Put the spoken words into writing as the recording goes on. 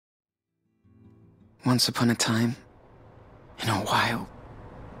Once upon a time, in a wild,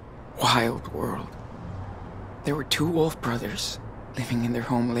 wild world, there were two wolf brothers living in their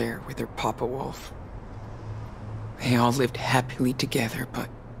home lair with their papa wolf. They all lived happily together, but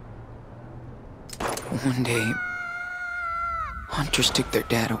one day, hunters took their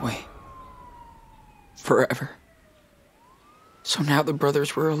dad away. Forever. So now the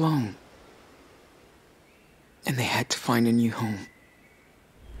brothers were alone. And they had to find a new home.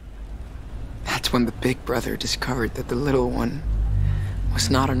 That's when the big brother discovered that the little one was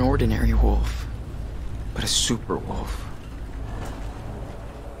not an ordinary wolf, but a super wolf.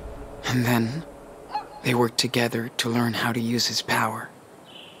 And then they worked together to learn how to use his power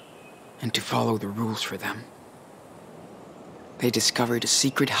and to follow the rules for them. They discovered a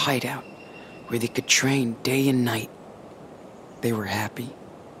secret hideout where they could train day and night. They were happy.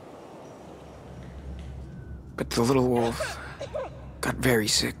 But the little wolf got very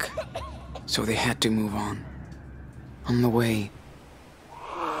sick, so they had to move on. On the way,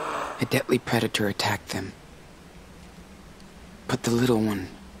 a deadly predator attacked them. But the little one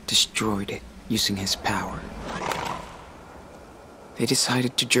destroyed it using his power. They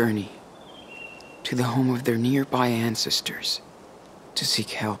decided to journey to the home of their nearby ancestors to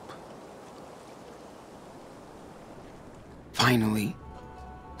seek help. Finally,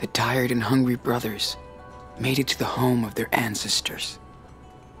 the tired and hungry brothers made it to the home of their ancestors.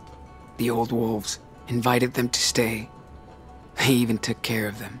 The old wolves invited them to stay. They even took care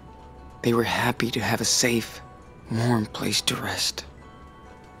of them. They were happy to have a safe, warm place to rest.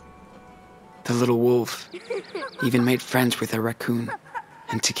 The little wolf even made friends with a raccoon,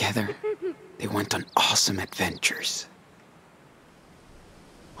 and together they went on awesome adventures.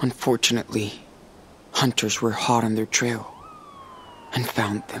 Unfortunately, hunters were hot on their trail and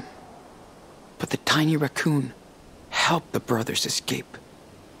found them. But the tiny raccoon helped the brothers escape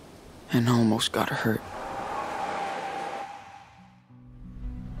and almost got hurt.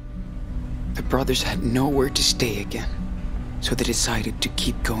 The brothers had nowhere to stay again, so they decided to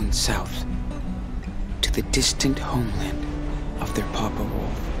keep going south to the distant homeland of their papa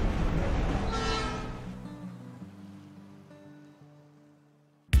wolf.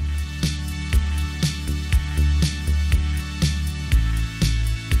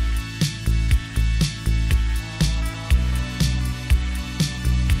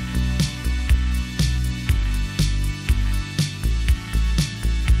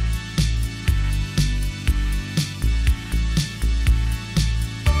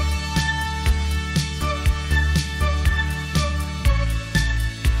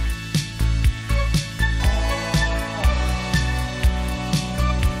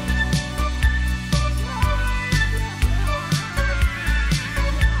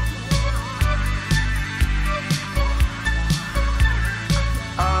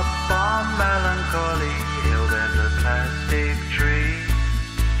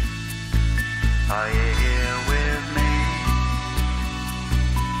 Are you here with me?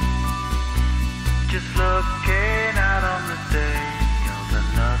 Just looking out on the day of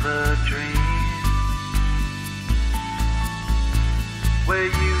another dream, where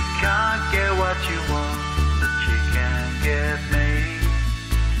you can't get what you want, but you can get me.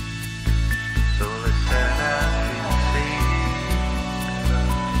 So let's set out to see,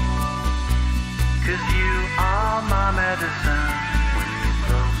 'cause you are my medicine. When you're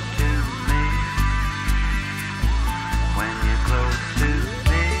close to me, when you're close to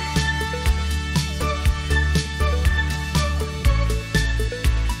me.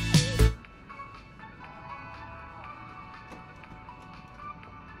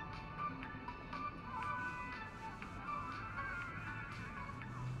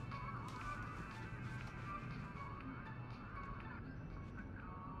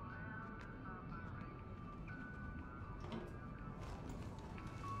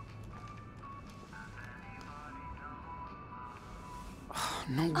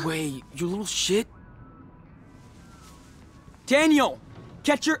 No way, you little shit. Daniel,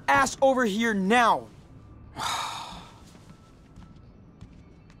 get your ass over here now.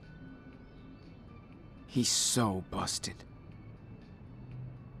 He's so busted.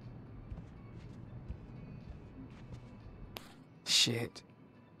 Shit.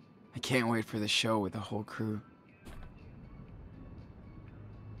 I can't wait for the show with the whole crew.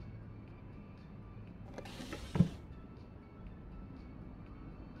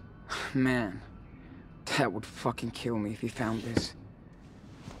 Man, Dad would fucking kill me if he found this.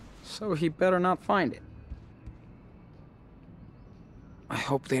 So he better not find it. I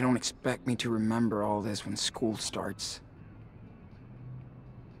hope they don't expect me to remember all this when school starts.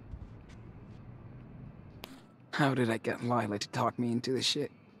 How did I get Lila to talk me into this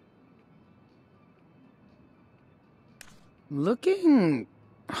shit? Looking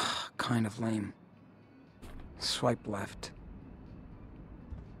kind of lame. Swipe left.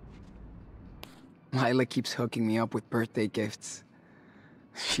 Lila keeps hooking me up with birthday gifts.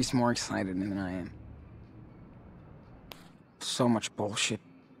 She's more excited than I am. So much bullshit.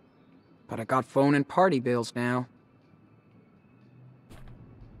 But I got phone and party bills now.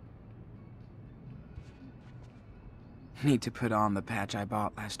 Need to put on the patch I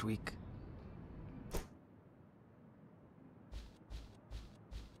bought last week.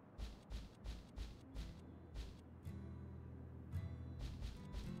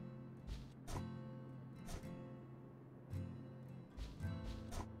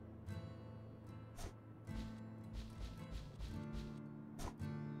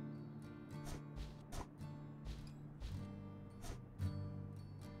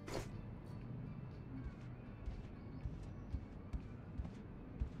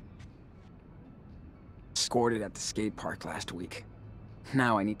 Scored it at the skate park last week.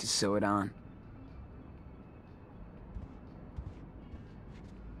 Now I need to sew it on.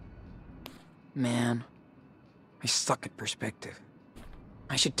 Man, I suck at perspective.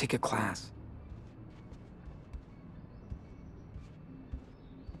 I should take a class.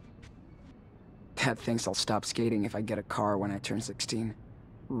 Dad thinks I'll stop skating if I get a car when I turn 16.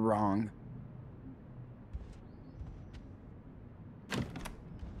 Wrong.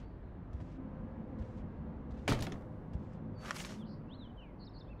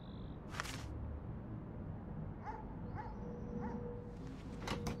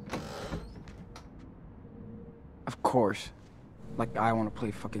 Of course. Like I want to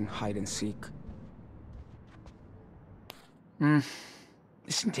play fucking hide and seek.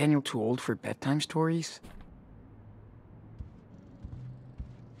 Isn't Daniel too old for bedtime stories?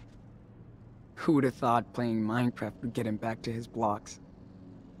 Who would have thought playing Minecraft would get him back to his blocks?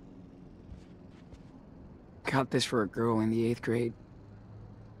 Got this for a girl in the 8th grade,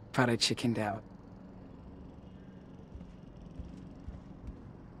 but I chickened out.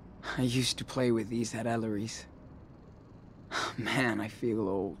 I used to play with these at Ellery's. Man, I feel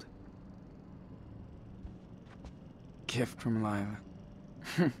old. Gift from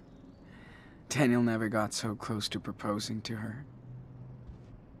Lila. Daniel never got so close to proposing to her.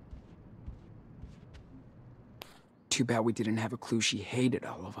 Too bad we didn't have a clue she hated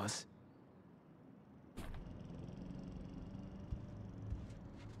all of us.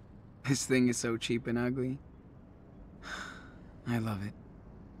 This thing is so cheap and ugly. I love it.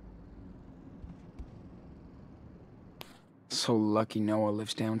 So lucky Noah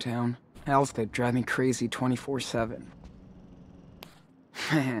lives downtown. Else they'd drive me crazy 24/7.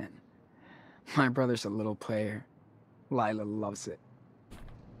 Man, my brother's a little player. Lila loves it.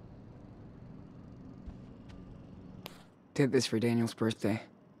 Did this for Daniel's birthday.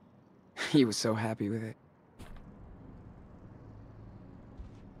 He was so happy with it.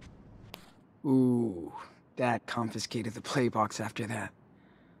 Ooh, Dad confiscated the playbox after that.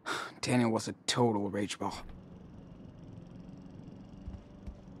 Daniel was a total rage ball.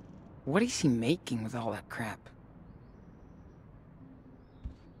 What is he making with all that crap?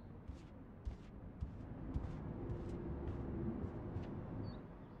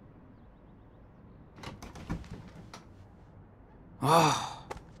 Oh,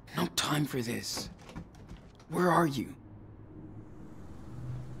 no time for this. Where are you?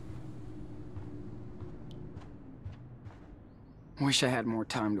 Wish I had more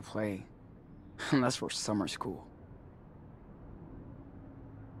time to play. Unless for summer school.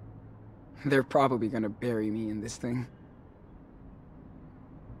 They're probably gonna bury me in this thing.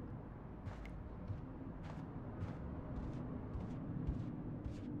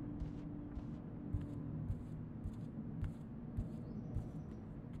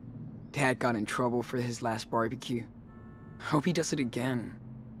 Dad got in trouble for his last barbecue. Hope he does it again,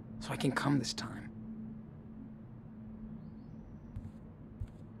 so I can come this time.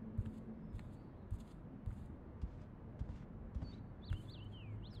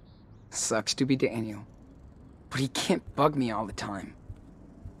 Sucks to be Daniel, but he can't bug me all the time.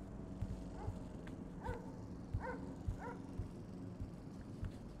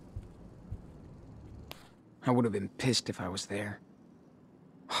 I would have been pissed if I was there.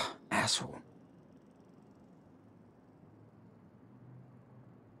 Asshole.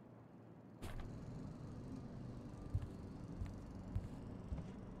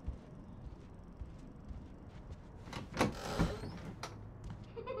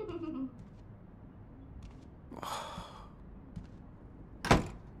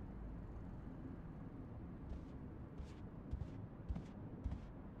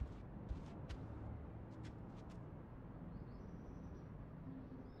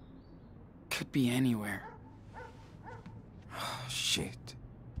 Could be anywhere. Shit.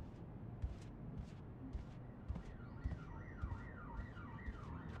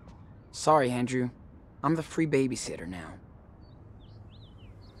 Sorry, Andrew. I'm the free babysitter now.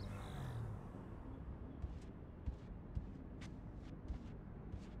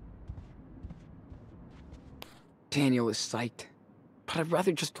 Daniel is psyched, but I'd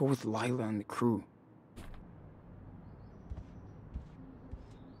rather just go with Lila and the crew.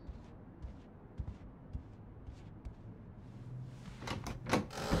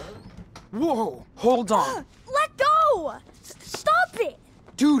 Whoa! Hold on! Let go! Stop it!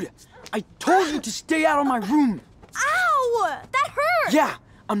 Dude, I told you to stay out of my room! Ow! That hurt! Yeah,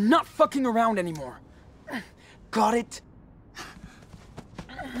 I'm not fucking around anymore. Got it?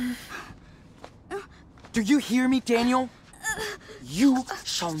 Do you hear me, Daniel? You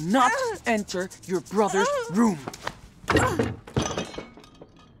shall not enter your brother's room.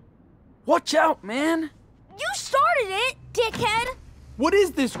 Watch out, man! You started it, dickhead! What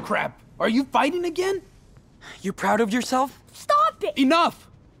is this crap? Are you fighting again? You proud of yourself? Stop it! Enough!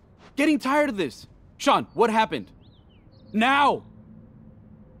 Getting tired of this. Sean, what happened? Now!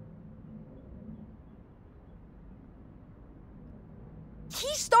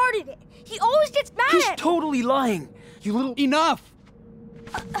 He started it! He always gets mad He's at me! totally lying, you little... Enough!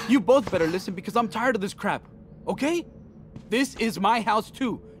 You both better listen because I'm tired of this crap, okay? This is my house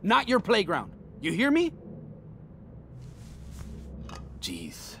too, not your playground. You hear me?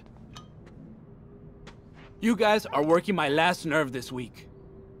 Jeez. You guys are working my last nerve this week.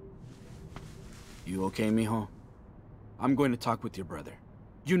 You okay, mijo? I'm going to talk with your brother.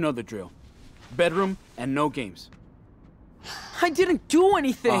 You know the drill. Bedroom and no games. I didn't do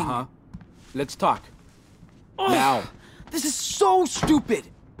anything! Uh-huh. Let's talk. Ugh, Now. This is so stupid!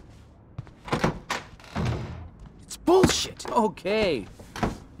 It's bullshit! Okay.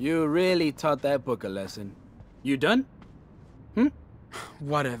 You really taught that book a lesson. You done?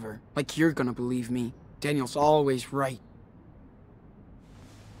 Whatever. Like you're gonna believe me. Daniel's always right.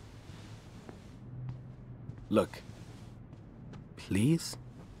 Look. Please?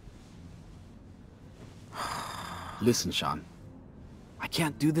 Listen, Sean. I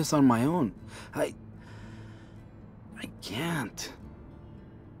can't do this on my own. I can't.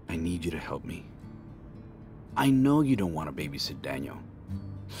 I need you to help me. I know you don't want to babysit Daniel.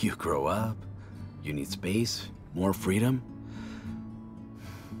 You grow up. You need space, more freedom.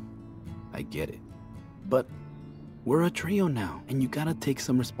 I get it. But we're a trio now, and you gotta take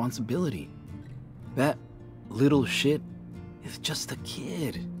some responsibility. That little shit is just a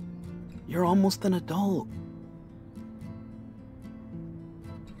kid. You're almost an adult.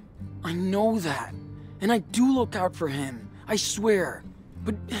 I know that. And I do look out for him. I swear.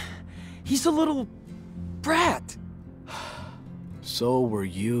 But he's a little brat. So were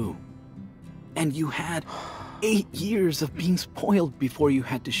you. And you had 8 years of being spoiled before you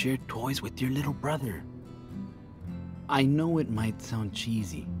had to share toys with your little brother. I know it might sound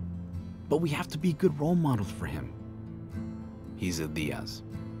cheesy, but we have to be good role models for him. He's a Diaz,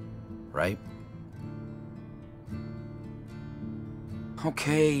 right?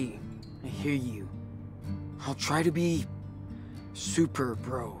 Okay, I hear you. I'll try to be super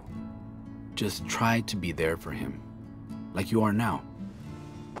bro. Just try to be there for him, like you are now.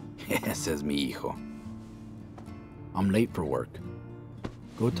 Says mi hijo. I'm late for work.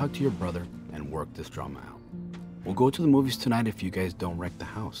 Go talk to your brother and work this drama out. We'll go to the movies tonight if you guys don't wreck the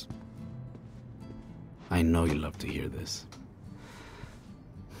house. I know you love to hear this.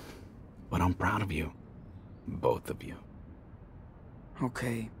 But I'm proud of you. Both of you.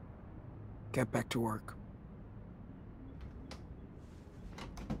 Okay, get back to work.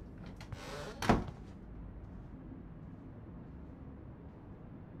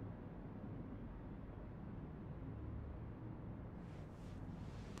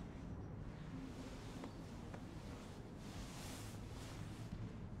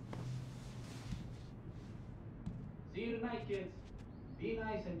 See you tonight, kids. Be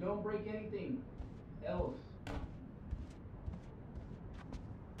nice and don't break anything else.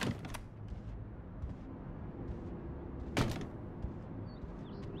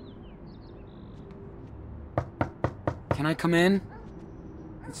 Can I come in?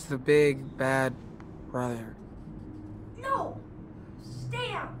 It's the big, bad brother. No!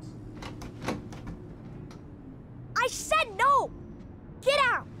 Stay out! I said no! Get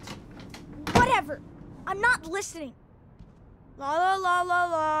out! Whatever. I'm not listening. La la la la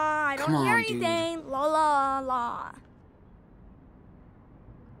la. I Come don't hear on, dude. anything. La la la.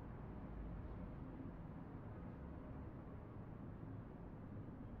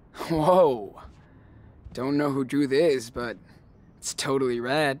 Whoa. Don't know who drew this, but it's totally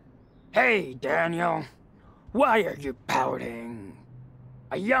rad. Hey, Daniel. Why are you pouting?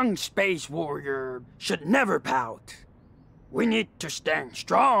 A young space warrior should never pout. We need to stand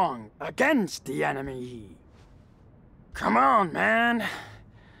strong against the enemy. Come on, man.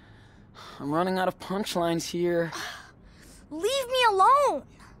 I'm running out of punchlines here. Leave me alone!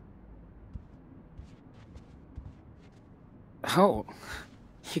 Oh,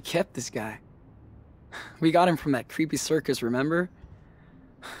 you kept this guy. We got him from that creepy circus, remember?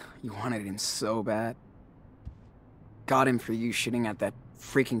 You wanted him so bad. Got him for you shooting at that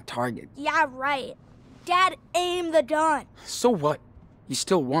freaking target. Yeah, right. Dad aimed the gun. So what? You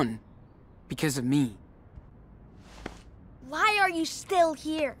still won. Because of me. Why are you still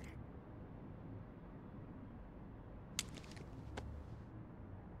here?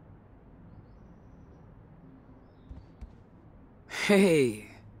 Hey.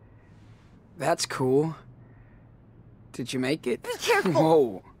 That's cool. Did you make it? Be careful.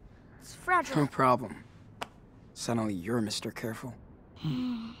 Whoa. It's fragile. No problem. Suddenly you're Mr. Careful.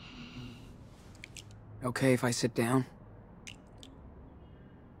 Okay if I sit down?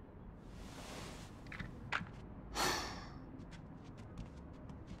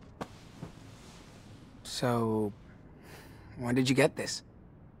 So, when did you get this?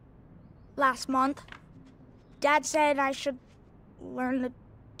 Last month, Dad said I should learn to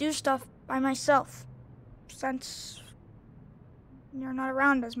do stuff by myself, since you're not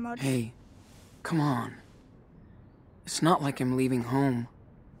around as much. Hey, come on. It's not like I'm leaving home.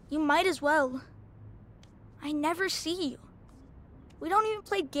 You might as well. I never see you. We don't even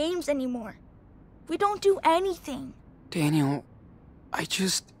play games anymore. We don't do anything. Daniel, I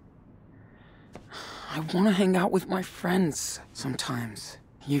want to hang out with my friends sometimes.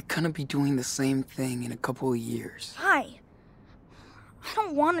 You're gonna be doing the same thing in a couple of years. Hi. I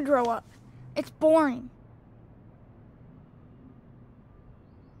don't want to grow up. It's boring.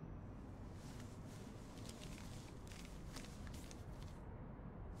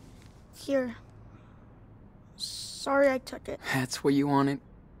 Here. Sorry I took it. That's what you wanted?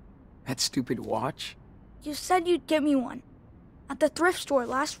 That stupid watch? You said you'd get me one at the thrift store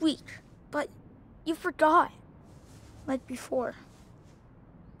last week, but you forgot. Like before.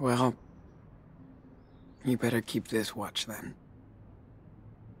 Well, you better keep this watch then.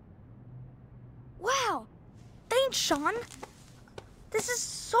 Wow! Thanks, Sean. This is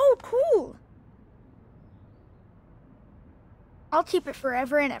so cool. I'll keep it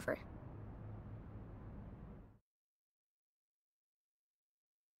forever and ever.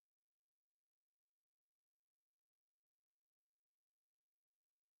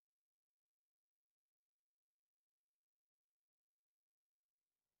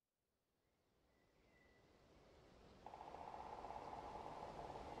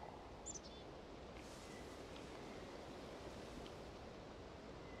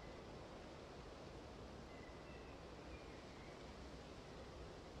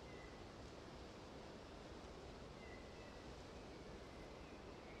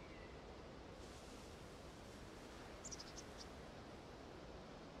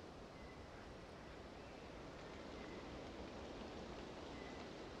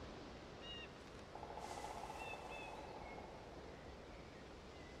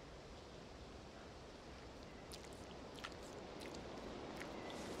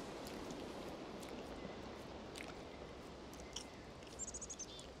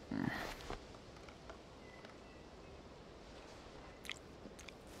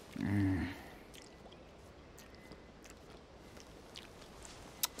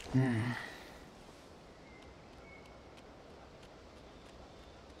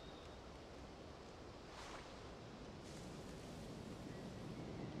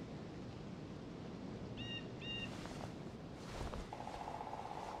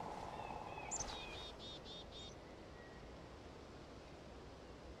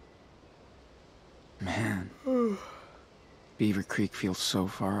 Man, Beaver Creek feels so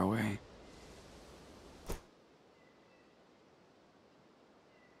far away.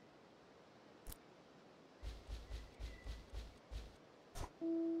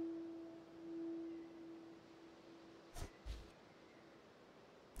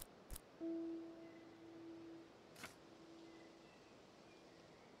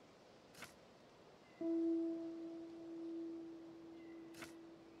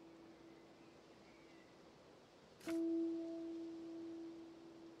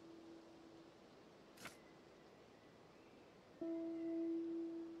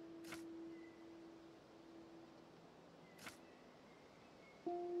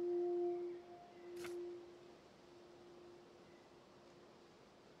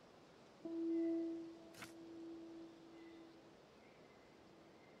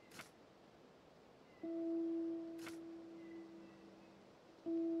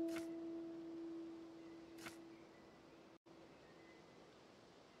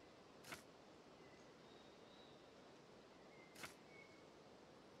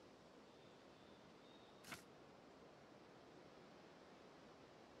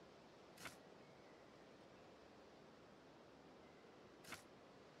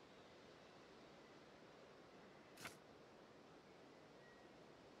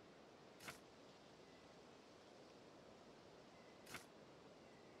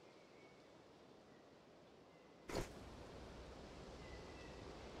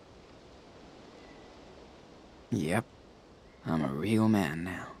 Yep, I'm a real man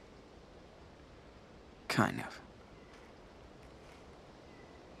now. Kind of.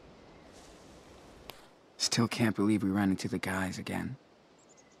 Still can't believe we ran into the guys again.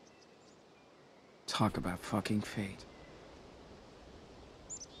 Talk about fucking fate.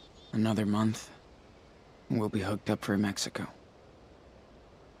 Another month, and we'll be hooked up for Mexico.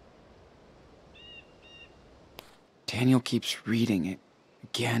 Daniel keeps reading it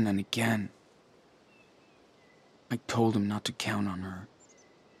again and again. I told him not to count on her.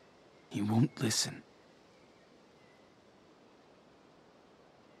 He won't listen.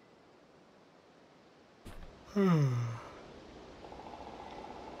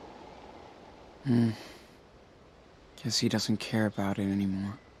 Guess he doesn't care about it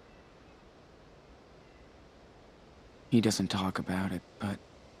anymore. He doesn't talk about it, but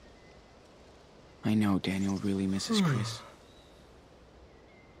I know Daniel really misses Chris.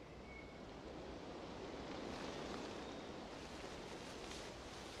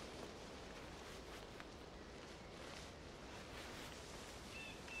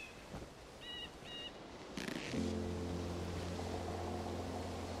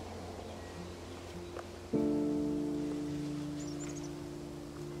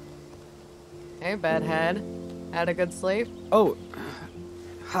 Hey, bedhead. Had a good sleep? Oh,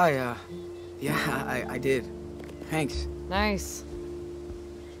 hi, yeah, I did. Thanks. Nice.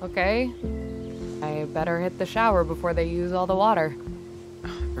 Okay. I better hit the shower before they use all the water.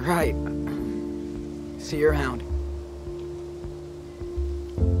 Right. See you around.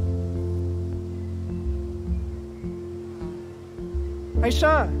 Hey,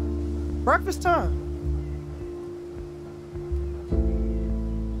 Sean. Breakfast time.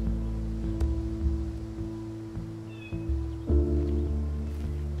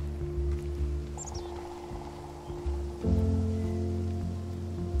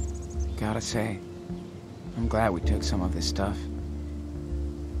 Gotta say, I'm glad we took some of this stuff.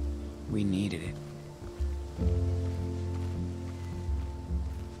 We needed it.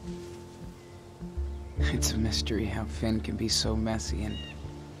 It's a mystery how Finn can be so messy and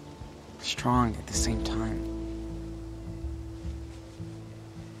strong at the same time.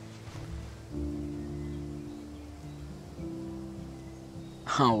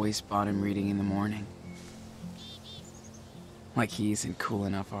 I always spot him reading in the morning. Like he isn't cool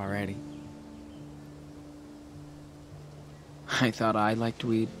enough already. I thought I liked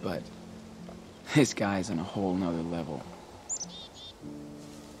weed, but this guy's on a whole nother level.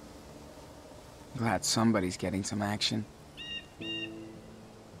 Glad somebody's getting some action.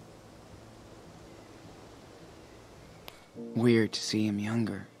 Weird to see him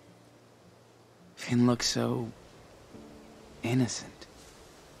younger. Finn looks so innocent.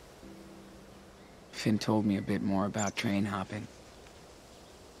 Finn told me a bit more about train hopping.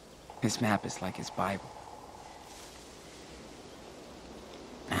 His map is like his Bible.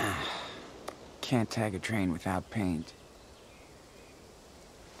 Can't tag a train without paint.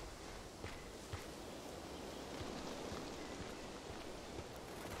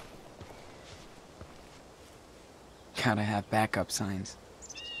 Gotta have backup signs.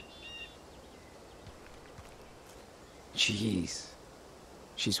 Jeez.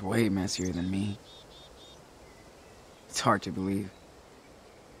 She's way messier than me. It's hard to believe.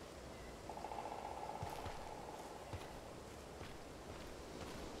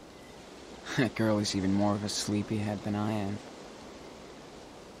 That girl is even more of a sleepyhead than I am.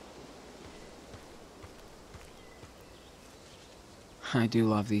 I do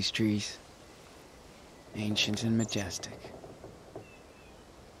love these trees. Ancient and majestic.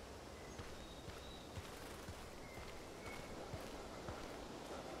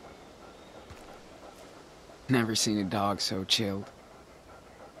 Never seen a dog so chilled.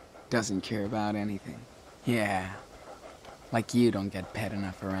 Doesn't care about anything. Yeah, like you don't get pet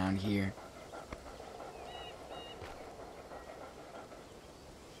enough around here.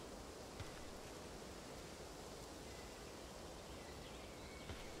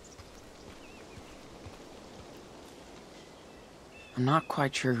 I'm not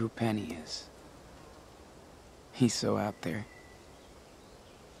quite sure who Penny is. He's so out there.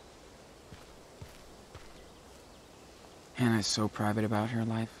 Hannah's so private about her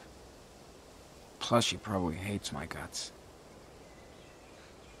life. Plus, she probably hates my guts.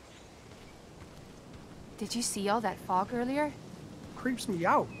 Did you see all that fog earlier? Creeps me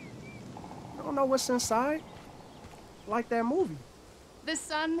out. I don't know what's inside. Like that movie. The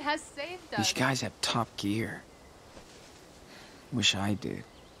sun has saved us. These guys have top gear. Wish I did.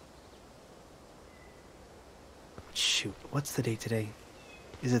 Shoot, what's the date today?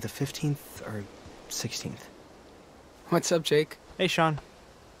 Is it the 15th or 16th? What's up, Jake? Hey, Sean.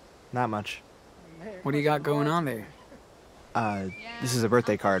 Not much. What do you got going on there? This is a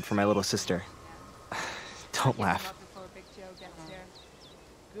birthday card for my little sister. Don't laugh.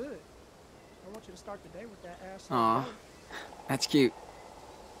 Good. I want you to start the day with that ass. Aw, that's cute.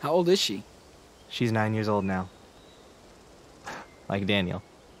 How old is she? She's 9 years old now. Like Daniel.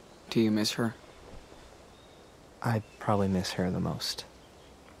 Do you miss her? I probably miss her the most.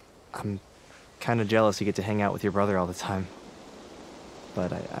 I'm kind of jealous you get to hang out with your brother all the time.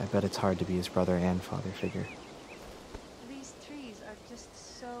 But I bet it's hard to be his brother and father figure. These trees are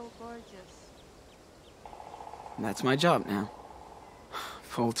just so gorgeous. That's my job now.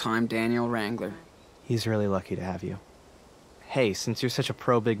 Full-time Daniel Wrangler. He's really lucky to have you. Hey, since you're such a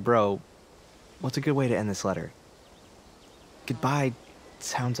pro big bro, what's a good way to end this letter? Goodbye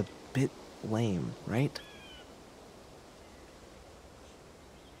sounds a bit lame, right?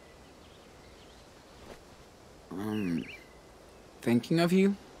 Thinking of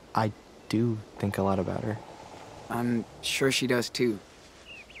you? I do think a lot about her. I'm sure she does too.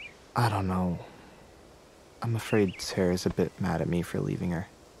 I don't know. I'm afraid Sarah's a bit mad at me for leaving her.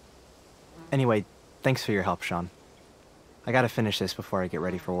 Anyway, thanks for your help, Sean. I gotta finish this before I get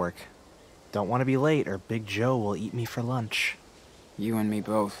ready for work. Don't want to be late or Big Joe will eat me for lunch. You and me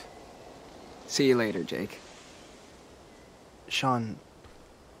both. See you later, Jake. Sean,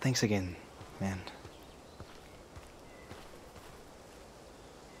 thanks again, man.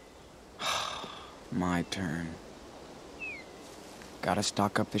 My turn. Gotta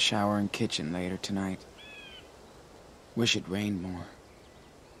stock up the shower and kitchen later tonight. Wish it rained more.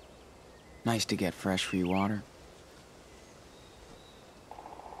 Nice to get fresh free water.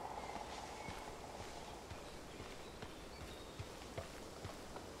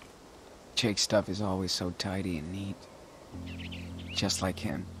 Jake's stuff is always so tidy and neat. Just like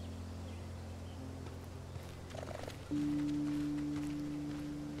him.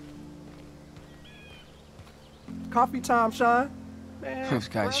 Coffee time, Sean. Man, Those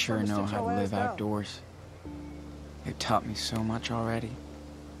guys grab sure something to know sit how to your ass live down. outdoors. They've taught me so much already.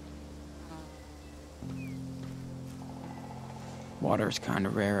 Water's kind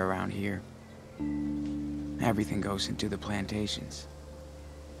of rare around here. Everything goes into the plantations.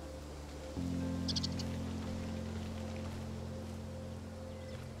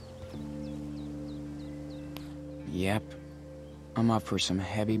 Yep, I'm up for some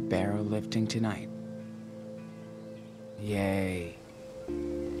heavy barrel lifting tonight. Yay.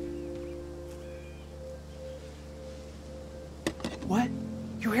 What?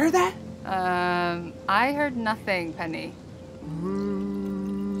 You hear that? I heard nothing, Penny.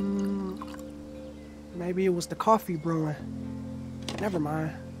 Maybe it was the coffee brewing. Never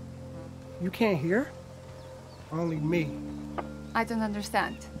mind. You can't hear? Only me. I don't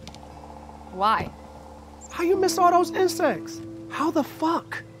understand. Why? How you miss all those insects? How the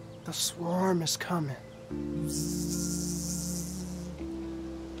fuck? The swarm is coming.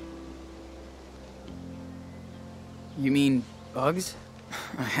 You mean bugs?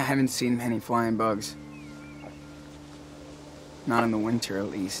 I haven't seen many flying bugs. Not in the winter,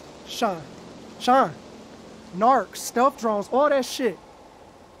 at least. Sean. Narcs, stealth drones, all that shit.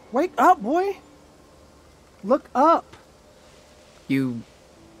 Wake up, boy. Look up. You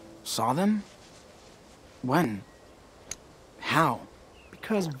saw them? When? How?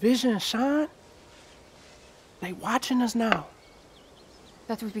 Because vision, Sean. They watching us now.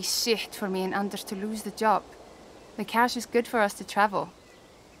 That would be shit for me and Anders to lose the job. The cash is good for us to travel.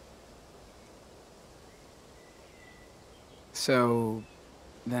 So,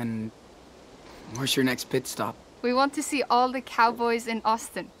 then, where's your next pit stop? We want to see all the cowboys in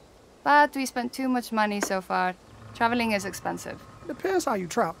Austin. But we spent too much money so far. Traveling is expensive. Depends how you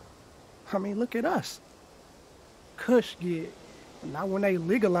travel. I mean, look at us. Cush gig. Not when they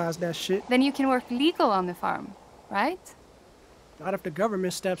legalize that shit. Then you can work legal on the farm, right? Not if the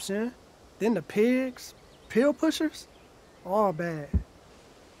government steps in. Then the pigs, pill pushers, all bad.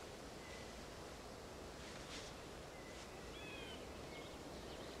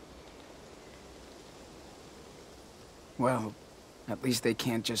 Well, at least they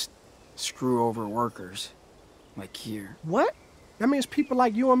can't just screw over workers. Like here. What? That means people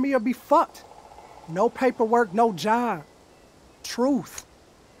like you and me will be fucked. No paperwork, no job. Truth.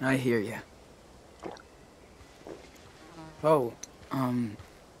 I hear ya. Oh,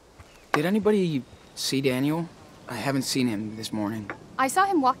 did anybody see Daniel? I haven't seen him this morning. I saw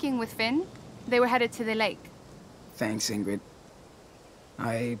him walking with Finn. They were headed to the lake. Thanks, Ingrid.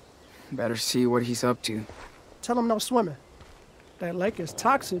 I better see what he's up to. Tell him no swimming. That lake is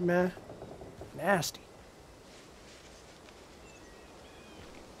toxic, man. Nasty.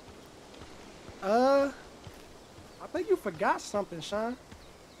 I think you forgot something, Sean.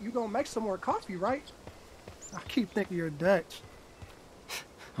 You gonna make some more coffee, right? I keep thinking you're Dutch.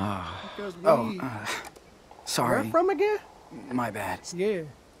 Because we... sorry. Where from again? My bad. Yeah.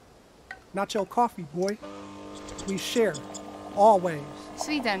 Not your coffee, boy. We share. Always.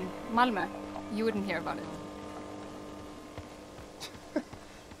 Sweden, Malmö. You wouldn't hear about it.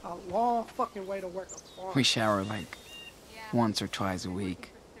 A long fucking way to work a farm. We shower like once or twice a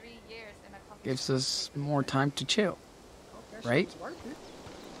week. Gives us more time to chill, right?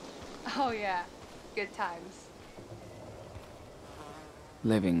 Oh yeah, good times.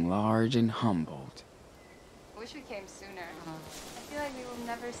 Living large and humbled. Wish we came sooner. I feel like we will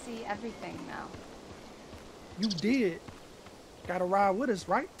never see everything now. You did. Gotta ride with us,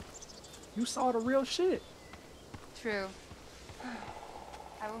 right? You saw the real shit. True.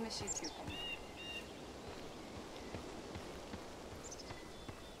 I will miss you too, Penny.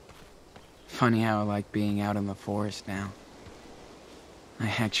 Funny how I like being out in the forest now. I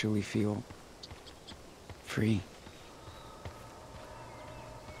actually feel free.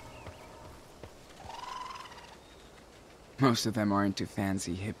 Most of them are into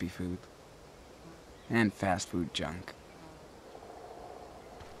fancy hippie food and fast food junk.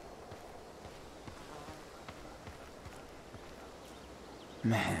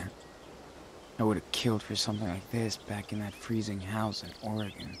 Man, I would have killed for something like this back in that freezing house in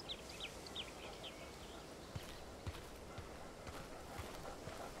Oregon.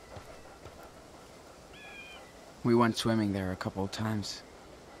 We went swimming there a couple of times.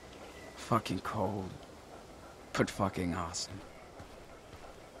 Fucking cold, but fucking awesome.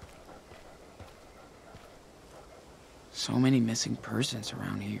 So many missing persons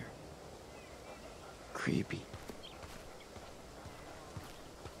around here. Creepy.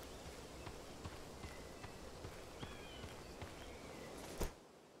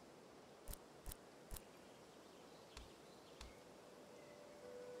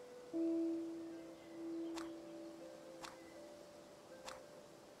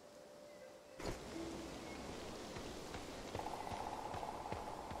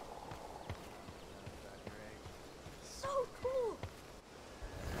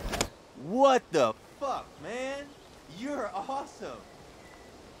 What the fuck, man? You're awesome.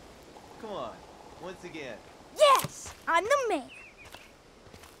 Come on, once again. Yes, I'm the man.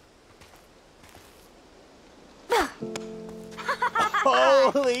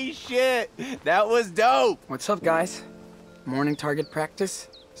 Holy shit, that was dope. What's up, guys? Morning target practice?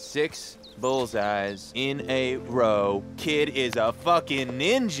 6 bullseyes in a row. Kid is a fucking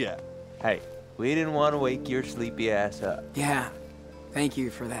ninja. Hey, we didn't want to wake your sleepy ass up. Yeah, thank you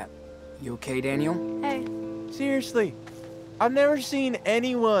for that. You okay, Daniel? Hey. Seriously, I've never seen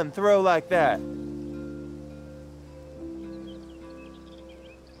anyone throw like that.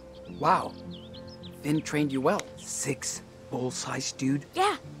 Wow. Finn trained you well. 6 bull-sized dude.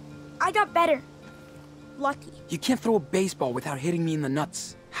 Yeah, I got better. Lucky. You can't throw a baseball without hitting me in the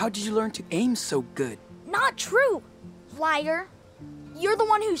nuts. How did you learn to aim so good? Not true, liar. You're the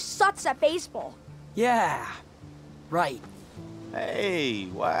one who sucks at baseball. Yeah, right. Hey,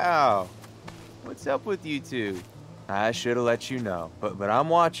 wow. What's up with you two? I should have let you know, but I'm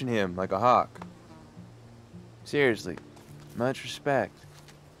watching him like a hawk. Seriously, much respect.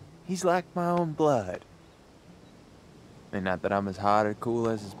 He's like my own blood. And not that I'm as hot or cool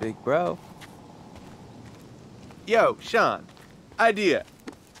as his big bro. Yo, Sean, idea.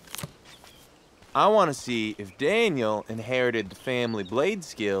 I want to see if Daniel inherited the family blade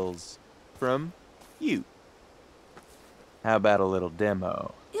skills from you. How about a little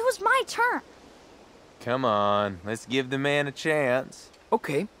demo? It was my turn. Come on, let's give the man a chance.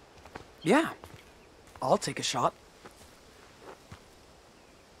 Okay. Yeah. I'll take a shot.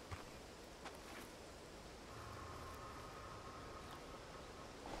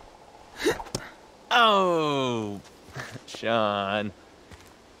 Oh, Sean.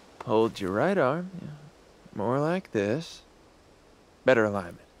 Hold your right arm. Yeah. More like this. Better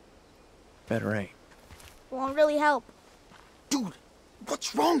alignment. Better aim. Won't really help. Dude,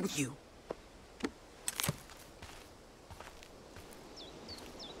 what's wrong with you?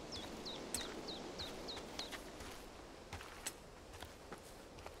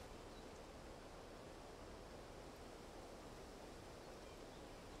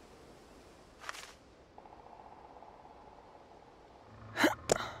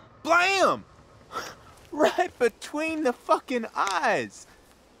 Blam! Right between the fucking eyes.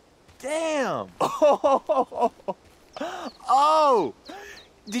 Damn. Oh, oh.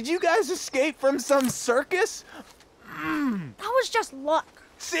 Did you guys escape from some circus? That was just luck.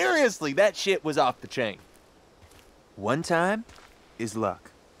 Seriously, that shit was off the chain. One time is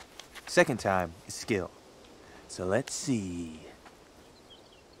luck. Second time is skill. So let's see.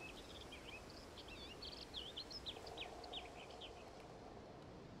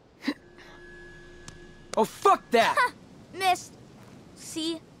 Oh, fuck that! Missed.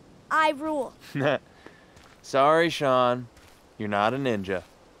 See? I rule. Sorry, Sean. You're not a ninja.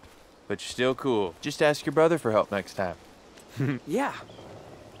 But you're still cool. Just ask your brother for help next time. Yeah.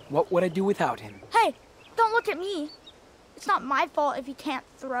 What would I do without him? Hey, don't look at me. It's not my fault if you can't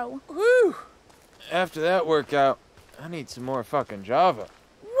throw. Woo! After that workout, I need some more fucking Java.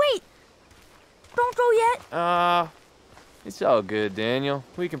 Wait! Don't go yet. It's all good, Daniel.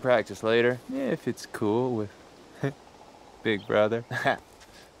 We can practice later, if it's cool with Big Brother.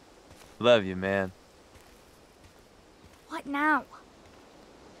 Love you, man. What now?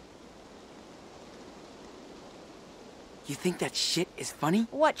 You think that shit is funny?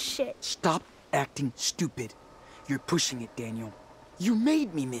 What shit? Stop acting stupid. You're pushing it, Daniel. You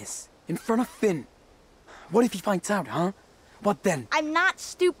made me miss. In front of Finn. What if he finds out, huh? What then? I'm not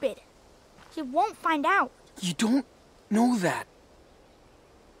stupid. He won't find out. You don't know that.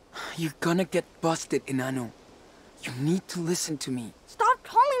 You're gonna get busted, Enano. You need to listen to me. Stop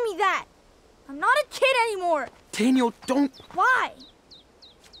calling me that. I'm not a kid anymore. Daniel, don't... Why?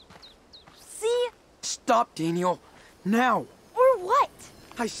 See? Stop, Daniel. Now. Or what?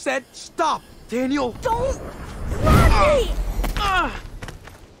 I said stop, Daniel. Don't grab me!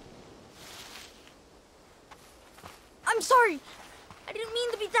 I'm sorry. I didn't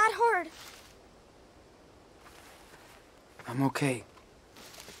mean to be that hard. I'm okay.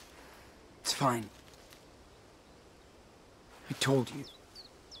 It's fine. I told you.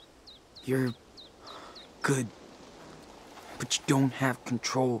 You're good. But you don't have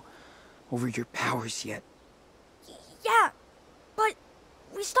control over your powers yet. Yeah, but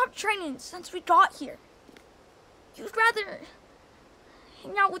we stopped training since we got here. You'd rather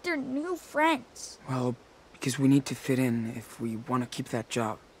hang out with your new friends. Well, because we need to fit in if we want to keep that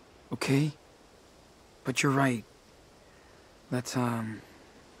job, okay? But you're right. Let's,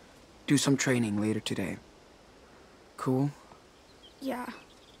 do some training later today. Cool? Yeah.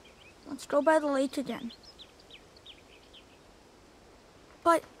 Let's go by the lake again.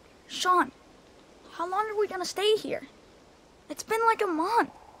 But, Sean, how long are we gonna stay here? It's been like a month.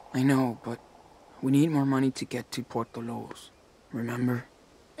 I know, but we need more money to get to Puerto Los. Remember?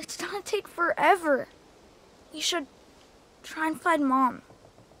 It's gonna take forever. You should try and find Mom,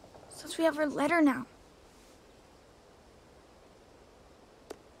 since we have her letter now.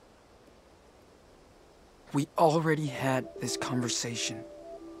 We already had this conversation.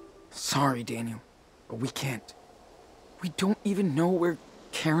 Sorry, Daniel, but we can't. We don't even know where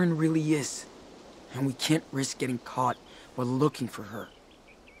Karen really is, and we can't risk getting caught while looking for her.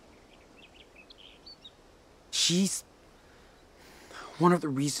 She's one of the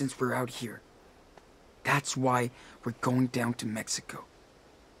reasons we're out here. That's why we're going down to Mexico.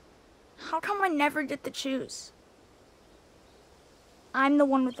 How come I never get to choose? I'm the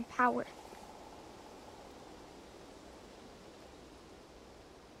one with the power.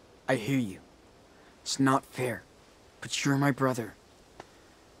 I hear you. It's not fair, but you're my brother.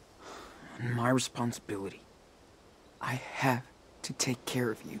 And my responsibility. I have to take care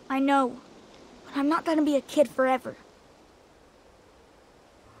of you. I know, but I'm not gonna be a kid forever.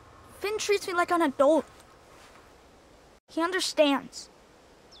 Finn treats me like an adult. He understands.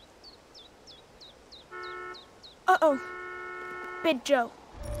 Uh-oh. Big Joe.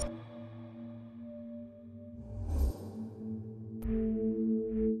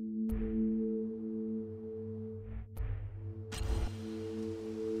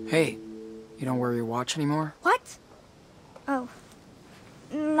 Hey, you don't wear your watch anymore? What? Oh.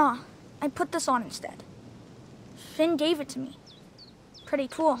 Nah, I put this on instead. Finn gave it to me. Pretty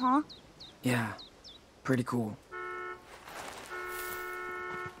cool, huh? Yeah, pretty cool.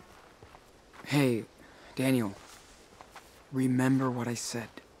 Hey, Daniel, remember what I said.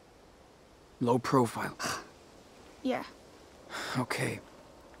 Low profile. Yeah. Okay,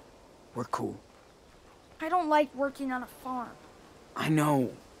 we're cool. I don't like working on a farm. I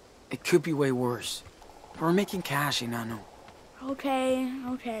know. It could be way worse. We're making cash, Inano.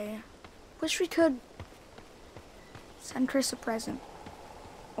 Okay. Wish we could send Chris a present.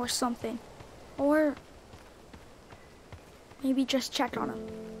 Or something. Or maybe just check on him.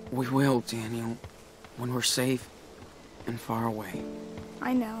 We will, Daniel. When we're safe and far away.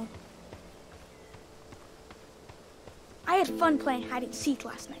 I know. I had fun playing hide and seek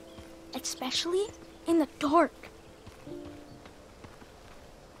last night. Especially in the dark.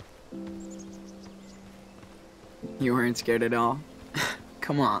 You weren't scared at all?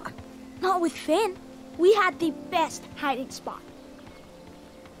 Come on. Not with Finn. We had the best hiding spot.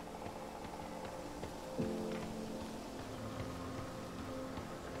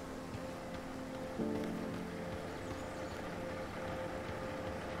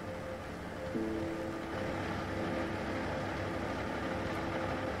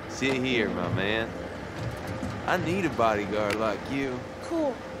 Sit here, my man. I need a bodyguard like you.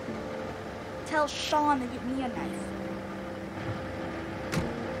 Cool. Tell Sean to get me a knife.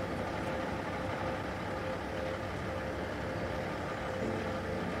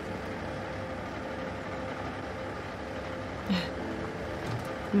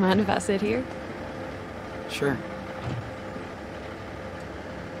 Mind if I sit here? Sure.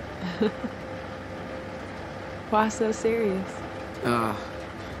 Why so serious?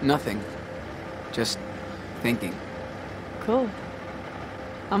 Nothing. Just thinking. Cool.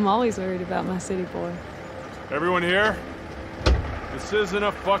 I'm always worried about my city boy. Everyone here? This isn't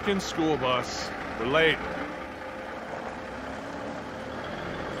a fucking school bus. We're late.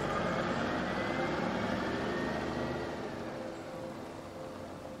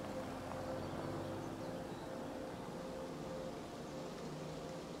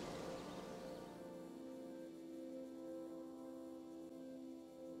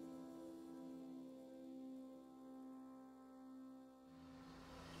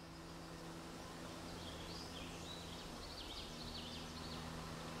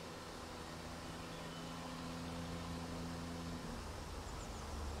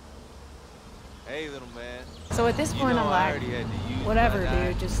 Hey, little man. So at this point, I'm I like, already had to use whatever, my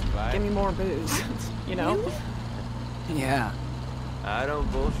dude, just knife, give me more booze, you know? Yeah. I don't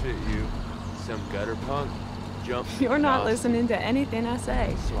bullshit you. Some gutter punk jumps. You're not across listening to anything I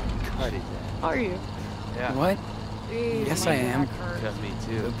say. So I cut it. Are you? Yeah. What? Jeez, Yes, my I am. back hurts. Cut me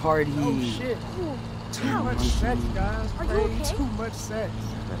too. The party. Oh shit. Too much sex, guys. Are you Way okay? too much sex.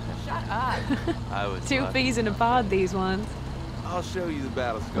 Shut up. I was 2 lucky. peas in a pod, these ones. I'll show you the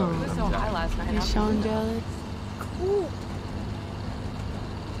battle Oh, scar. I was so high last night. Is Sean jealous? Cool.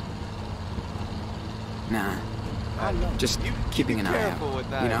 Nah. I know. Just keeping an eye Careful out. with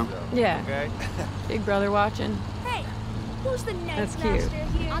that, You know? though, Yeah. Okay. Big brother watching. Hey, who's the That's knife cute.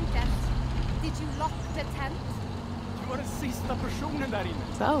 master here? Antes, did you lock the tent?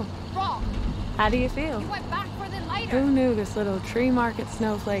 So, Wrong. how do you feel? You went back for the lighter. Who knew this little tree market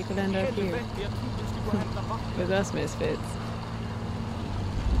snowflake would end up here? With us misfits.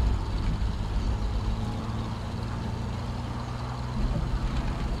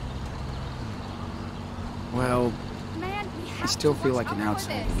 Well, Man, we have I still to feel watch like an out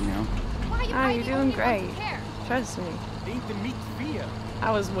for outsider, this. you know? Why am Ah, I you're the doing only one great. who cares? Trust me.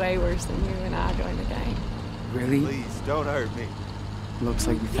 I was way worse than you when I joined the gang. Really? Please don't hurt me. Looks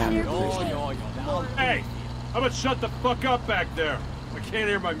like you found your person. Hey! How about shut the fuck up back there? I can't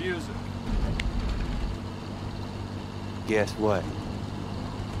hear my music. Guess what?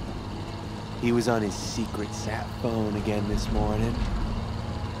 He was on his secret sat phone again this morning.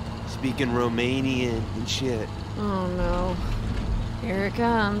 Speaking Romanian and shit. Oh no. Here it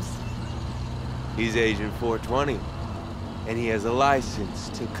comes. He's Agent 420. And he has a license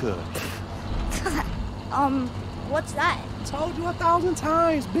to cook. What's that? Told you 1,000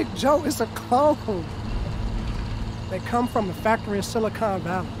 times, Big Joe is a clone. They come from the factory in Silicon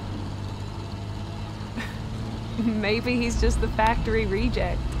Valley. Maybe he's just the factory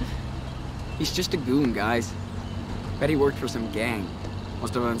reject. He's just a goon, guys. Bet he worked for some gang.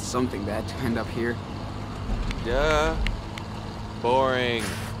 Must have done something bad to end up here. Duh. Boring.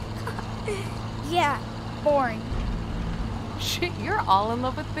 Yeah, boring. Shit, you're all in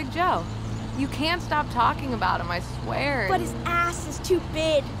love with Big Joe. You can't stop talking about him, I swear. But his ass is too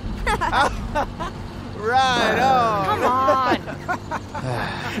big. Right on. Come on.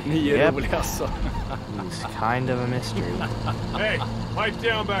 Yep. He's kind of a mystery. Hey, pipe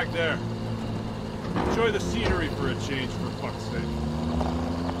down back there. Enjoy the scenery for a change, for fuck's sake.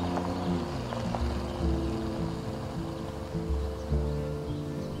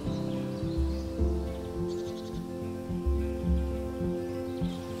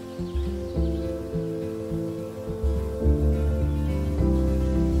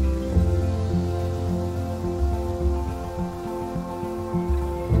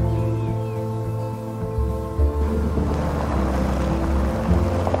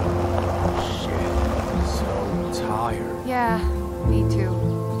 Yeah, me too.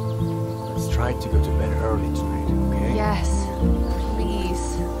 Let's try to go to bed early tonight, okay? Yes,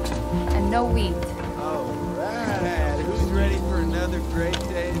 please. And no weed. Alright, who's ready for another great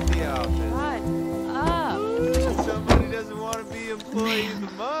day at the office? Shut up. Somebody doesn't want to be employee of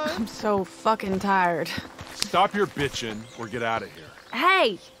the month. I'm so fucking tired. Stop your bitching or get out of here.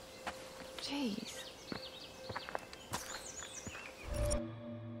 Hey! Jeez.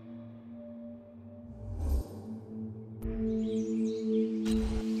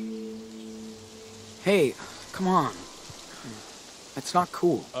 Hey, come on. That's not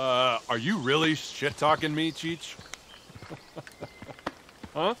cool. Are you really shit-talking me, Cheech?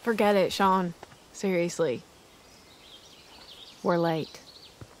 huh? Forget it, Sean. Seriously. We're late.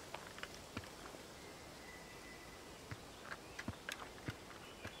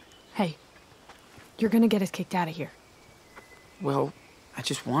 Hey, you're gonna get us kicked out of here. Well, I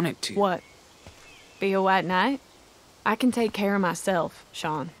just wanted to. What? Be a white knight? I can take care of myself,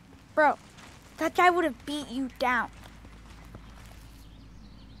 Sean. Bro, that guy would have beat you down.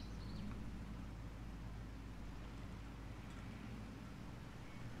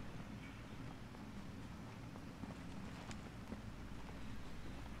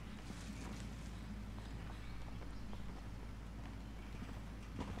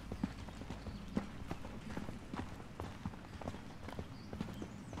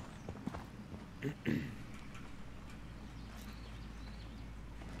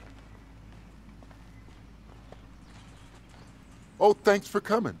 Oh, thanks for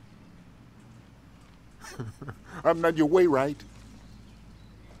coming. I'm not your way, right?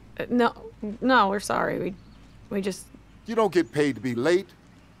 No, we're sorry. We just... You don't get paid to be late.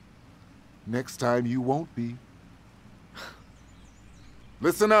 Next time you won't be.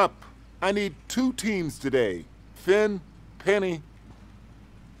 Listen up. I need 2 teams today. Finn, Penny,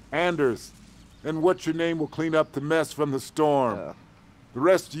 Anders, and what's your name will clean up the mess from the storm. The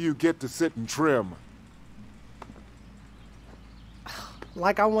rest of you get to sit and trim.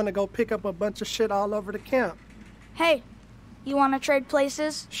 Like I want to go pick up a bunch of shit all over the camp. Hey, you want to trade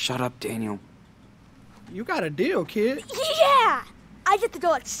places? Shut up, Daniel. You got a deal, kid. Yeah! I get to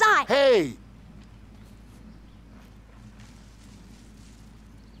go outside. Hey!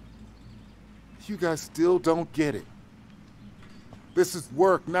 You guys still don't get it. This is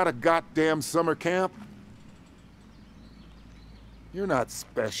work, not a goddamn summer camp. You're not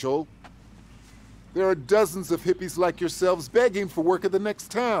special. There are dozens of hippies like yourselves begging for work in the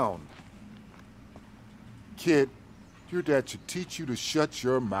next town. Kid, your dad should teach you to shut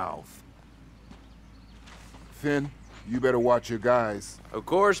your mouth. Finn, you better watch your guys. Of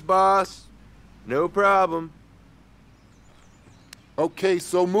course, boss. No problem. Okay,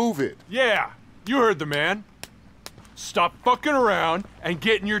 so move it. Yeah, you heard the man. Stop fucking around and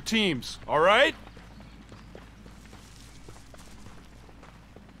get in your teams, all right?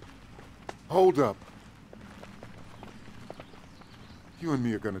 Hold up. You and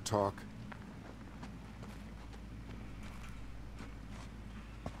me are gonna talk.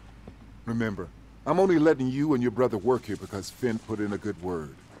 Remember, I'm only letting you and your brother work here because Finn put in a good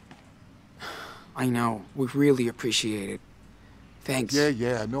word. I know. We really appreciate it. Thanks.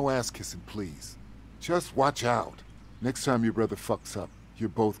 Yeah, no ass kissing, please. Just watch out. Next time your brother fucks up, you're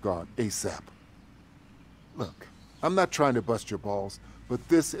both gone ASAP. Look, I'm not trying to bust your balls, but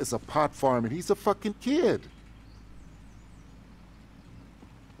this is a pot farm and he's a fucking kid.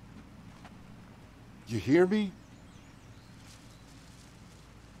 You hear me?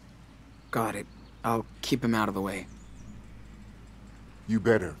 Got it. I'll keep him out of the way. You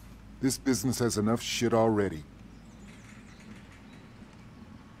better. This business has enough shit already.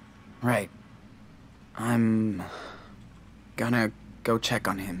 Right. I'm gonna go check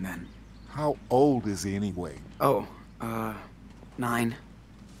on him then. How old is he anyway? Oh, 9.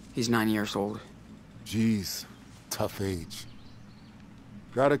 He's 9 years old. Jeez, tough age.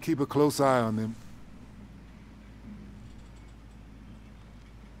 Gotta keep a close eye on them.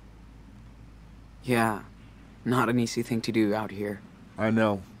 Yeah, not an easy thing to do out here. I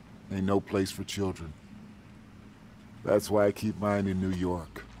know. Ain't no place for children. That's why I keep mine in New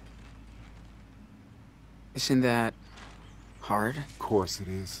York. Isn't that hard? Of course it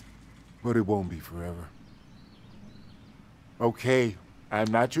is. But it won't be forever. Okay,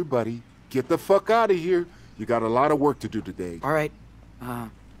 I'm not your buddy. Get the fuck out of here. You got a lot of work to do today. All right.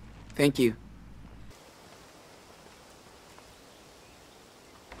 Thank you.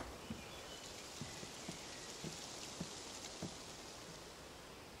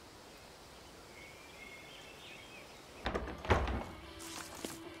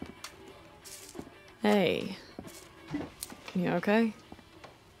 Hey. You okay?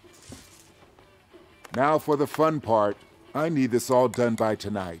 Now for the fun part. I need this all done by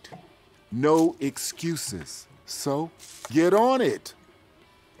tonight. No excuses. So, get on it.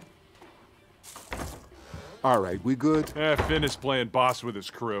 All right, we good? Finn is playing boss with his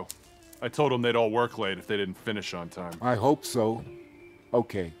crew. I told him they'd all work late if they didn't finish on time. I hope so.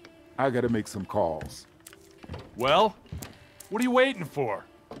 Okay, I gotta make some calls. Well, what are you waiting for?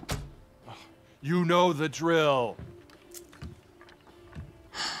 You know the drill.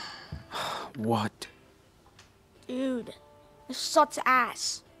 What? Dude, this sucks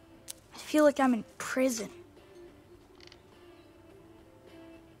ass. I feel like I'm in prison.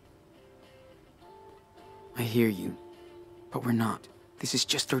 I hear you, but we're not. This is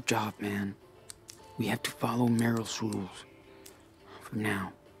just our job, man. We have to follow Meryl's rules. For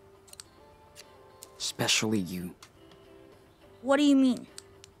now. Especially you. What do you mean?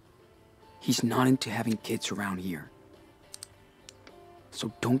 He's not into having kids around here.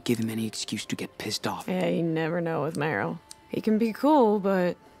 So don't give him any excuse to get pissed off. Yeah, you never know with Meryl. He can be cool,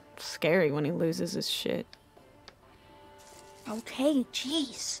 but scary when he loses his shit. Okay,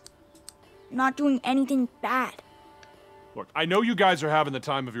 jeez. I'm not doing anything bad. Look, I know you guys are having the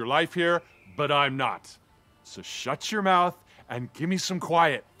time of your life here, but I'm not. So shut your mouth and give me some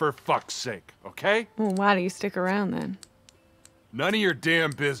quiet, for fuck's sake, okay? Well, why do you stick around then? None of your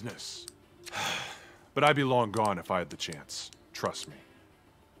damn business. But I'd be long gone if I had the chance. Trust me.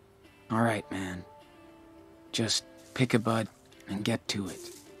 All right, man. Just pick a bud and get to it.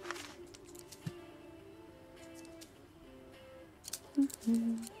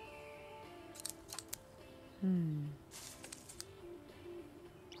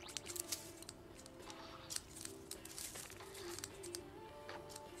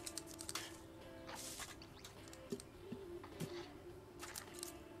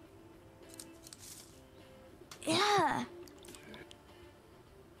 Yeah.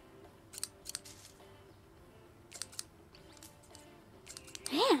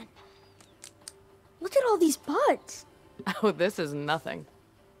 Man. Look at all these buds. Oh, this is nothing.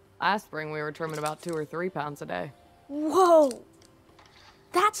 Last spring, we were trimming about 2 or 3 pounds a day. Whoa.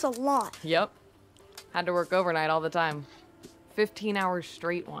 That's a lot. Yep. Had to work overnight all the time. 15 hours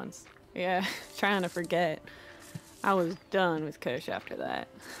straight once. Yeah, trying to forget. I was done with Kush after that.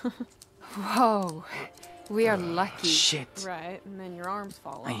 Whoa. We are lucky. Shit. Right, and then your arms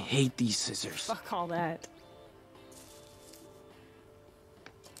fall off. I hate these scissors. Fuck all that.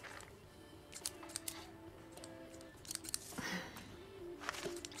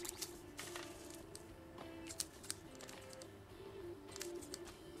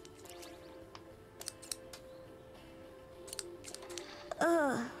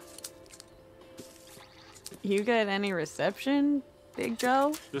 You get any reception, Big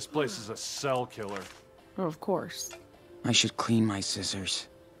Joe? This place is a cell killer. Oh, of course. I should clean my scissors.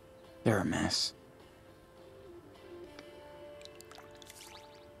 They're a mess.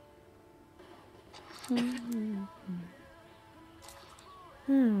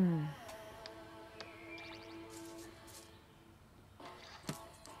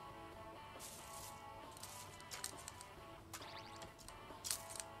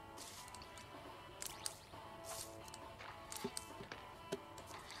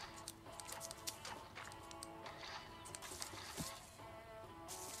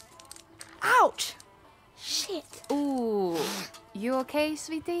 Ouch! Shit. Ooh. You okay,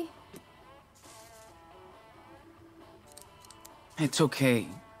 sweetie? It's okay.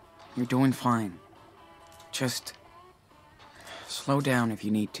 You're doing fine. Just slow down if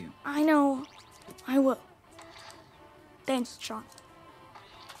you need to. I know. I will. Thanks, Sean.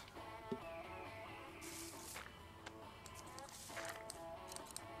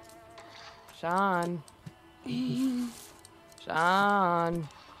 Sean. Sean.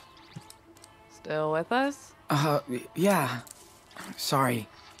 Still with us? Yeah. Sorry.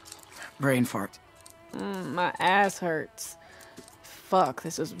 Brain fart. My ass hurts. Fuck,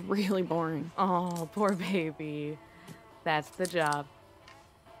 this is really boring. Oh, poor baby. That's the job.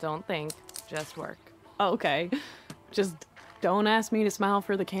 Don't think, just work. Okay. Just don't ask me to smile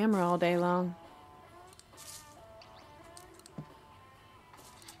for the camera all day long.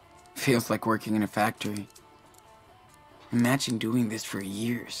 Feels like working in a factory. Imagine doing this for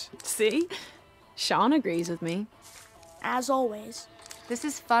years. See? Sean agrees with me. As always. This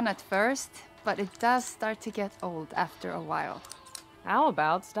is fun at first, but it does start to get old after a while. How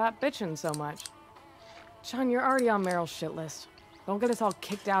about stop bitching so much? Sean, you're already on Meryl's shit list. Don't get us all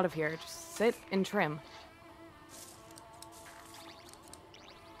kicked out of here. Just sit and trim.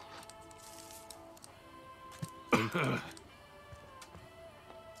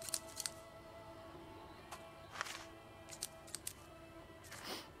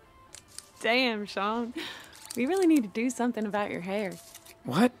 Damn, Sean. We really need to do something about your hair.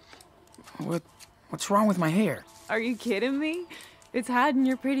 What? What's wrong with my hair? Are you kidding me? It's hiding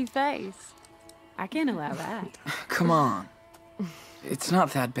your pretty face. I can't allow that. Come on. It's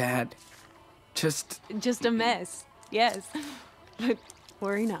not that bad. Just a mess. Yes. But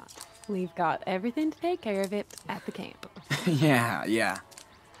worry not. We've got everything to take care of it at the camp. yeah.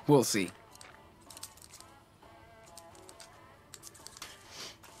 We'll see.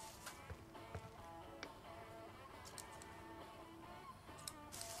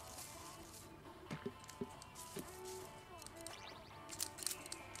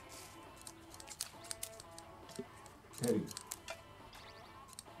 Hey,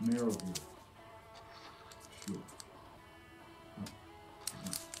 Narrow here. Sure.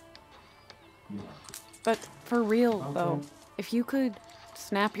 Yeah. But for real, Okay. though, if you could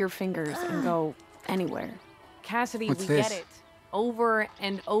snap your fingers and go anywhere. Cassidy, What's we this? get it. Over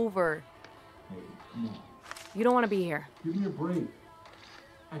and over. Hey, come on. You don't want to be here. Give me a break.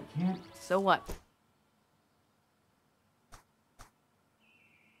 I can't. So what?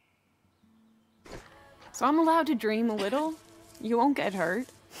 So I'm allowed to dream a little? You won't get hurt.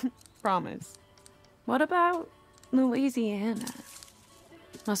 Promise. What about Louisiana?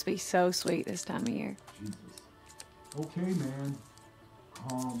 Must be so sweet this time of year. Jesus. Okay, man.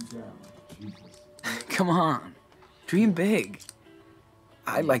 Calm down. Jesus. Come on. Dream big.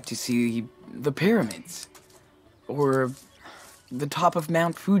 I'd like to see the pyramids. Or the top of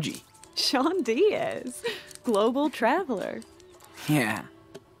Mount Fuji. Sean Diaz, global traveler. Yeah.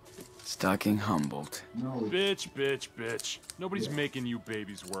 Stalking Humboldt. No, Bitch. Nobody's making you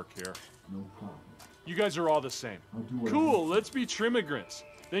babies work here. no problem. You guys are all the same. I'll do what I Cool, want. let's be trimmigrants.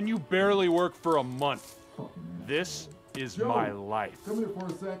 Then you barely work for a month. Fucking man. This is Joe, my life. Come here for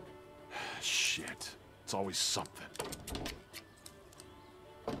a sec. Shit. It's always something.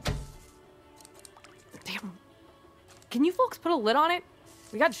 Damn. Can you folks put a lid on it?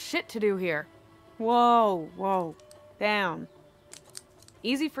 We got shit to do here. Whoa. Down.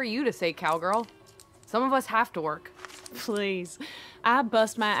 Easy for you to say, cowgirl. Some of us have to work. Please. I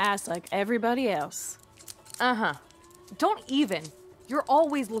bust my ass like everybody else. Uh-huh. Don't even. You're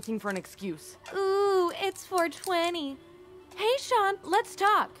always looking for an excuse. Ooh, it's 420. Hey, Sean, let's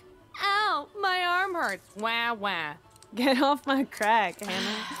talk. Ow, my arm hurts. Wah, wah. Get off my crack,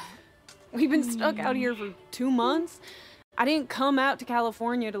 Hannah. We've been stuck out here for 2 months. I didn't come out to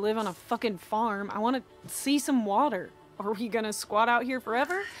California to live on a fucking farm. I want to see some water. Are we gonna squat out here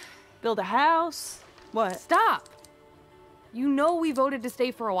forever? Build a house? What? Stop! You know we voted to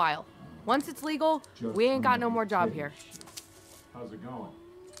stay for a while. Once it's legal, Just we ain't got no another more job day. here. How's it going?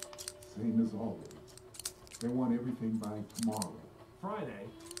 Same as always. They want everything by tomorrow. Friday?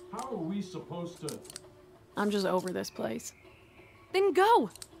 How are we supposed to... I'm just over this place. Then go!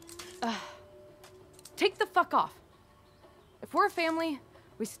 Take the fuck off. If we're a family,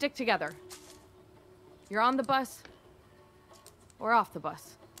 we stick together. You're on the bus, or off the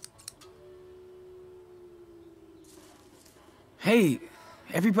bus. Hey,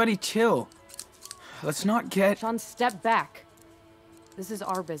 everybody chill. Let's not get... Sean, step back. This is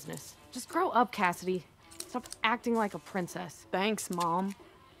our business. Just grow up, Cassidy. Stop acting like a princess. Thanks, Mom.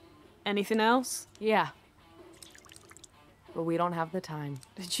 Anything else? Yeah. But we don't have the time.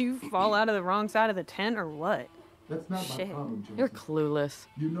 Did you fall out of the wrong side of the tent or what? That's not my Shit. problem, Joseph. You're clueless.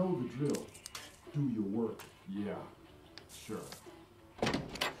 You know the drill. Do your work. Yeah, sure.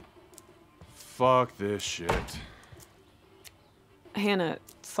 Fuck this shit. Hannah,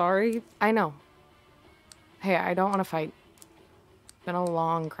 sorry. I know. Hey, I don't want to fight. Been a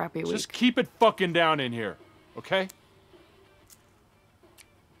long, crappy week. Just keep it fucking down in here, okay?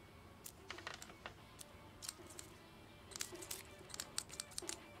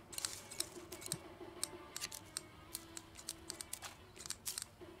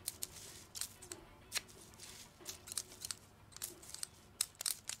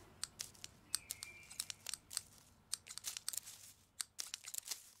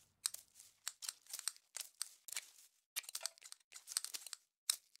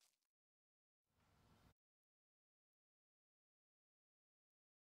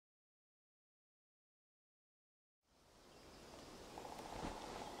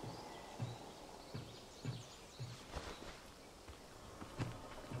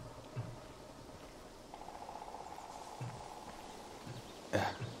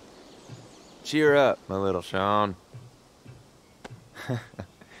 Cheer up, my little Sean.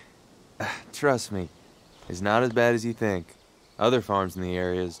 Trust me, it's not as bad as you think. Other farms in the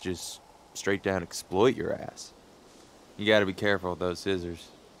area just straight down exploit your ass. You gotta be careful with those scissors.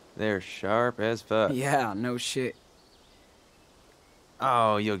 They're sharp as fuck. Yeah, no shit.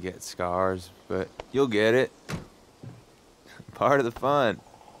 Oh, you'll get scars, but you'll get it. Part of the fun.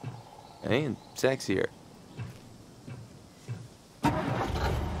 And sexier.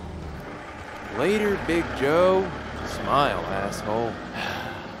 Later, Big Joe. Smile, asshole.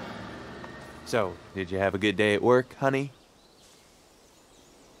 So, did you have a good day at work, honey?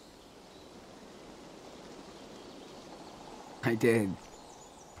 I did.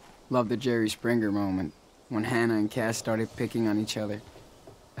 Love the Jerry Springer moment, when Hannah and Cass started picking on each other.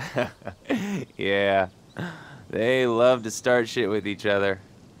 Yeah. They love to start shit with each other.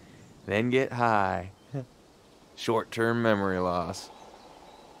 Then get high. Short-term memory loss.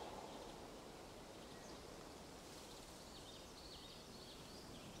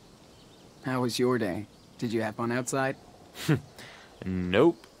 How was your day? Did you have fun outside?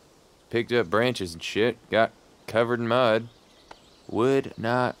 Nope. Picked up branches and shit. Got covered in mud. Would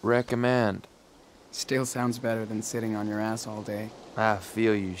not recommend. Still sounds better than sitting on your ass all day. I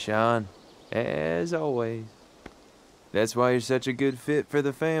feel you, Sean. As always. That's why you're such a good fit for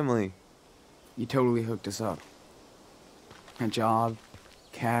the family. You totally hooked us up. A job,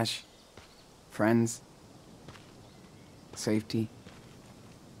 cash, friends, safety.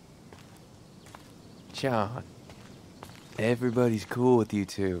 Sean, everybody's cool with you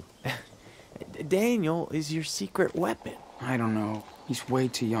two. Daniel is your secret weapon. I don't know. He's way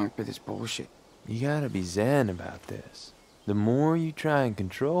too young for this bullshit. You gotta be zen about this. The more you try and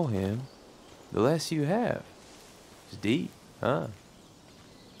control him, the less you have. It's deep, huh?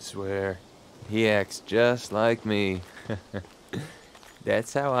 Swear, he acts just like me.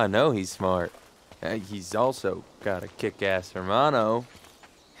 That's how I know he's smart. He's also got a kick-ass hermano.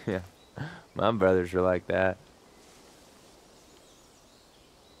 Yeah, my brothers are like that.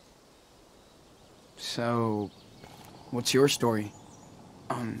 So, what's your story?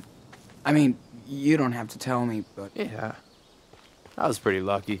 I mean, you don't have to tell me, but... Yeah, I was pretty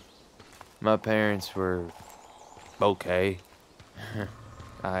lucky. My parents were okay.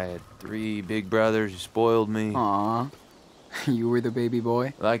 I had 3 big brothers who spoiled me. Aw, you were the baby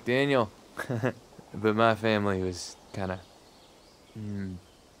boy? Like Daniel. But my family was kind of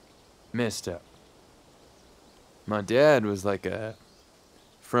messed up. My dad was like a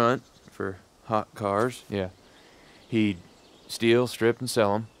front for hot cars. Yeah. He'd steal, strip, and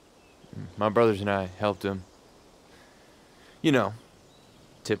sell them. My brothers and I helped him. You know,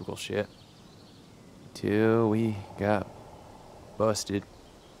 typical shit. Till we got busted.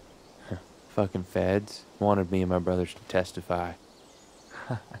 Fucking feds wanted me and my brothers to testify.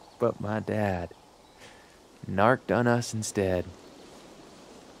 But my dad narked on us instead.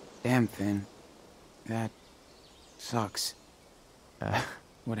 Damn, Finn. That sucks.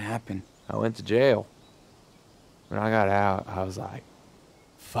 What happened? I went to jail. When I got out, I was like,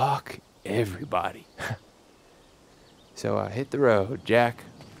 fuck everybody. So I hit the road, Jack.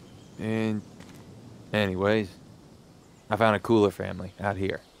 And anyways, I found a cooler family out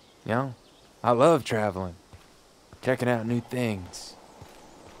here. You know, I love traveling, checking out new things.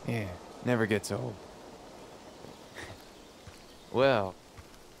 Yeah, never gets old. Well,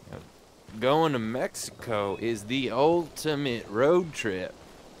 going to Mexico is the ultimate road trip.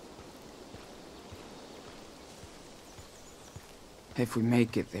 If we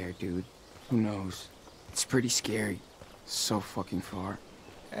make it there, dude, who knows? It's pretty scary. So fucking far.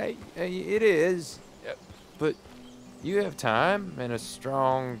 Hey, it is. But you have time and a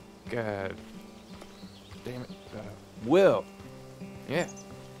strong, will. Yeah.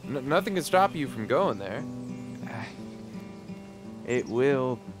 Nothing can stop you from going there. It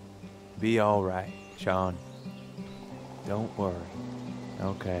will be all right, Sean. Don't worry.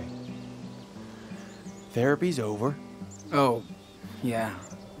 Okay. Therapy's over. Oh, yeah.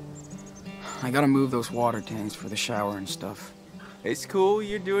 I gotta move those water tanks for the shower and stuff. It's cool,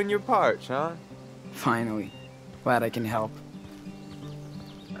 you're doing your part, Sean. Finally. Glad I can help.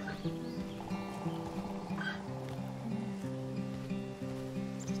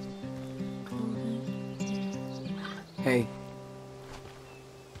 Hey.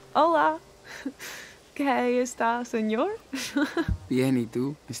 Hola. ¿Qué está, señor? Bien, ¿y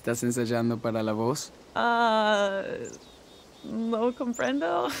tú? ¿Estás ensayando para la voz? No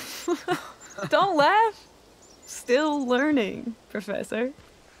comprendo. Don't laugh. Still learning, Professor.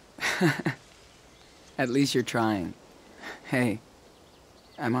 At least you're trying. Hey,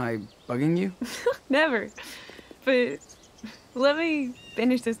 am I bugging you? Never. But let me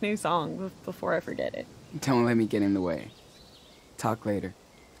finish this new song before I forget it. Don't let me get in the way. Talk later.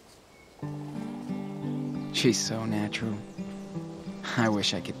 She's so natural. I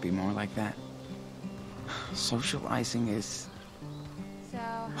wish I could be more like that. Socializing is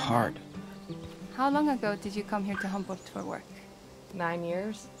hard. How long ago did you come here to Humboldt for work? 9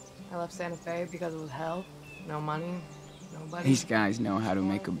 years. I left Santa Fe because it was hell. No money, nobody. These guys know how to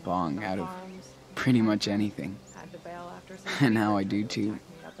make a bong out of pretty much anything. Had to bail after And now I do too.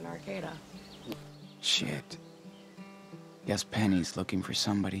 up in Arcata. Shit. Guess Penny's looking for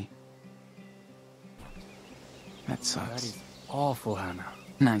somebody. That sucks. That is awful, Hannah.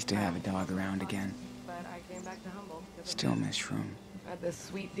 Nice to have a dog around again. But I came back to Humboldt. Still miss Shroom. I had this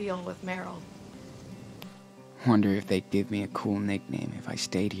sweet deal with Merrill. Wonder if they'd give me a cool nickname if I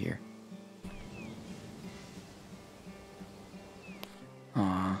stayed here.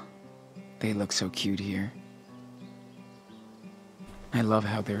 Aw, they look so cute here. I love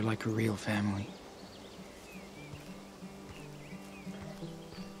how they're like a real family.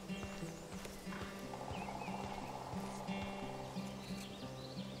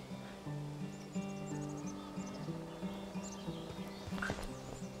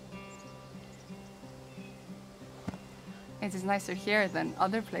 It is nicer here than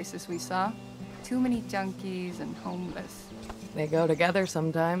other places we saw. Too many junkies and homeless. They go together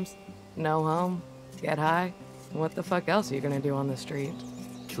sometimes. No home, get high. What the fuck else are you gonna do on the street?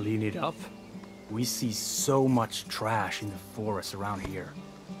 Clean it up? We see so much trash in the forests around here.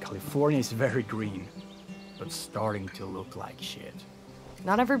 California is very green, but starting to look like shit.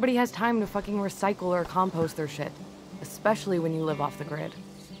 Not everybody has time to fucking recycle or compost their shit, especially when you live off the grid.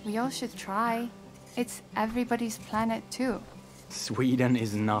 We all should try. It's everybody's planet too. Sweden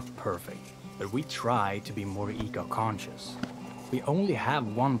is not perfect, but we try to be more eco-conscious. We only have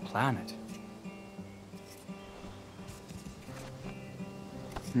one planet.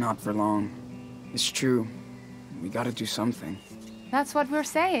 Not for long. It's true. We gotta do something. That's what we're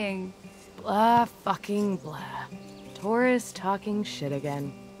saying. Blah fucking blah. Tourists talking shit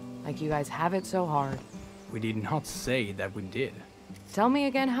again. Like you guys have it so hard. We did not say that we did. Tell me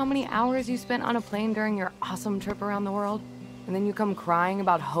again how many hours you spent on a plane during your awesome trip around the world, and then you come crying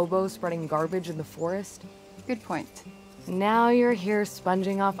about hobos spreading garbage in the forest? Good point. Now you're here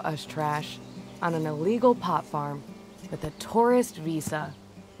sponging off us trash on an illegal pot farm with a tourist visa,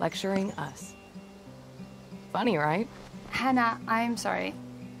 lecturing us. Funny, right? Hannah, I'm sorry.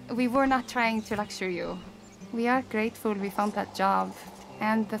 We were not trying to lecture you. We are grateful we found that job,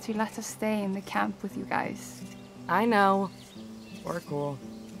 and that you let us stay in the camp with you guys. I know. We're cool.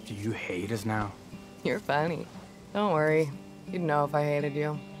 Do you hate us now? You're funny. Don't worry. You'd know if I hated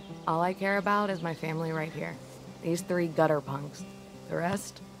you. All I care about is my family right here. These 3 gutter punks. The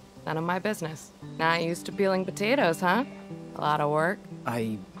rest, none of my business. Not used to peeling potatoes, huh? A lot of work.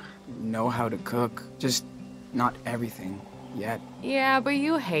 I know how to cook, just not everything yet. Yeah, but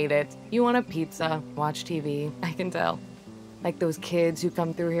you hate it. You want a pizza, watch TV, I can tell. Like those kids who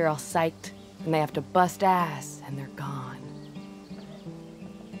come through here all psyched, and they have to bust ass, and they're gone.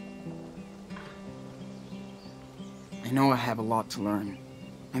 I know I have a lot to learn.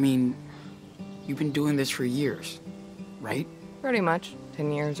 I mean, you've been doing this for years, right? Pretty much.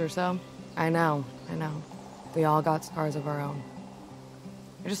 10 years or so. I know. We all got scars of our own.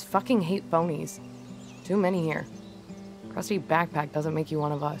 I just fucking hate phonies. Too many here. Crusty backpack doesn't make you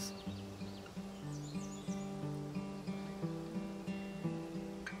one of us.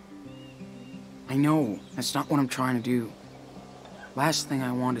 I know. That's not what I'm trying to do. Last thing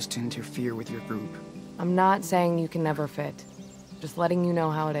I want is to interfere with your group. I'm not saying you can never fit. Just letting you know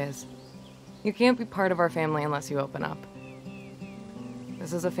how it is. You can't be part of our family unless you open up.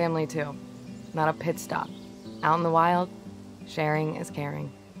 This is a family too, not a pit stop. Out in the wild, sharing is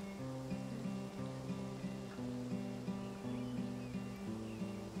caring.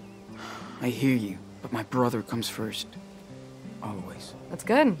 I hear you, but my brother comes first. Always. That's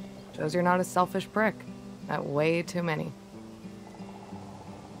good. Shows you're not a selfish prick. That way too many.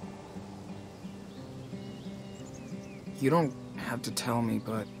 You don't have to tell me,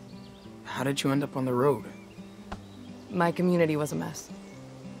 but how did you end up on the road? My community was a mess.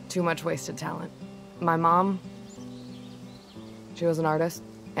 Too much wasted talent. My mom, she was an artist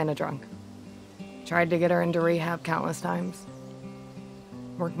and a drunk. Tried to get her into rehab countless times.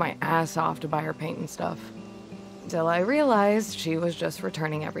 Worked my ass off to buy her paint and stuff. Until I realized she was just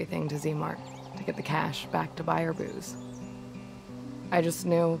returning everything to Z-Mart to get the cash back to buy her booze. I just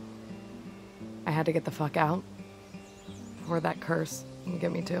knew I had to get the fuck out before that curse would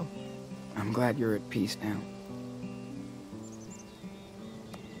get me too. I'm glad you're at peace now.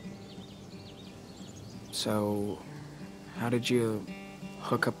 So, how did you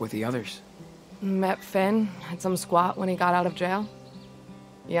hook up with the others? Met Finn at some squat when he got out of jail.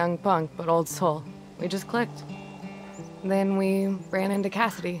 Young punk, but old soul. We just clicked. Then we ran into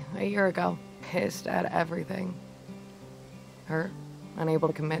Cassidy a year ago, pissed at everything. Hurt, unable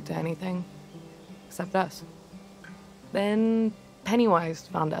to commit to anything, except us. Then Pennywise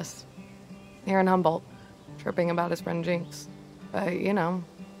found us, here in Humboldt, tripping about his friend Jinx. But, you know,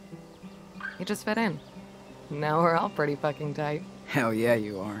 he just fit in. Now we're all pretty fucking tight. Hell yeah,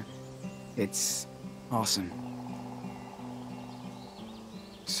 you are. It's awesome.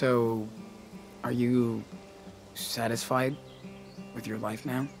 So, are you satisfied with your life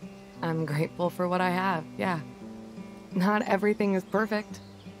now? I'm grateful for what I have, yeah. Not everything is perfect,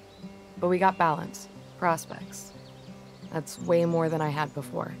 but we got balance, prospects. That's way more than I had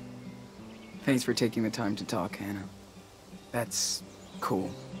before. Thanks for taking the time to talk, Hannah. That's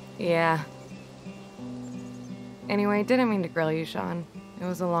cool. Yeah. Anyway, didn't mean to grill you, Sean. It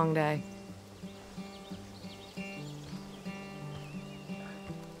was a long day.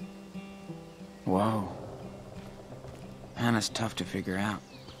 Whoa. Hannah's tough to figure out.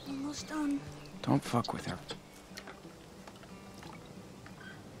 Almost done. Don't fuck with her.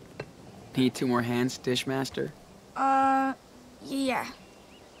 Need 2 more hands, Dishmaster? Yeah.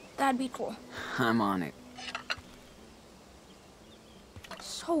 That'd be cool. I'm on it.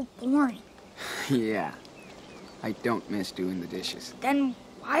 So boring. Yeah. I don't miss doing the dishes. Then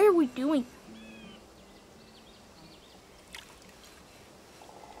why are we doing?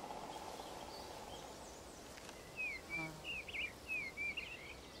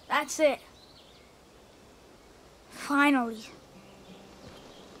 That's it. Finally.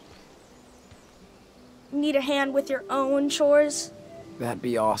 Need a hand with your own chores? That'd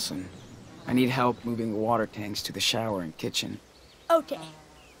be awesome. I need help moving the water tanks to the shower and kitchen. Okay.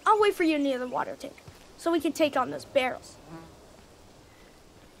 I'll wait for you near the water tank, so we can take on those barrels.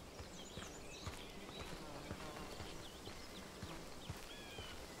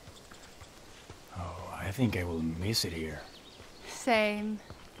 Oh, I think I will miss it here. Same.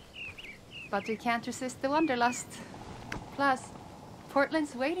 But we can't resist the wanderlust. Plus,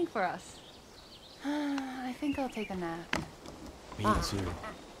 Portland's waiting for us. I think I'll take a nap. Me too.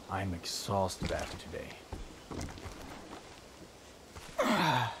 I'm exhausted after today.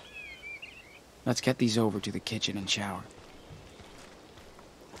 Let's get these over to the kitchen and shower.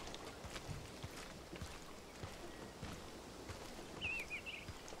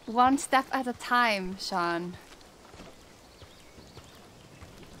 One step at a time, Sean.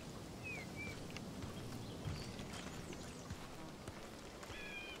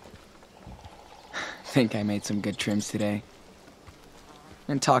 Think I made some good trims today.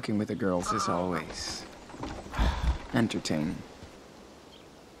 And talking with the girls is always entertaining.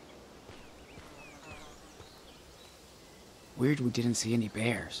 Weird we didn't see any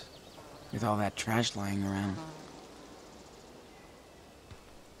bears, with all that trash lying around.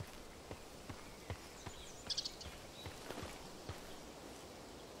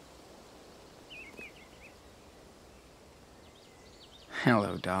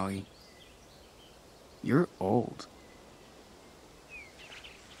 Hello, Dolly. You're old.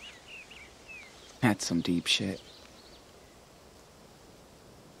 That's some deep shit.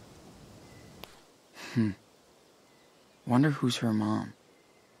 Wonder who's her mom.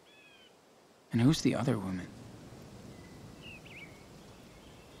 And who's the other woman?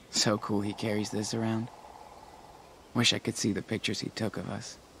 So cool he carries this around. Wish I could see the pictures he took of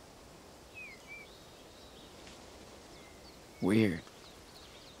us. Weird.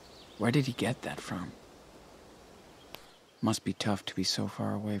 Where did he get that from? Must be tough to be so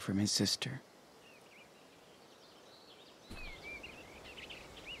far away from his sister.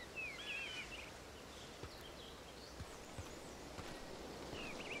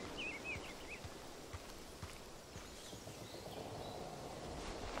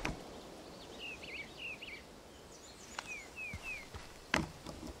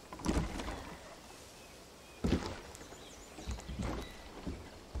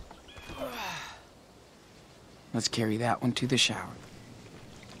 Let's carry that one to the shower.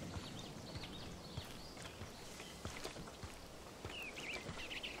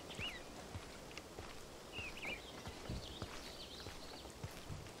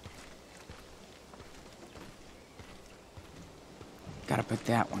 Gotta put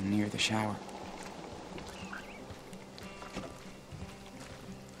that one near the shower.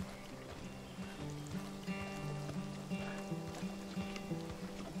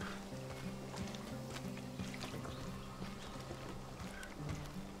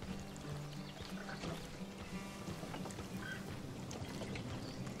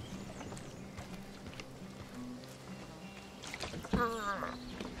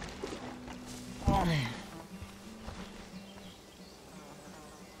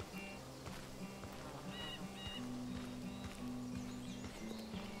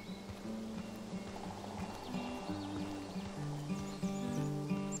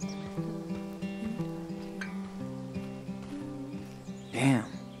 Damn.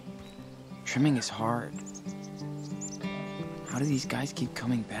 Trimming is hard. How do these guys keep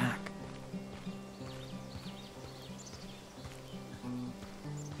coming back?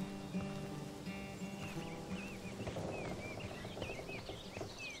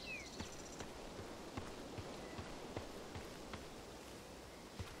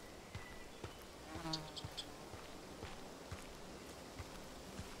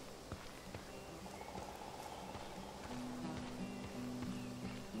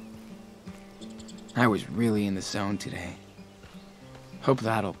 I was really in the zone today. Hope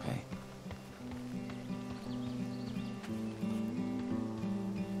that'll pay.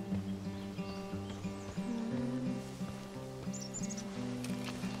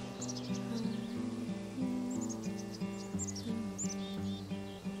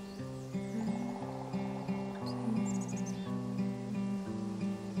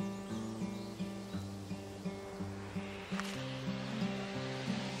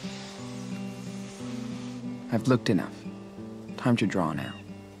 I've looked enough. Time to draw now.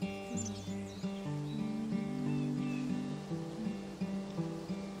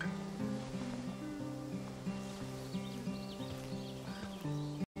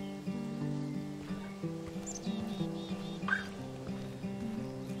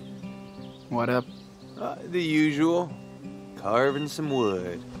 What up? The usual. Carving some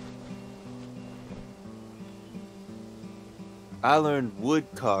wood. I learned wood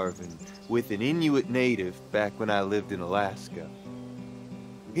carving with an Inuit native back when I lived in Alaska.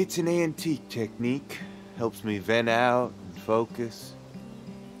 It's an antique technique. Helps me vent out and focus.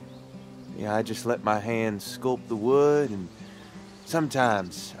 Yeah, I just let my hands sculpt the wood, and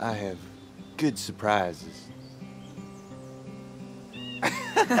sometimes I have good surprises.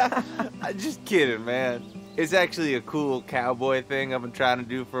 I'm just kidding, man. It's actually a cool cowboy thing I've been trying to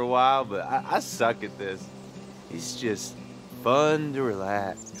do for a while, but I suck at this. It's just fun to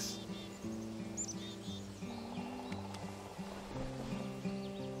relax.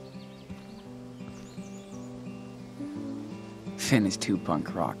 Finn is too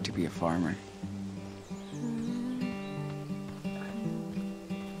punk rock to be a farmer.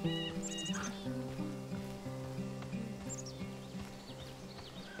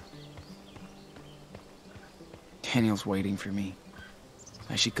 Daniel's waiting for me.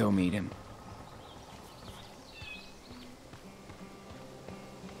 I should go meet him.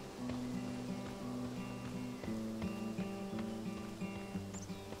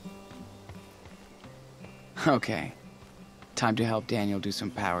 Okay. Time to help Daniel do some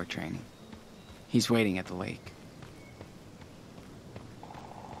power training. He's waiting at the lake.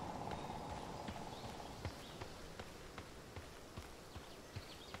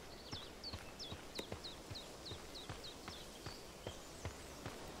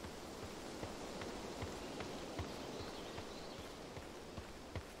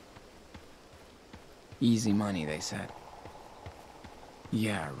 Easy money, they said.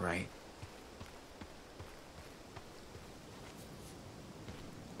 Yeah, right.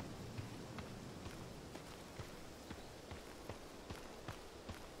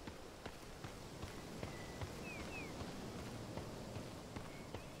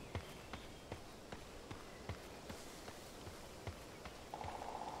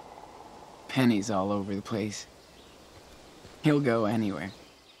 Pennies all over the place. He'll go anywhere.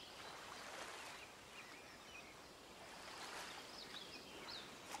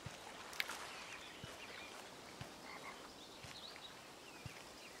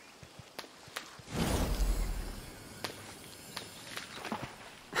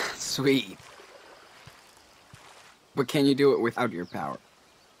 Sweet. But can you do it without your power?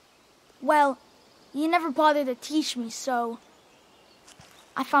 Well, you never bothered to teach me, so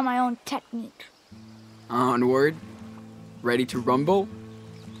I found my own technique. Onward. Ready to rumble?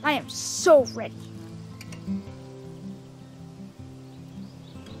 I am so ready.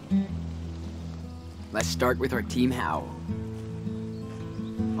 Let's start with our team howl.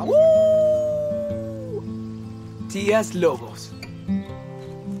 Woo! T.S. Lobos.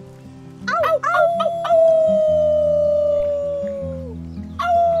 Ow, ow, ow, ow.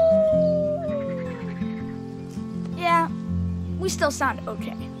 Yeah, we still sound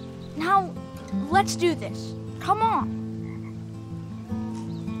okay. Now, let's do this. Come on.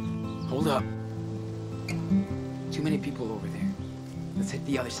 Hold up. Too many people over there. Let's hit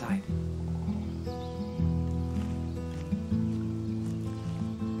the other side.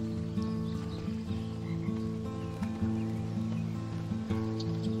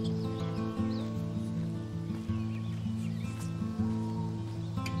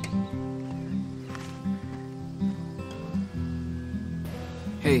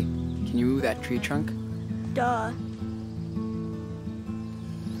 Hey, can you move that tree trunk? Duh.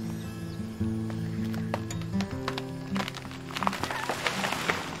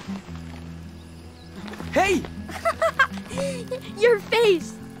 Hey! Your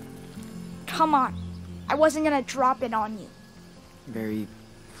face! Come on. I wasn't gonna drop it on you. Very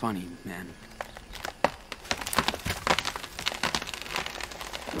funny, man.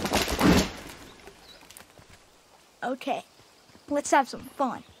 Okay, let's have some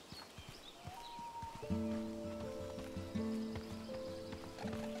fun.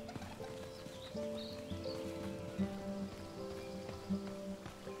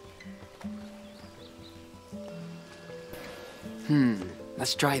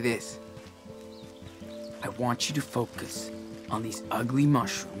 Let's try this. I want you to focus on these ugly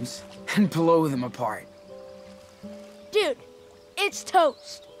mushrooms and blow them apart. Dude, it's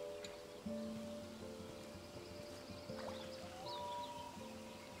toast.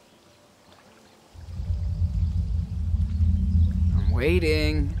 I'm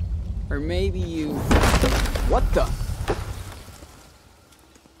waiting. Or maybe you... What the?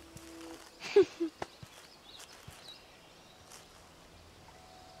 Is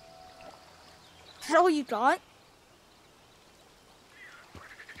that all you got?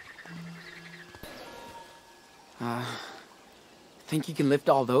 Think you can lift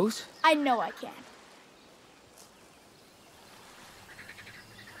all those? I know I can.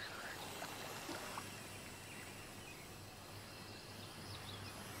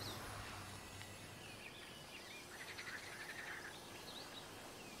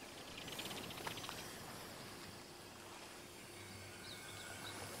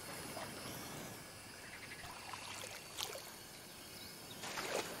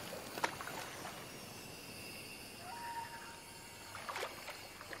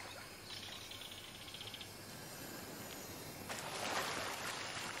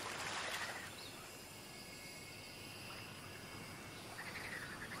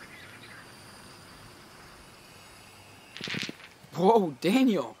 Whoa,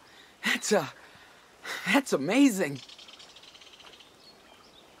 Daniel. That's amazing.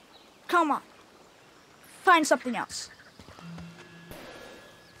 Come on. Find something else.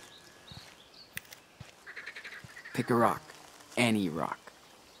 Pick a rock. Any rock.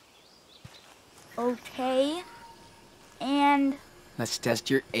 Okay. And Let's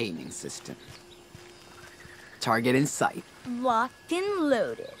test your aiming system. Target in sight. locked and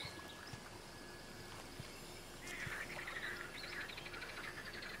loaded.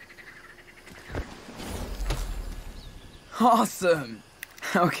 Awesome.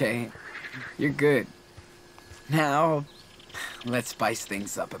 Okay, you're good. Now, let's spice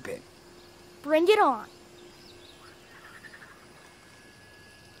things up a bit. Bring it on.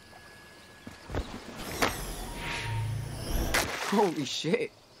 Holy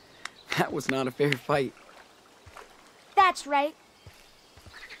shit. That was not a fair fight. That's right.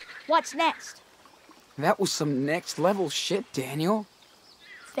 What's next? That was some next level shit, Daniel.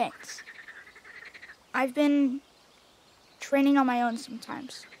 Thanks. I've been training on my own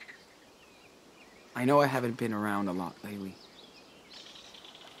sometimes. I know I haven't been around a lot lately.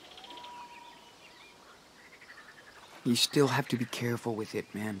 You still have to be careful with it,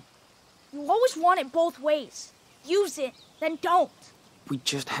 man. You always want it both ways. Use it, then don't. We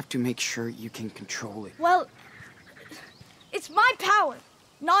just have to make sure you can control it. Well, it's my power,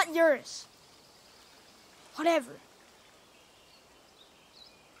 not yours. Whatever.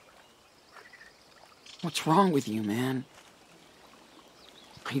 What's wrong with you, man?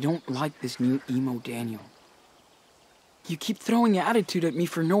 I don't like this new emo Daniel. You keep throwing attitude at me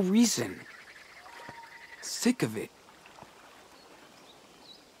for no reason. Sick of it.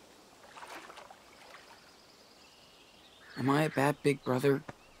 Am I a bad big brother?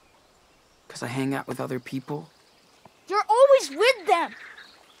 'Cause I hang out with other people? You're always with them.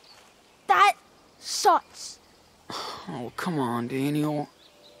 That sucks. Oh, come on, Daniel.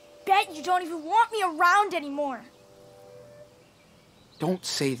 Bet you don't even want me around anymore. Don't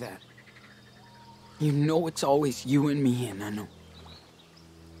say that. You know it's always you and me, and I know.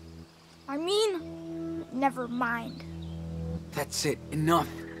 I mean, never mind. That's it. Enough.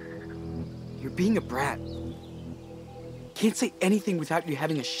 You're being a brat. Can't say anything without you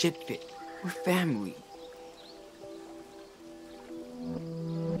having a shit fit. We're family.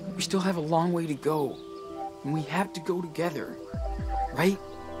 We still have a long way to go. And we have to go together. Right?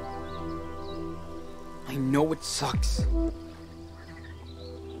 I know it sucks.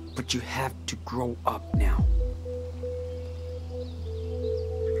 But you have to grow up now.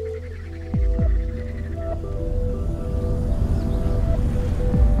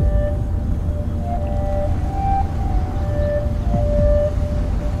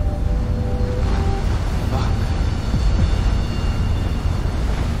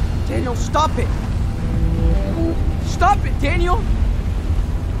 Daniel, stop it! Stop it, Daniel!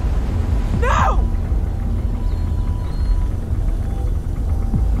 No!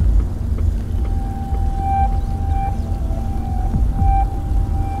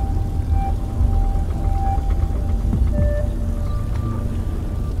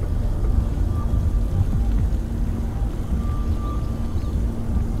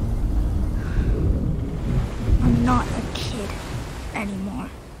 I'm not a kid anymore.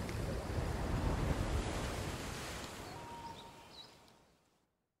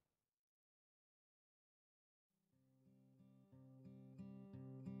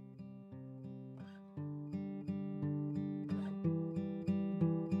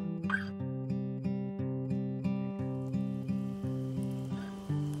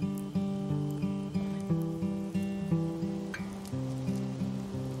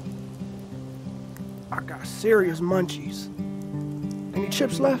 I got serious munchies. Any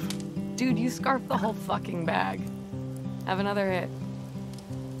chips left? Dude, you scarfed the whole fucking bag. Have another hit.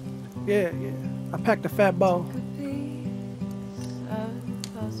 Yeah. I packed a fat bowl.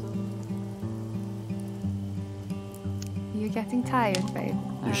 You're getting tired, babe.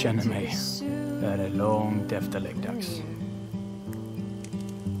 Du känner mig. Det är långt efter läggdags.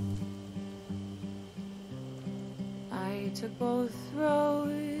 I took both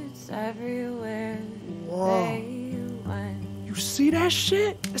roads everywhere Whoa. they went. You see that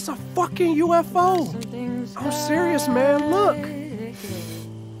shit? It's a fucking UFO. I'm serious, man. Look.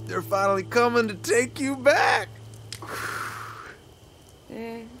 They're finally coming to take you back.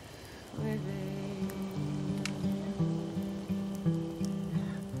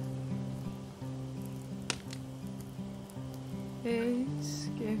 It's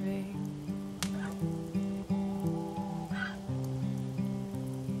giving.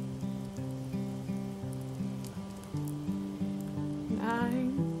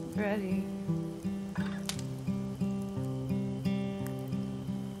 I'm ready.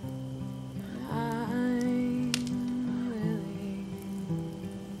 I'm willing.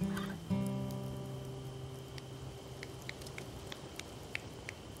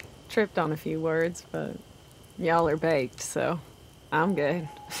 Tripped on a few words, but y'all are baked, so I'm good.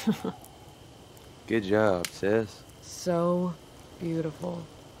 Good job, sis. So beautiful.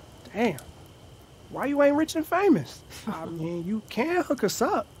 Damn. Why you ain't rich and famous? I mean, you can hook us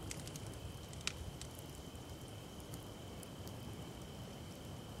up.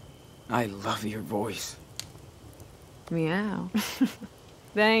 I love your voice. Meow.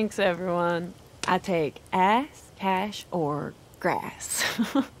 Thanks, everyone. I take ass, cash, or grass.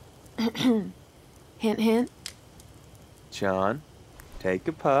 Hint, hint. Sean, take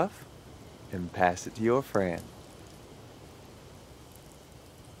a puff and pass it to your friend.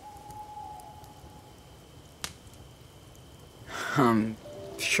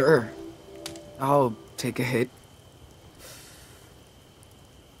 Sure. I'll take a hit.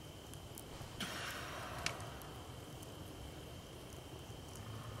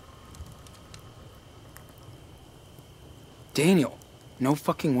 Daniel, no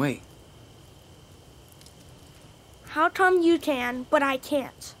fucking way. How come you can, but I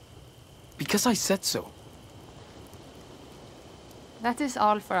can't? Because I said so. That is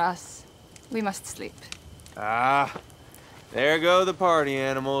all for us. We must sleep. Ah, there go the party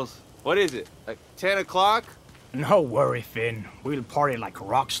animals. What is it, like 10 o'clock? No worry, Finn. We'll party like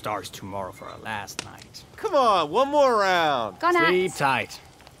rock stars tomorrow for our last night. Come on, one more round. Sleep tight.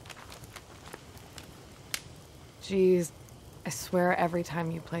 Jeez, I swear every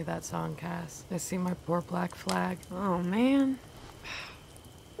time you play that song, Cass, I see my poor black flag. Oh, man.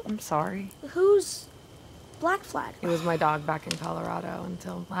 I'm sorry. Who's Black Flag? It was my dog back in Colorado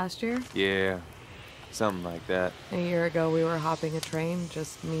until last year. Yeah, something like that. A year ago, we were hopping a train,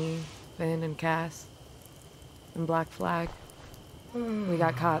 just me, Finn, and Cass. And Black Flag. We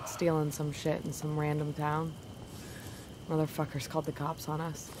got caught stealing some shit in some random town. Motherfuckers called the cops on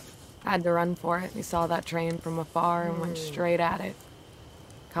us. Had to run for it. We saw that train from afar and went straight at it.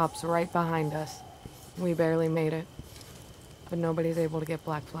 Cops right behind us. We barely made it. But nobody's able to get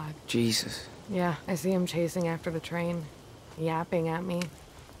Black Flag. Jesus. Yeah, I see him chasing after the train, yapping at me.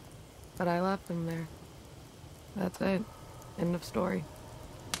 But I left him there. That's it. End of story.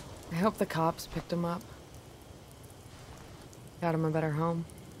 I hope the cops picked him up. Got him a better home.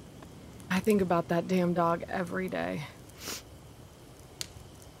 I think about that damn dog every day.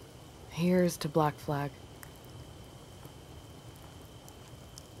 Here's to Black Flag.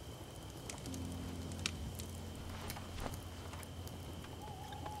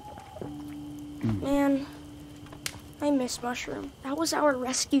 Man, I miss Mushroom. That was our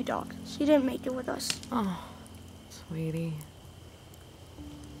rescue dog. She didn't make it with us. Oh, sweetie.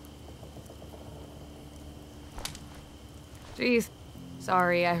 Jeez.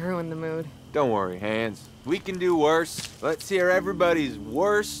 Sorry, I ruined the mood. Don't worry, Hans. We can do worse. Let's hear everybody's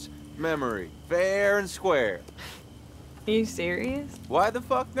worst memory. Fair and square. Are you serious? Why the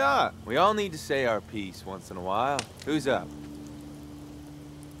fuck not? We all need to say our piece once in a while. Who's up?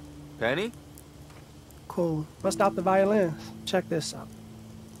 Penny? Cool. Bust out the violins. Check this out.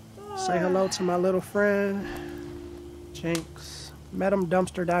 Say hello to my little friend, Jinx. Met him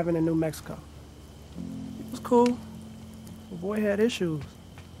dumpster diving in New Mexico. It was cool. The boy had issues.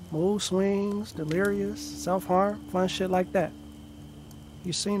 Mood swings, delirious, self-harm, fun shit like that.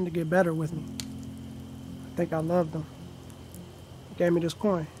 He seemed to get better with me. I think I loved him. He gave me this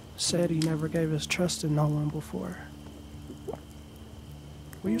coin. Said he never gave his trust to no one before.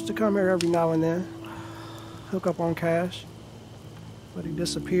 We used to come here every now and then, hook up on cash, but he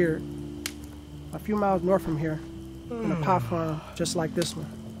disappeared. A few miles north from here, in a pot farm just like this one.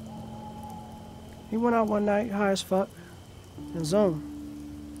 He went out one night, high as fuck, and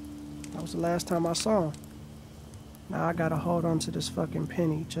zoom. That was the last time I saw him. Now I gotta hold on to this fucking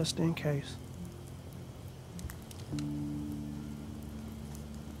penny just in case.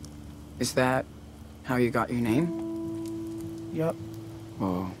 Is that how you got your name? Yup.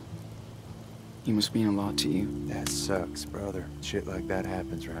 Whoa. He must mean a lot to you. That sucks, brother. Shit like that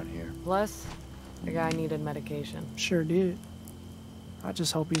happens around here. Plus, the guy needed medication. Sure did. I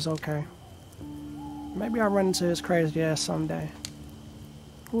just hope he's okay. Maybe I'll run into his crazy ass someday.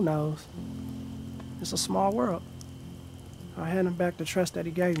 Who knows? It's a small world. I'll hand him back the trust that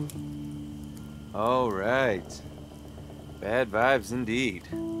he gave me. All right. Bad vibes indeed.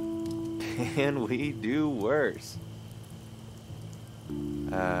 Can we do worse?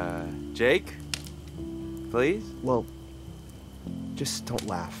 Jake? Please? Well, just don't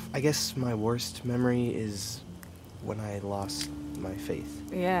laugh. I guess my worst memory is when I lost my faith.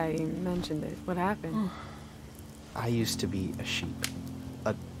 Yeah, you mentioned it. What happened? I used to be a sheep.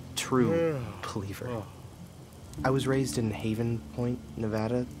 A true believer. I was raised in Haven Point,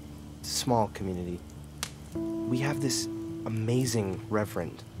 Nevada. Small community. We have this amazing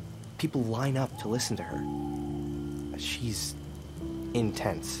reverend. People line up to listen to her. She's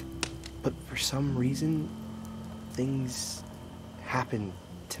intense. But for some reason, things happened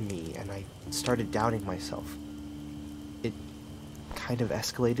to me and I started doubting myself. It kind of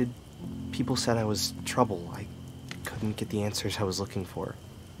escalated. People said I was trouble. I couldn't get the answers I was looking for.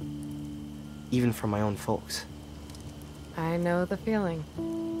 Even from my own folks. I know the feeling.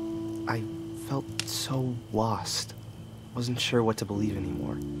 I felt so lost. Wasn't sure what to believe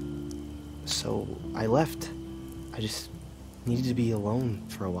anymore. So I left. I just needed to be alone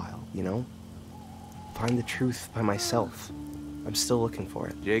for a while, you know? Find the truth by myself. I'm still looking for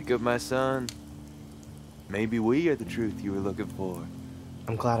it. Jacob, my son, maybe we are the truth you were looking for.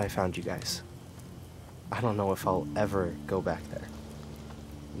 I'm glad I found you guys. I don't know if I'll ever go back there.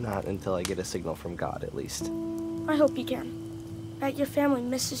 Not until I get a signal from God, at least. I hope you can. Bet your family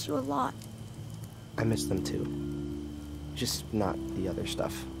misses you a lot. I miss them too. Just not the other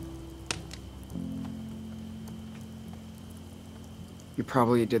stuff. You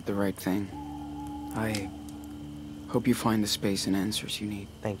probably did the right thing. I hope you find the space and answers you need.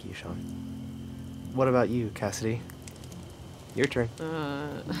 Thank you, Sean. What about you, Cassidy? Your turn.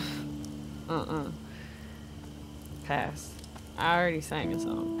 Pass. I already sang a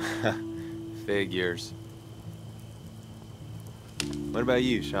song. Figures. What about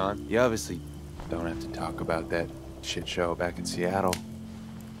you, Sean? You obviously don't have to talk about that shit show back in Seattle.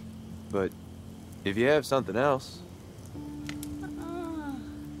 But if you have something else...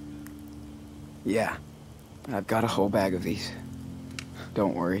 Yeah. I've got a whole bag of these.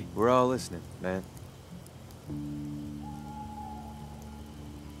 Don't worry. We're all listening, man.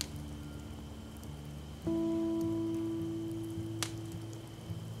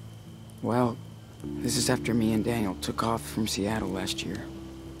 Well, this is after me and Daniel took off from Seattle last year.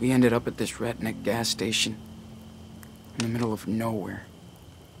 We ended up at this redneck gas station in the middle of nowhere.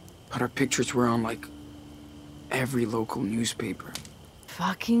 But our pictures were on, like, every local newspaper.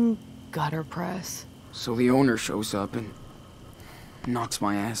 Fucking gutter press. So the owner shows up and knocks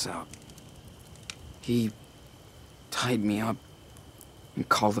my ass out. He tied me up and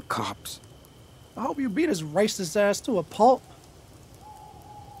called the cops. I hope you beat his racist ass to a pulp.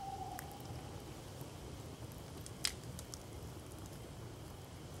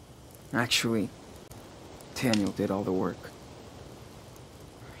 Actually, Daniel did all the work.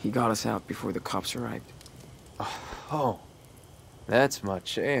 He got us out before the cops arrived. Oh, that's my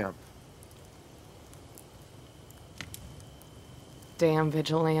champ. Damn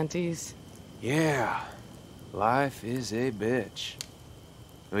vigilantes. Yeah, life is a bitch.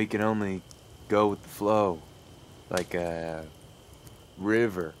 We can only go with the flow, like a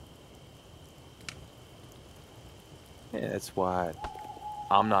river. Yeah, that's why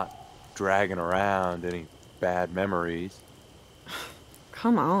I'm not dragging around any bad memories.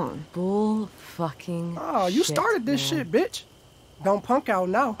 Come on. Bull fucking Oh, you shit, started this man. shit, bitch. Don't punk out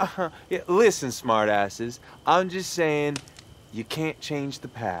now. Yeah, listen, smartasses. I'm just saying you can't change the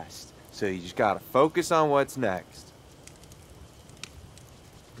past, so you just gotta focus on what's next.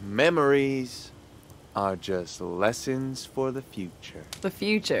 Memories are just lessons for the future. The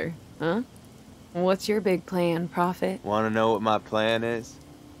future, huh? What's your big plan, Prophet? Wanna know what my plan is?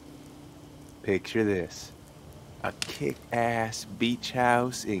 Picture this. A kick-ass beach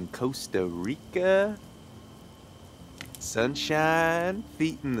house in Costa Rica. Sunshine,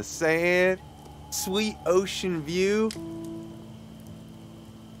 feet in the sand, sweet ocean view.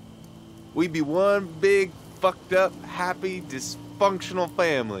 We'd be one big, fucked up, happy, dysfunctional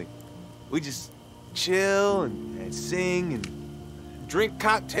family. We just chill and sing and drink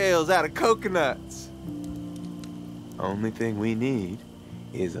cocktails out of coconuts. Only thing we need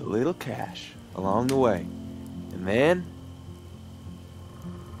is a little cash along the way. And then,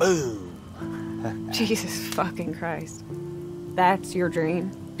 boom. Jesus fucking Christ. That's your dream?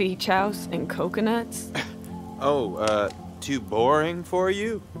 Beach house and coconuts? Oh, too boring for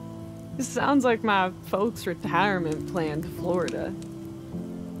you? This sounds like my folks' retirement plan to Florida.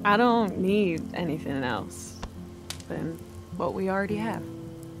 I don't need anything else than what we already have.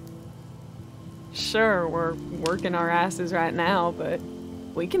 Sure, we're working our asses right now, but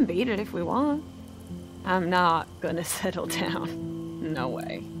we can beat it if we want. I'm not gonna settle down. No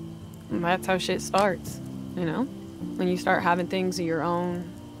way. And that's how shit starts, you know? When you start having things of your own,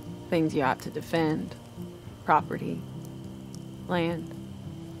 things you have to defend. Property, land,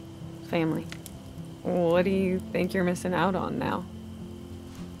 family. What do you think you're missing out on now?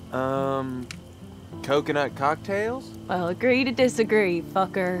 Coconut cocktails? Well, agree to disagree,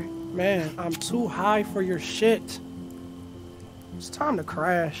 fucker. Man, I'm too high for your shit. It's time to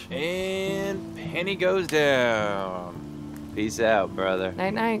crash. And penny goes down. Peace out, brother.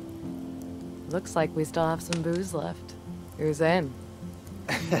 Night night. Looks like we still have some booze left. Who's in?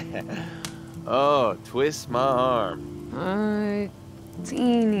 Oh, twist my arm. A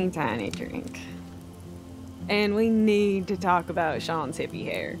teeny tiny drink. And we need to talk about Sean's hippie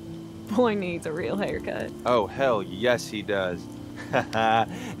hair. Boy needs a real haircut. Oh, hell yes he does.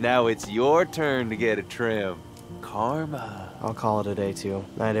 Now it's your turn to get a trim. Karma. I'll call it a day, too.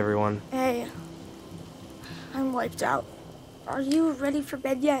 Night, everyone. Hey, I'm wiped out. Are you ready for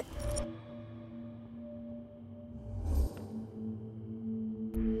bed yet?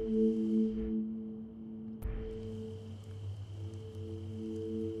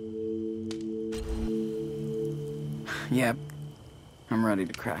 Yep. I'm ready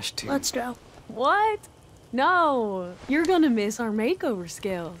to crash too. Let's go. What? No, you're gonna miss our makeover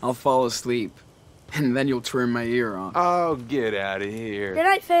skills. I'll fall asleep, and then you'll turn my ear on. Oh, get out of here. Good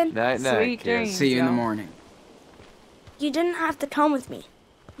night, Finn. Night, night, Sweet kid. dreams. See you in the Joe. morning. You didn't have to come with me,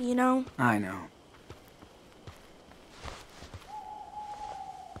 you know? I know.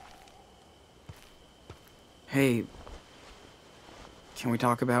 Hey, can we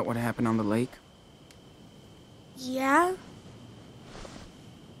talk about what happened on the lake? Yeah?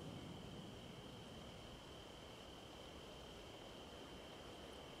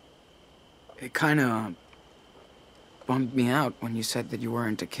 It kinda bummed me out when you said that you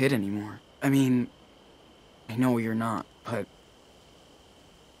weren't a kid anymore. I mean, I know you're not, but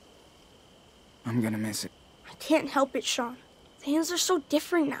I'm gonna miss it. I can't help it, Sean. Things are so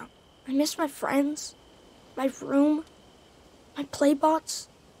different now. I miss my friends, my room, my playbots,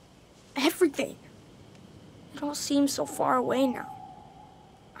 everything. It all seems so far away now.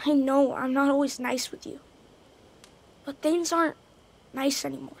 I know I'm not always nice with you, but things aren't nice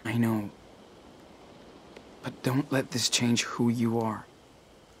anymore. I know. But don't let this change who you are.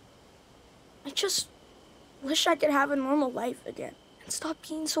 I just wish I could have a normal life again and stop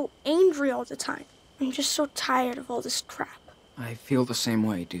being so angry all the time. I'm just so tired of all this crap. I feel the same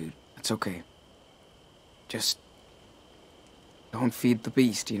way, dude. It's okay. Just don't feed the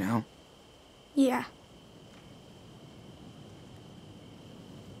beast, you know? Yeah.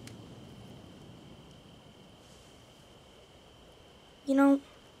 You know,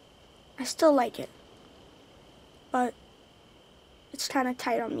 I still like it. But it's kind of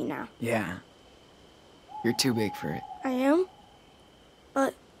tight on me now. Yeah. You're too big for it. I am?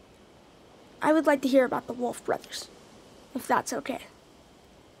 But I would like to hear about the Wolf brothers, if that's okay.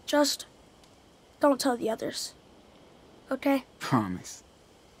 Just don't tell the others. Okay? Promise.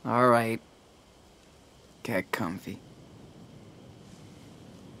 All right. Get comfy.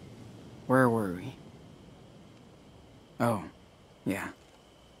 Where were we? Oh, yeah.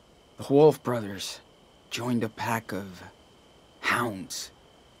 The Wolf brothers joined a pack of hounds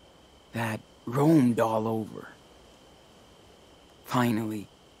that roamed all over. Finally,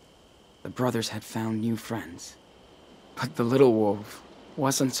 the brothers had found new friends. But the little wolf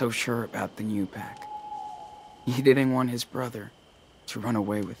wasn't so sure about the new pack. He didn't want his brother to run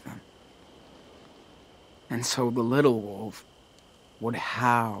away with them. And so the little wolf would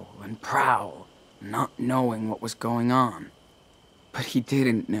howl and prowl, not knowing what was going on. But he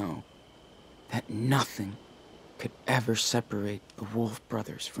didn't know that nothing could ever separate the Wolf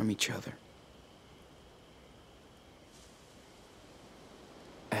brothers from each other.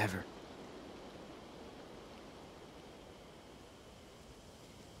 Ever.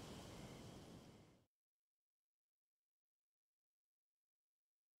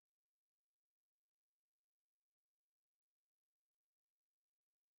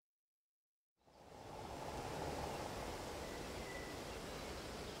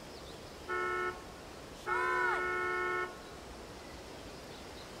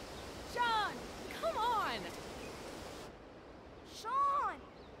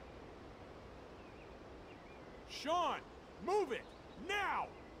 Sean, move it now!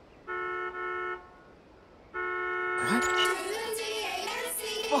 Fuck me.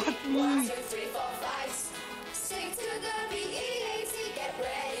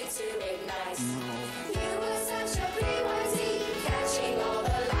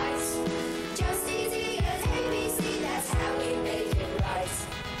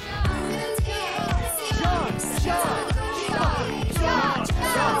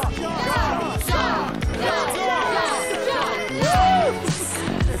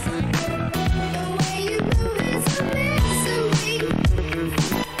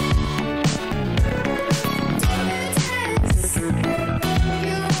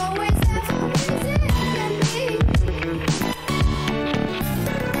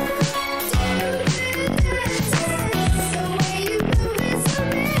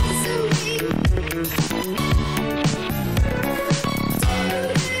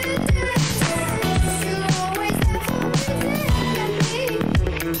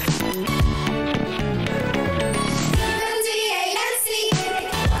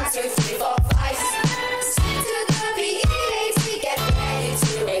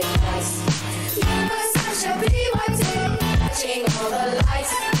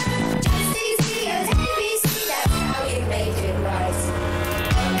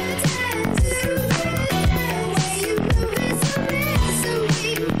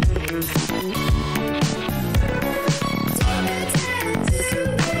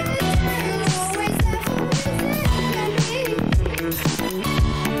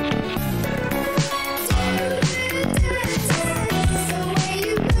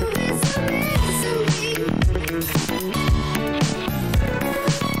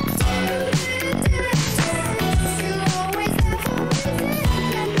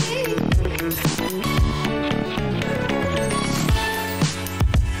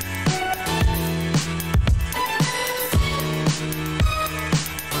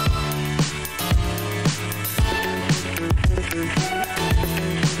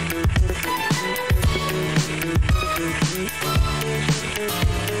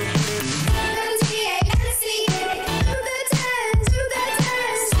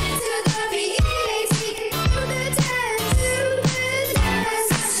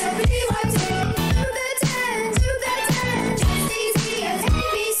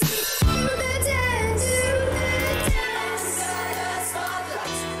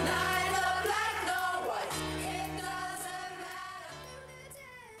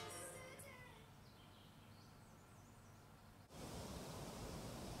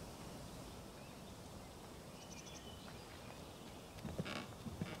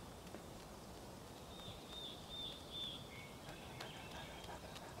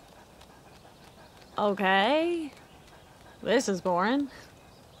 Okay. This is boring.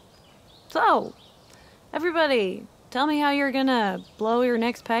 So, everybody, tell me how you're gonna blow your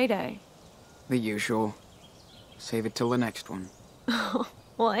next payday. The usual. Save it till the next one.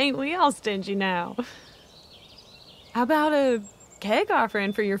 Well, ain't we all stingy now? How about a keg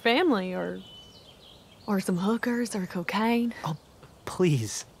offering for your family, or some hookers or cocaine? Oh,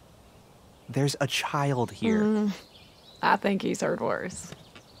 please. There's a child here. I think he's heard worse.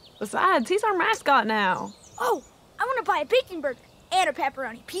 Besides, he's our mascot now. Oh, I want to buy a bacon burger and a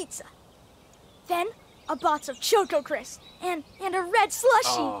pepperoni pizza. Then a box of Choco Crisp and a red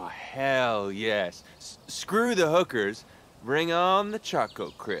slushie. Oh, hell yes. Screw the hookers. Bring on the Choco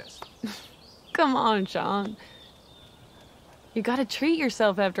Crisp. Come on, Sean. You gotta treat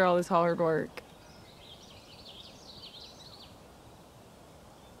yourself after all this hard work.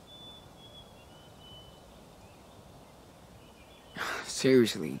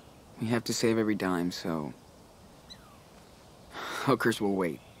 Seriously, we have to save every dime, so hookers will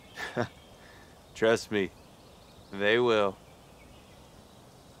wait. Trust me, they will.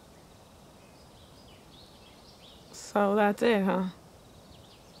 So that's it, huh?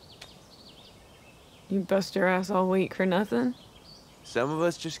 You bust your ass all week for nothing? Some of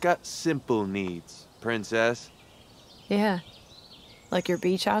us just got simple needs, princess. Yeah. Like your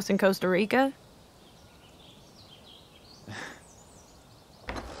beach house in Costa Rica?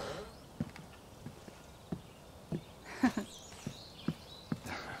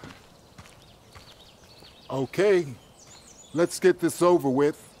 Okay, let's get this over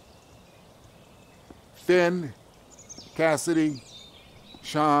with. Finn, Cassidy,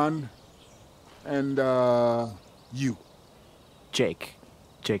 Sean, and, you.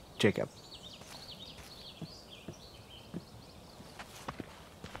 Jacob.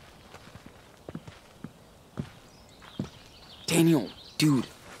 Daniel, dude,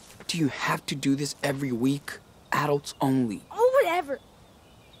 do you have to do this every week? Adults only. Oh, whatever.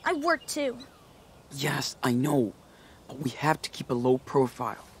 I work too. Yes, I know. But we have to keep a low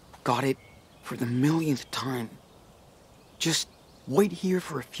profile. Got it? For the millionth time. Just wait here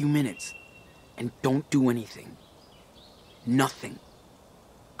for a few minutes. And don't do anything. Nothing.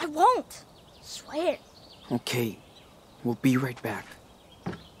 I won't. Swear. Okay. We'll be right back.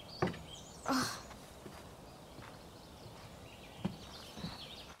 Ugh.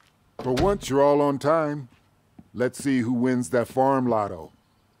 For once, you're all on time. Let's see who wins that farm lotto.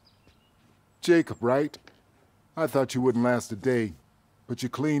 Jacob, right? I thought you wouldn't last a day, but you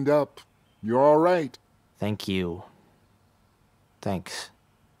cleaned up. You're all right. Thank you. Thanks.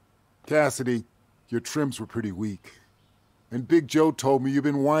 Cassidy, your trims were pretty weak. And Big Joe told me you've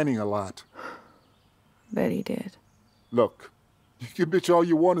been whining a lot. Bet he did. Look, you can bitch all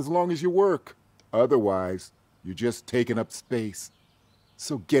you want as long as you work. Otherwise, you're just taking up space.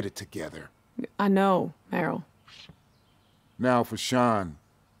 So get it together. I know, Meryl. Now for Sean.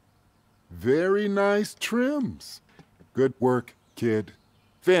 Very nice trims. Good work, kid.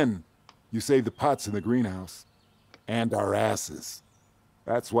 Finn, you saved the pots in the greenhouse. And our asses.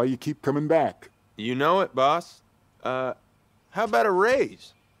 That's why you keep coming back. You know it, boss. How about a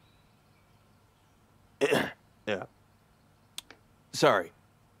raise? Yeah. Sorry.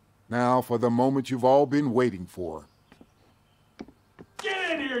 Now for the moment you've all been waiting for.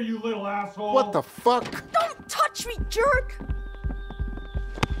 Get in here, you little asshole! What the fuck? Don't touch me, jerk!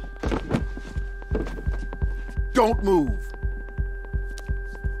 Don't move.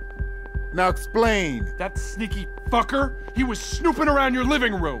 Now explain. That sneaky fucker? He was snooping around your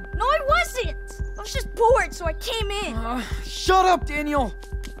living room. No, I wasn't. I was just bored, so I came in. Shut up, Daniel.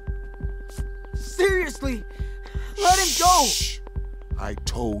 Seriously, let him go. Shh. I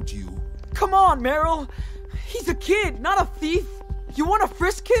told you. Come on, Meryl. He's a kid, not a thief. You want to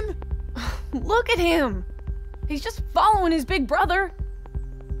frisk him? Look at him. He's just following his big brother.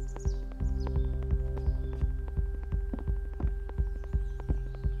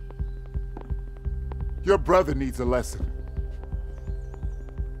 Your brother needs a lesson.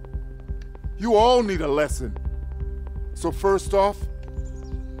 You all need a lesson. So first off,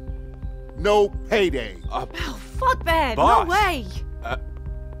 no payday. Oh, fuck that. Boss. No way.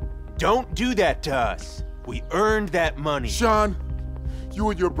 Don't do that to us. We earned that money. Sean, you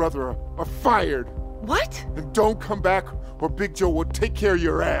and your brother are fired. What? And don't come back or Big Joe will take care of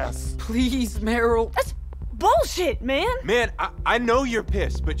your ass. Please, Meryl. That's bullshit, man. Man, I know you're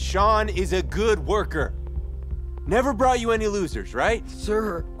pissed, but Sean is a good worker. Never brought you any losers, right?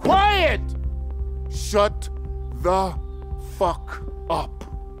 Sir. Quiet! Shut the fuck up.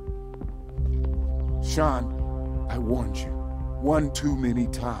 Sean, I warned you one too many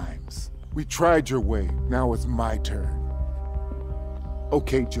times. We tried your way, now it's my turn.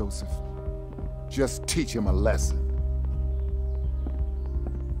 Okay, Joseph, just teach him a lesson.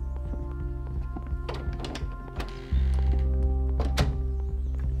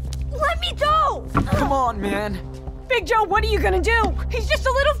 Let me go! Come on, man. Big Joe, what are you gonna do? He's just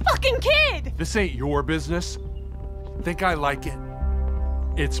a little fucking kid! This ain't your business. Think I like it?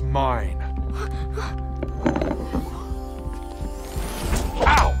 It's mine.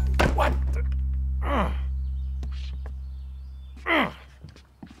 Ow! What the?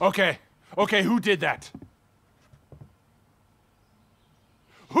 Okay, who did that?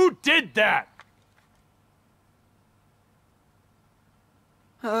 Who did that?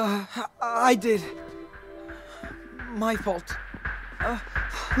 I did. My fault.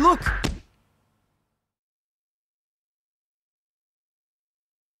 Look!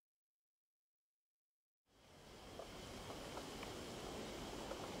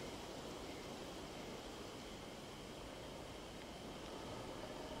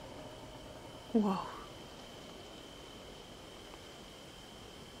 Whoa.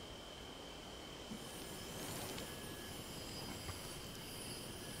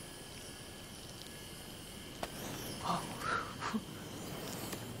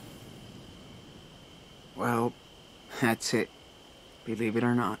 Well, that's it. Believe it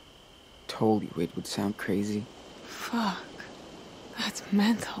or not. Told you it would sound crazy. Fuck. That's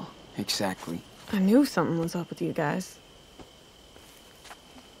mental. Exactly. I knew something was up with you guys.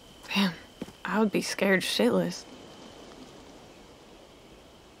 Damn, I would be scared shitless.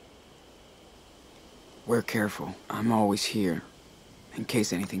 We're careful. I'm always here. In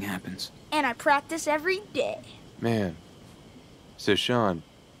case anything happens. And I practice every day. Man. So, Sean,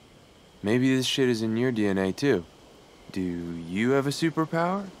 maybe this shit is in your DNA, too. Do you have a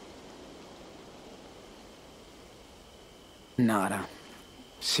superpower? Nada.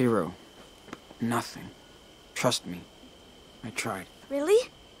 Zero. Nothing. Trust me. I tried. Really?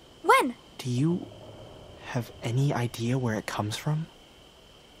 When? Do you have any idea where it comes from?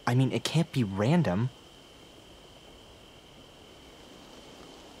 I mean, it can't be random.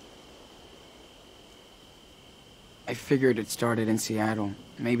 I figured it started in Seattle.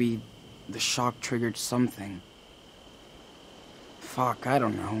 Maybe the shock triggered something. Fuck, I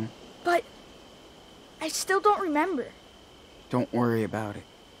don't know. But I still don't remember. Don't worry about it.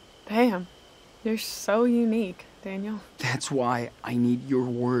 Damn. You're so unique, Daniel. That's why I need your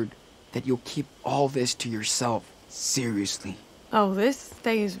word that you'll keep all this to yourself. Seriously. Oh, this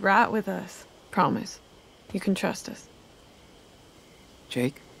stays right with us. Promise. You can trust us.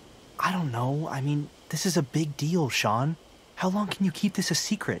 Jake? I don't know. I mean, this is a big deal, Sean. How long can you keep this a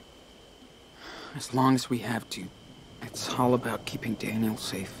secret? As long as we have to. It's all about keeping Daniel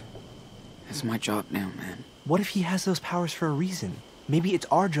safe. It's my job now, man. What if he has those powers for a reason? Maybe it's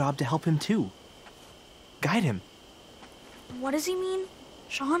our job to help him too. Guide him. What does he mean,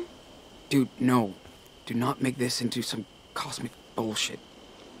 Sean? Dude, no. Do not make this into some cosmic bullshit.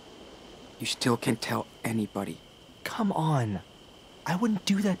 You still can't tell anybody. Come on. I wouldn't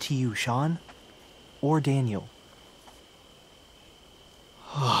do that to you, Sean. Or Daniel.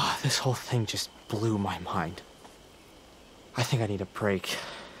 Oh, this whole thing just blew my mind. I think I need a break.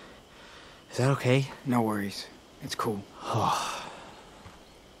 Is that okay? No worries. It's cool.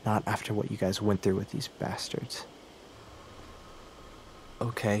 Not after what you guys went through with these bastards.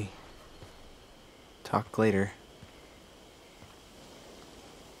 Okay. Talk later.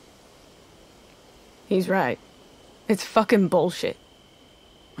 He's right. It's fucking bullshit.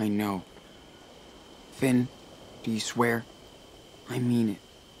 I know. Finn, do you swear? I mean it.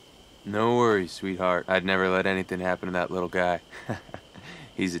 No worries, sweetheart. I'd never let anything happen to that little guy.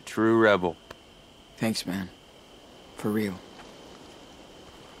 He's a true rebel. Thanks, man. For real.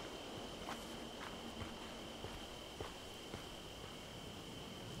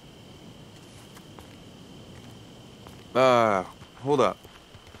 Hold up.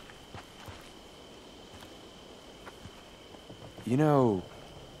 You know,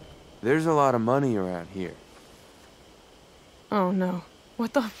 there's a lot of money around here. Oh no.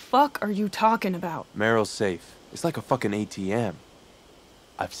 What the fuck are you talking about? Merrill's safe. It's like a fucking ATM.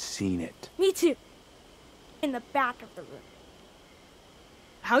 I've seen it. Me too. In the back of the room.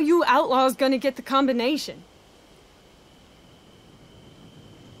 How you outlaws gonna get the combination?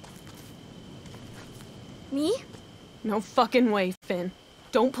 Me? No fucking way, Finn.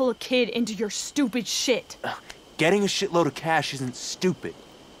 Don't pull a kid into your stupid shit. Getting a shitload of cash isn't stupid.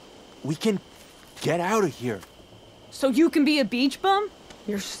 We can get out of here. So you can be a beach bum?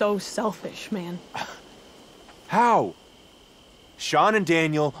 You're so selfish, man. How? Sean and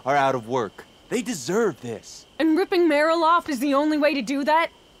Daniel are out of work. They deserve this. And ripping Merrill off is the only way to do that?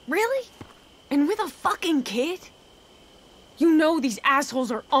 Really? And with a fucking kid? You know these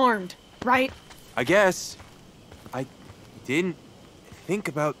assholes are armed, right? I guess. I didn't think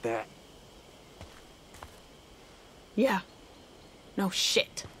about that. Yeah. No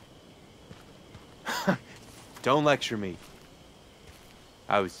shit. Don't lecture me.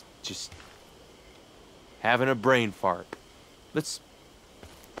 I was just having a brain fart. Let's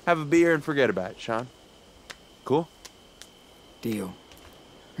have a beer and forget about it, Sean. Cool? Deal.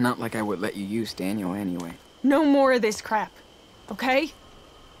 Not like I would let you use Daniel anyway. No more of this crap, okay?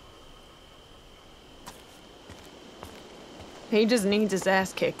 He just needs his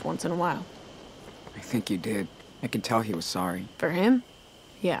ass kicked once in a while. I think you did. I can tell he was sorry. For him?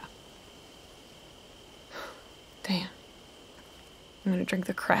 Yeah. Damn. I'm gonna drink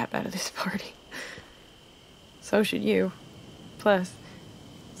the crap out of this party. So should you. Plus,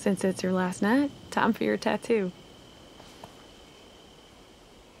 since it's your last night, time for your tattoo.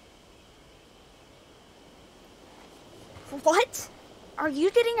 What? Are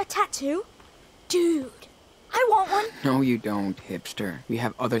you getting a tattoo? Dude, I want one. No, you don't, hipster. We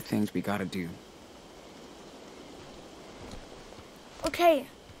have other things we gotta do. Okay.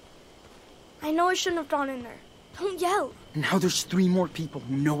 I know I shouldn't have gone in there. Don't yell. Now there's 3 more people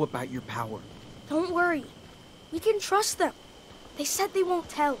who know about your power. Don't worry. We can trust them. They said they won't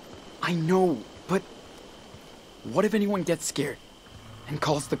tell. I know, but what if anyone gets scared and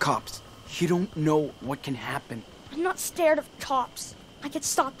calls the cops? You don't know what can happen. I'm not scared of cops. I can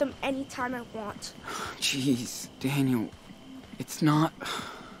stop them anytime I want. Jeez, Daniel, it's not...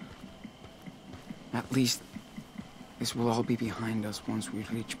 At least, this will all be behind us once we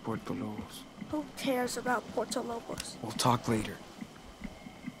reach Puerto Lobos. Who cares about Puerto Lobos? We'll talk later.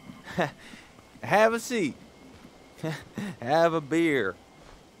 Have a seat. Have a beer.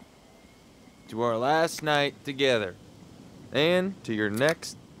 To our last night together. And to your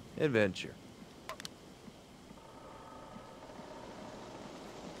next adventure.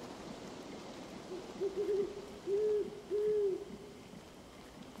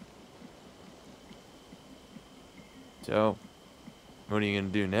 So, what are you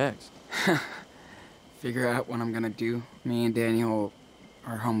gonna do next? Figure out what I'm gonna do. Me and Daniel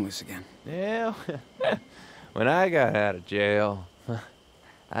are homeless again. Yeah, when I got out of jail,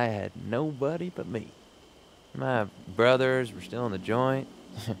 I had nobody but me. My brothers were still in the joint.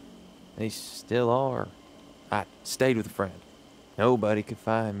 They still are. I stayed with a friend. Nobody could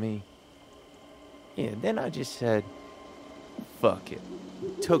find me. Yeah, then I just said, fuck it.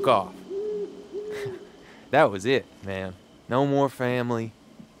 Took off. That was it, man. No more family.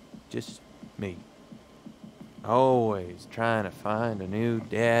 Just me. Always trying to find a new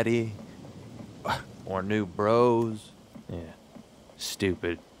daddy. Or new bros. Yeah.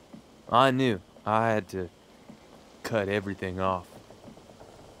 Stupid. I knew I had to cut everything off.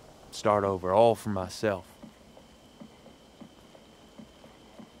 Start over, all for myself.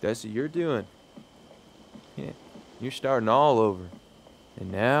 That's what you're doing. Yeah, you're starting all over.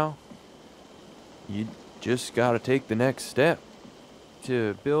 And now, you just gotta take the next step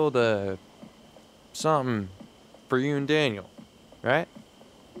to build something for you and Daniel, right?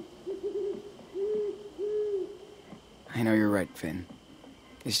 I know you're right, Finn.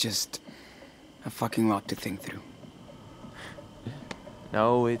 It's just a fucking lot to think through.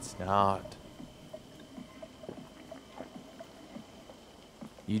 No, it's not.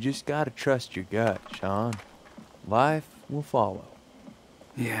 You just gotta trust your gut, Sean. Life will follow.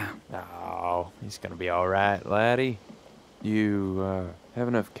 Yeah. Oh, he's gonna be alright, laddie. You, have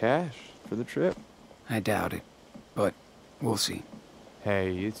enough cash for the trip? I doubt it, but we'll see.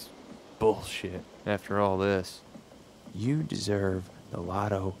 Hey, it's bullshit after all this. You deserve the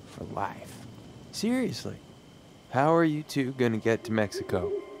lotto for life. Seriously. How are you two gonna get to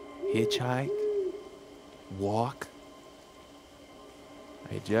Mexico? Hitchhike? Walk?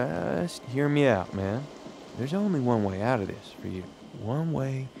 Hey, just hear me out, man. There's only one way out of this for you. One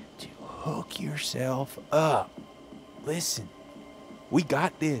way to hook yourself up. Listen, we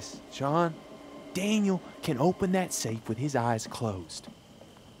got this, Sean. Daniel can open that safe with his eyes closed.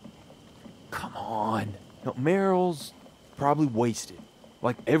 Come on. No, Meryl's probably wasted,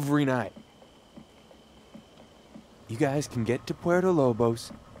 like every night. You guys can get to Puerto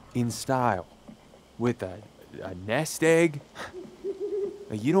Lobos in style, with a nest egg.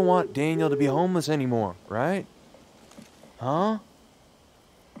 You don't want Daniel to be homeless anymore, right? Huh?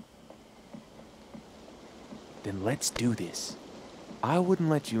 Then let's do this. I wouldn't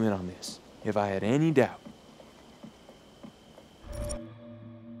let you in on this if I had any doubt.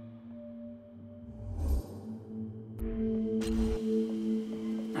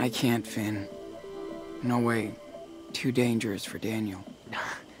 I can't, Finn. No way. Too dangerous for Daniel.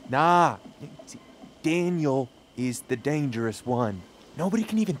 Nah. Daniel is the dangerous one. Nobody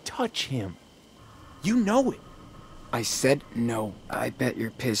can even touch him. You know it. I said no. I bet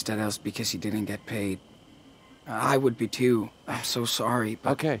you're pissed at us because he didn't get paid. I would be too. I'm so sorry,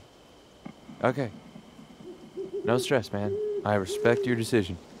 but... Okay. No stress, man. I respect your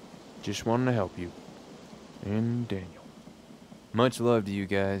decision. Just wanted to help you. And Daniel. Much love to you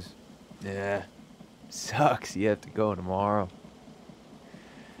guys. Yeah. Sucks you have to go tomorrow.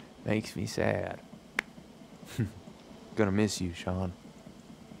 Makes me sad. Gonna miss you, Sean.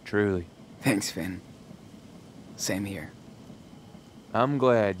 Truly. Thanks, Finn. Same here. I'm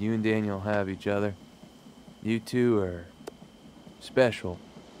glad you and Daniel have each other. You two are special.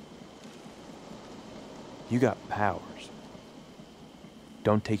 You got powers.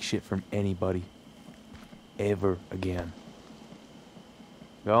 Don't take shit from anybody. Ever again.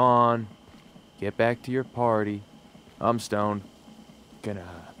 Go on. Get back to your party. I'm stoned. Gonna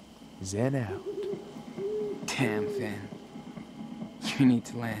zen out. Damn, Finn. You need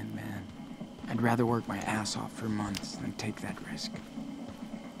to land, man. I'd rather work my ass off for months than take that risk.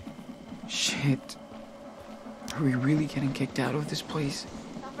 Shit. Are we really getting kicked out of this place?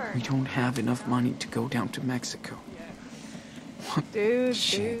 We don't have enough money to go down to Mexico. What Dude,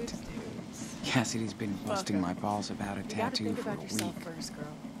 shit? dude. Cassidy's been busting my balls about a tattoo for a week. First, girl.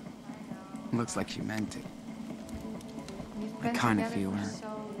 Looks like she meant it. We've I been kinda together feel for her.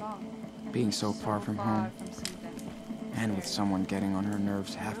 so long, and Being we're so far from home. something. And with someone getting on her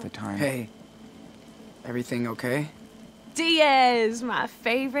nerves half the time. Hey. Everything okay? Diaz, my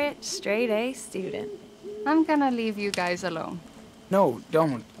favorite straight A student. I'm gonna leave you guys alone. No,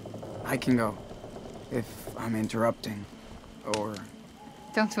 don't. I can go. If I'm interrupting. Or...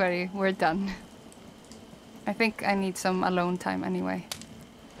 Don't worry, we're done. I think I need some alone time anyway.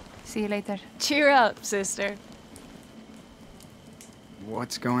 See you later. Cheer up, sister.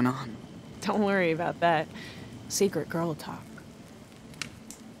 What's going on? Don't worry about that. Secret girl talk.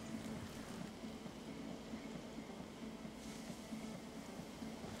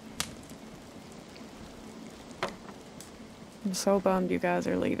 I'm so bummed you guys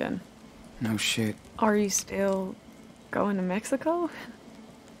are leaving. No shit. Are you still going to Mexico?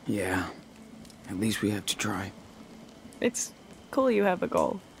 Yeah. At least we have to try. It's cool you have a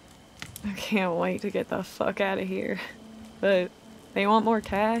goal. I can't wait to get the fuck out of here. But they want more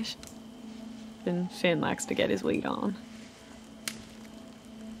cash, then Finn likes to get his weed on.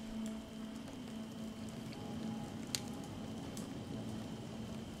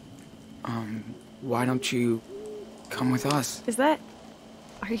 Why don't you come with us? Are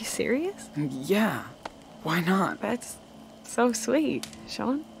you serious? Yeah. Why not? That's so sweet,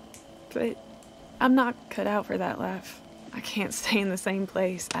 Sean. But I'm not cut out for that life. I can't stay in the same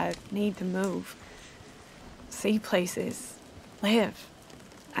place. I need to move. See places. Live.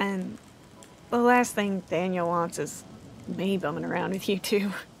 And the last thing Daniel wants is me bumming around with you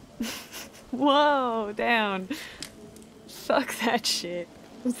two. Whoa, down. Fuck that shit.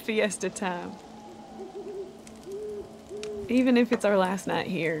 It's fiesta time. Even if it's our last night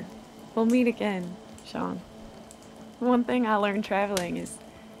here, we'll meet again, Sean. One thing I learned traveling is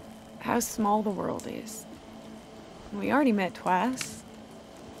how small the world is. We already met twice.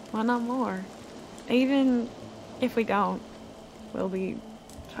 Why not more? Even if we don't, we'll be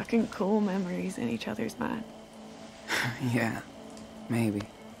fucking cool memories in each other's mind. Yeah, maybe.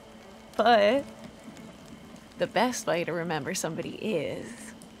 But the best way to remember somebody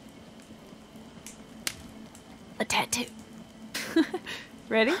is a tattoo.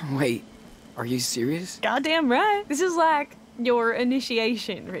 Ready? Wait, are you serious? Goddamn right. This is like your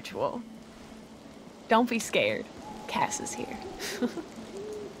initiation ritual. Don't be scared. Cass is here.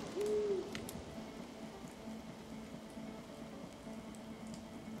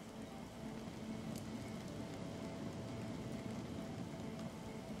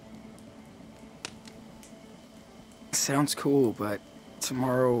 Sounds cool, but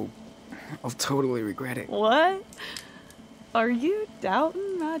tomorrow I'll totally regret it. What? Are you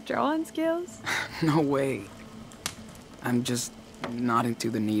doubting my drawing skills? No way. I'm just not into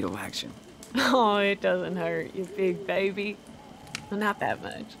the needle action. Oh, it doesn't hurt, you big baby. Well, not that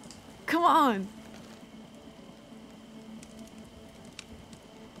much. Come on.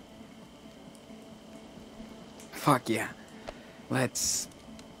 Fuck yeah. Let's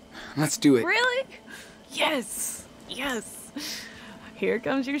do it. Really? Yes. Yes. Here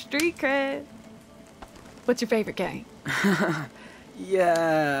comes your street cred. What's your favorite game?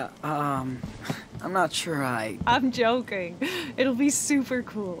 Yeah, I'm not sure I'm joking. It'll be super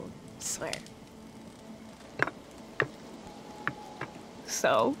cool. Swear.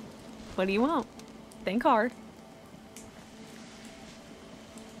 So, what do you want? Think hard.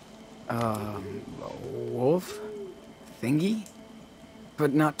 Wolf? Thingy?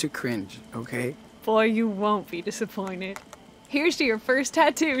 But not too cringe, okay? Boy, you won't be disappointed. Here's to your first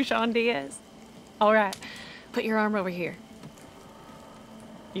tattoo, Sean Diaz. All right, put your arm over here.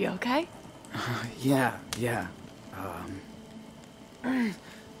 You okay? Yeah.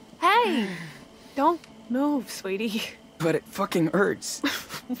 Hey! Don't move, sweetie. But it fucking hurts.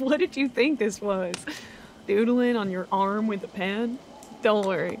 What did you think this was? Doodling on your arm with a pen? Don't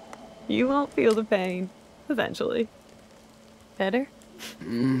worry. You won't feel the pain. Eventually. Better?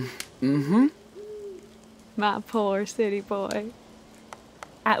 Mm-hmm. My poor city boy.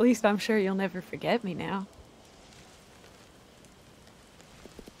 At least I'm sure you'll never forget me now.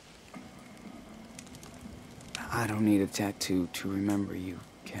 I don't need a tattoo to remember you,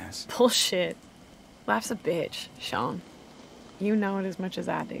 Cass. Bullshit. Life's a bitch, Sean. You know it as much as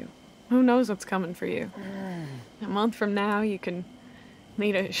I do. Who knows what's coming for you? A month from now, you can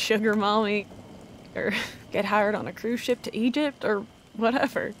meet a sugar mommy, or get hired on a cruise ship to Egypt, or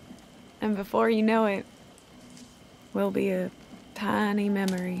whatever. And before you know it, we'll be a tiny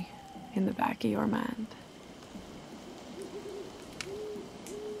memory in the back of your mind.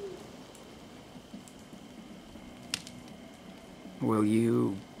 Will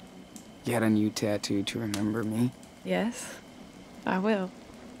you get a new tattoo to remember me? Yes, I will.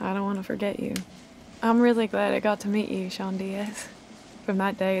 I don't want to forget you. I'm really glad I got to meet you, Sean Diaz. From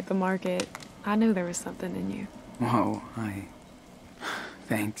that day at the market, I knew there was something in you. Whoa,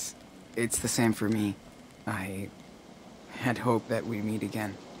 Thanks. It's the same for me. I had hoped that we'd meet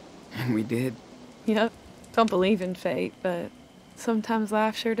again. And we did. Yep. Don't believe in fate, but sometimes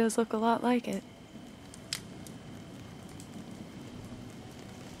life sure does look a lot like it.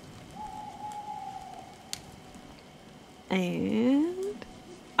 And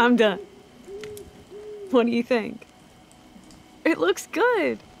I'm done. What do you think? It looks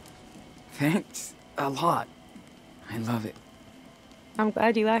good. Thanks a lot. I love it. I'm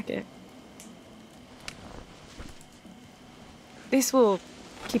glad you like it. This will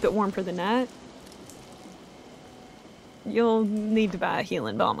keep it warm for the night. you'll need to buy a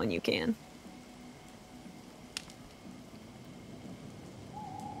healing balm when you can.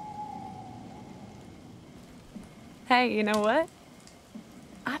 Hey, you know what?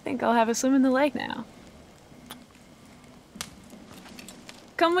 I think I'll have a swim in the lake now.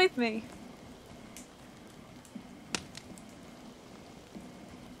 Come with me.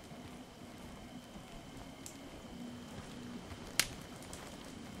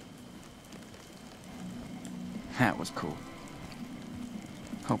 That was cool.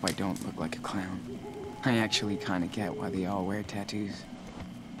 Hope I don't look like a clown. I actually kinda get why they all wear tattoos.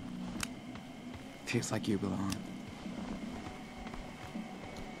 Feels like you belong.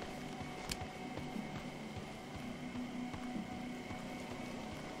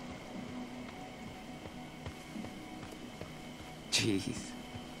 Jeez.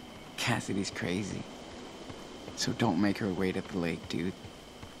 Cassidy's crazy. So don't make her wait at the lake, dude.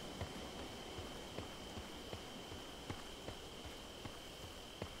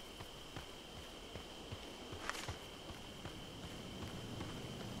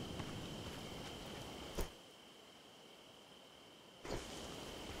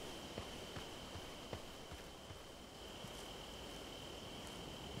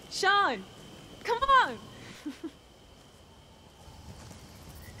 Sean, come on.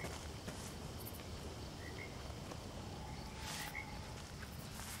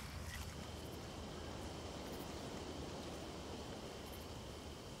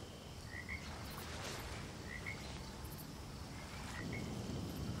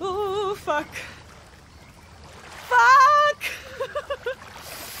 Oh, fuck. Fuck!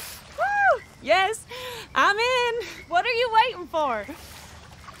 Woo! Yes, I'm in. What are you waiting for?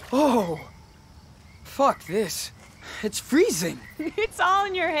 Oh! Fuck this. It's freezing. It's all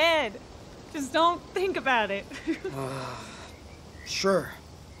in your head. Just don't think about it. Sure.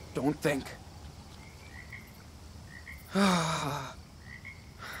 Don't think.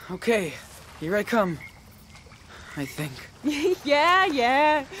 Okay, here I come. I think.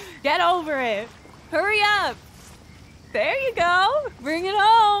 Yeah. Get over it. Hurry up. There you go. Bring it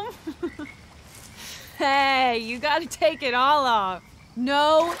home. Hey, you gotta take it all off.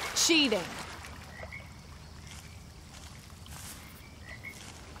 No cheating.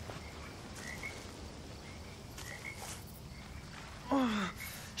 Oh,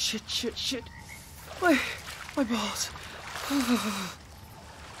 shit. My balls.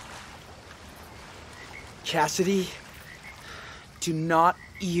 Cassidy, do not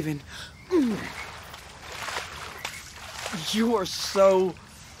even. You are so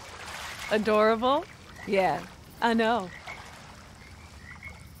adorable. Yeah, I know.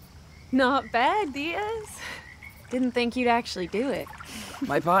 Not bad, Diaz. Didn't think you'd actually do it.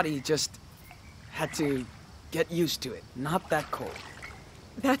 My body just had to get used to it. Not that cold.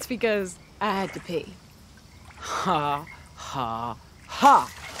 That's because I had to pee. Ha.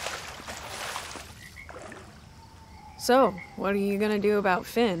 So, what are you gonna do about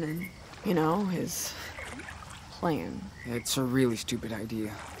Finn and, his plan? It's a really stupid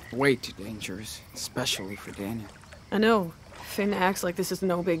idea. Way too dangerous, especially for Daniel. I know. Finn acts like this is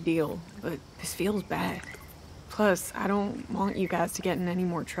no big deal, but this feels bad. Plus, I don't want you guys to get in any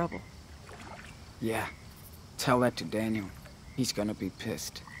more trouble. Yeah. Tell that to Daniel. He's gonna be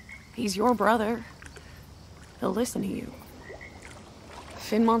pissed. He's your brother. He'll listen to you.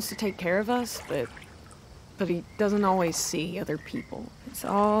 Finn wants to take care of us, but he doesn't always see other people. It's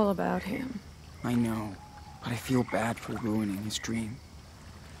all about him. I know, but I feel bad for ruining his dream.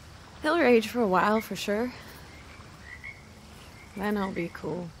 He'll rage for a while, for sure. Then I'll be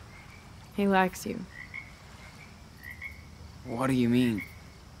cool. He likes you. What do you mean?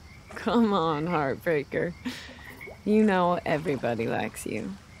 Come on, Heartbreaker. You know everybody likes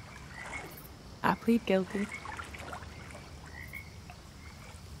you. I plead guilty.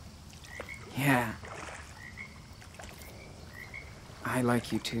 Yeah. I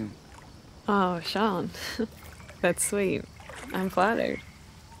like you too. Oh, Sean. That's sweet. I'm flattered.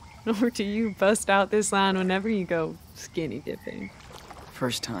 Nor do you bust out this line whenever you go skinny dipping.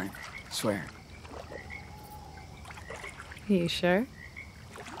 First time, swear. You sure?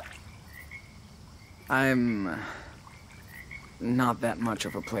 I'm not that much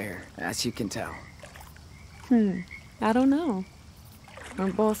of a player, as you can tell. I don't know.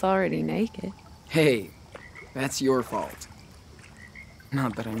 We're both already naked. Hey, that's your fault.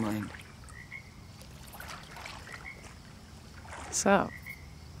 Not that I mind. So,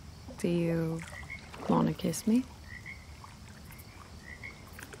 do you want to kiss me?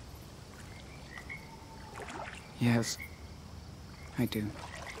 Yes, I do.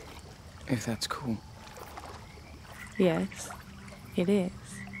 If that's cool. Yes, it is.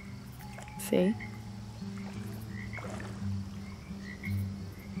 See?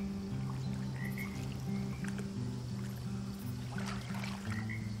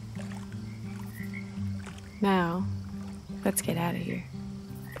 Now, let's get out of here.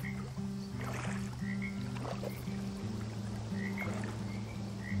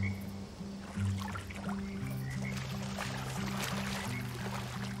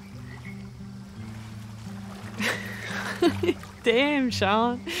 Damn,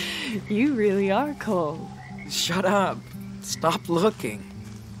 Sean. You really are cold. Shut up. Stop looking.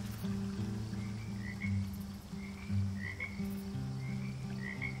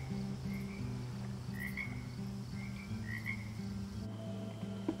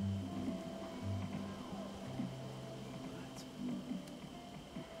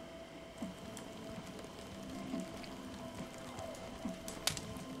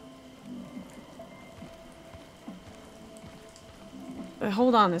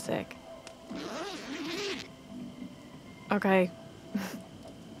 Hold on a sec. Okay.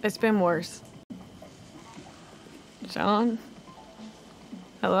 It's been worse. Sean?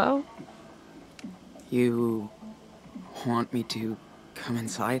 Hello? You want me to come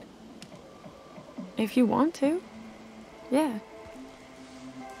inside? If you want to. Yeah.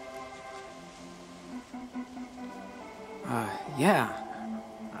 Yeah,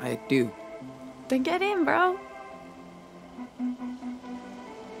 I do. Then get in, bro.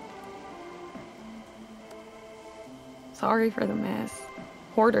 Sorry for the mess.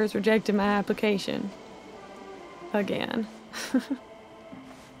 Hoarders rejected my application. Again.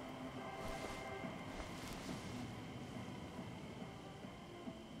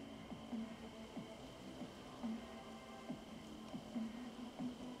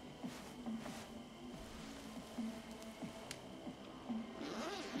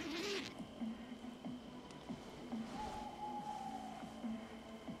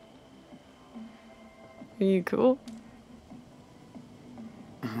 Are you cool?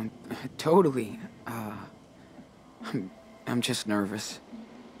 Totally. I'm just nervous.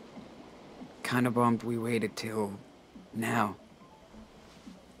 Kinda bummed we waited till now.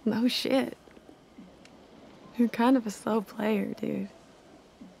 No shit. You're kind of a slow player, dude.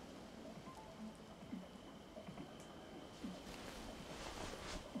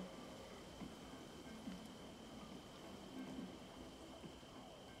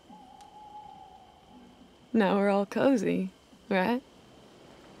 Now we're all cozy, right?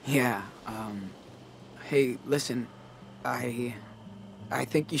 Yeah, hey, listen, I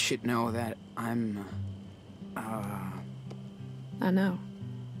think you should know that I'm, I know.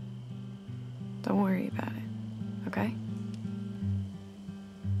 Don't worry about it, okay?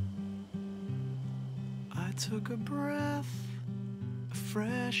 I took a breath of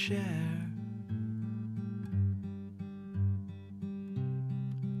fresh air.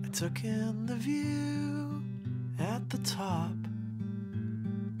 I took in the view at the top.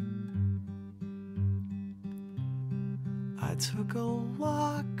 I took a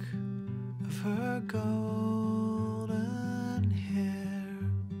lock of her golden hair.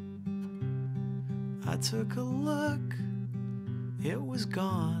 I took a look, it was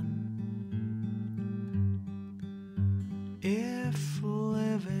gone. If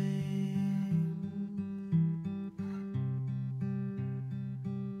living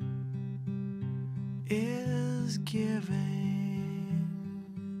is giving,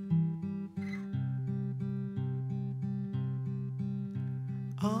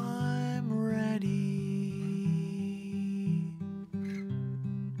 I'm ready.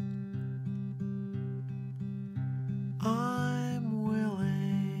 I'm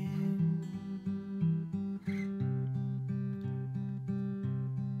willing.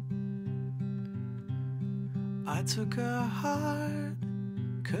 I took her heart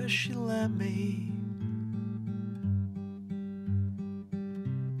 'cause she let me.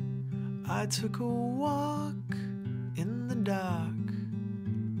 I took a walk in the dark.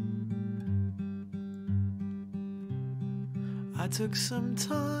 I took some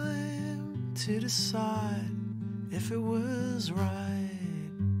time to decide if it was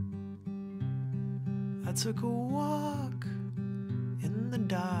right. I took a walk in the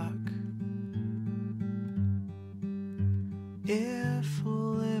dark. If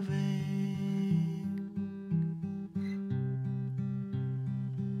living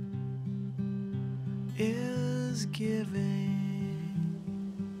is giving,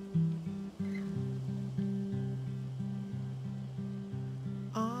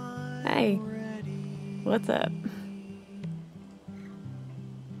 Hey, what's up?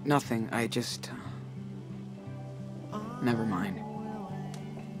 Nothing, I just, never mind.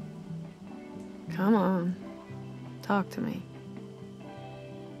 Come on, talk to me.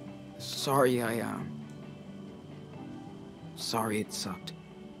 Sorry, sorry it sucked.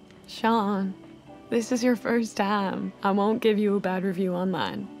 Sean, this is your first time. I won't give you a bad review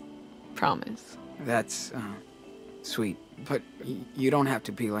online. Promise, That's, sweet. But you don't have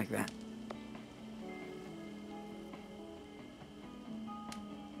to be like that.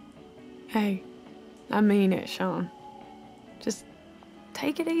 Hey, I mean it, Sean. Just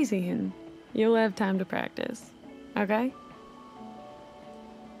take it easy and you'll have time to practice, okay?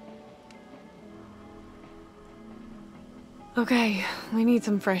 Okay, we need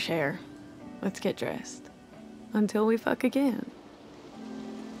some fresh air. Let's get dressed. Until we fuck again.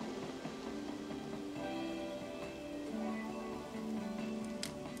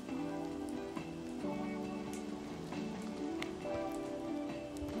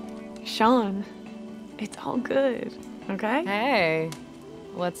 Sean, it's all good, okay? Hey,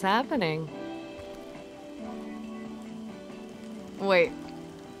 what's happening? Wait,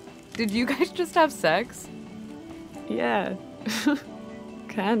 did you guys just have sex? Yeah,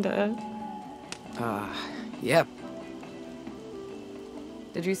 kinda. Yep.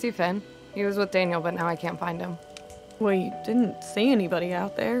 Did you see Finn? He was with Daniel, but now I can't find him. We didn't see anybody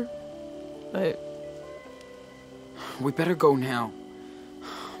out there, but... We better go now.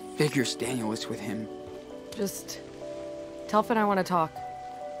 Figures Daniel is with him. Just tell Finn I want to talk.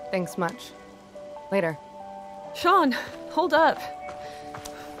 Thanks much. Later. Sean, hold up.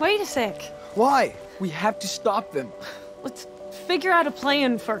 Wait a sec. Why? We have to stop them. Let's figure out a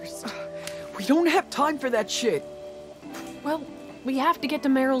plan first. We don't have time for that shit. Well, we have to get to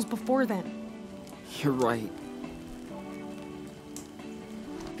Merrill's before then. You're right.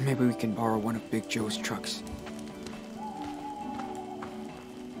 Maybe we can borrow one of Big Joe's trucks.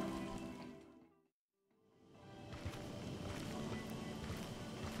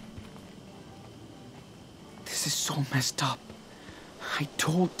 This is so messed up. I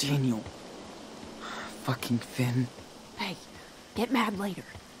told Daniel. Fucking Finn. Hey, get mad later.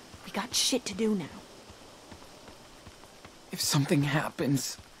 We got shit to do now. If something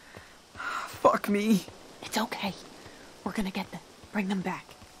happens, fuck me. It's okay. We're gonna bring them back.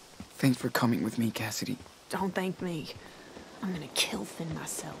 Thanks for coming with me, Cassidy. Don't thank me. I'm gonna kill Finn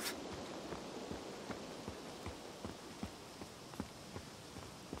myself.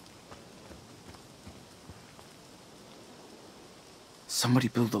 Somebody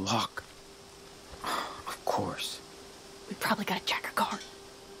build a lock. Of course. We probably gotta check our car.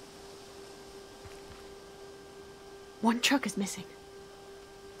 One truck is missing.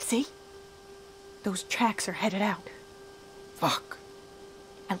 See? Those tracks are headed out. Fuck.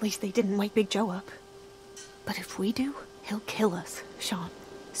 At least they didn't wake Big Joe up. But if we do, he'll kill us, Sean.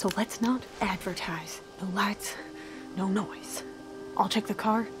 So let's not advertise. No lights, no noise. I'll check the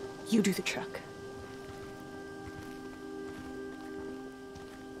car, you do the truck.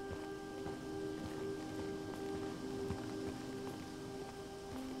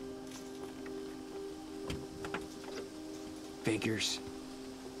 Figures.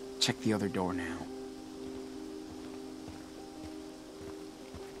 Check the other door now.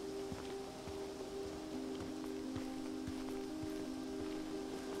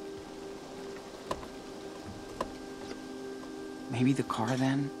 Maybe the car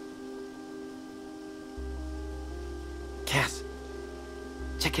then? Cass,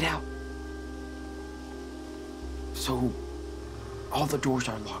 check it out. So, all the doors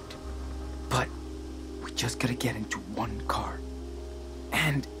are locked, but we just gotta get into one car.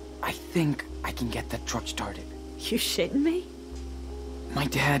 And I think I can get that truck started. You shitting me? My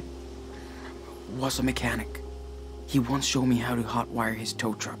dad was a mechanic. He once showed me how to hotwire his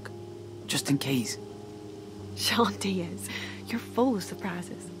tow truck, just in case. Sean Diaz, you're full of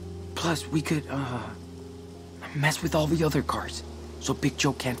surprises. Plus, we could, mess with all the other cars, so Big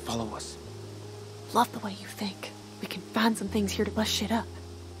Joe can't follow us. Love the way you think. We can find some things here to bust shit up.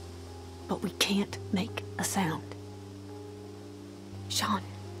 But we can't make a sound. Sean,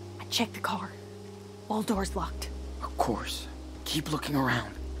 I checked the car. All doors locked. Of course. Keep looking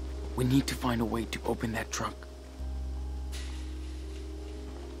around. We need to find a way to open that truck.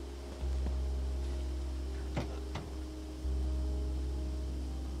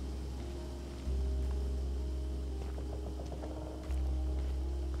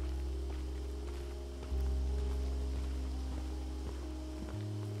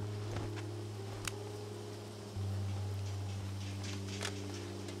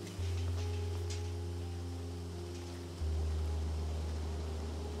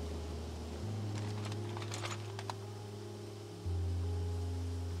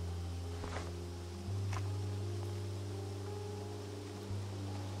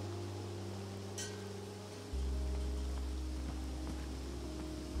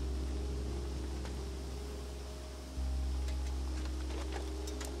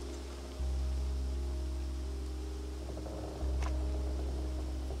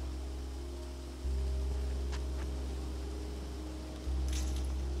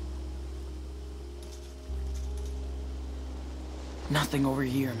 Nothing over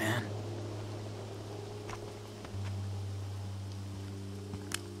here, man.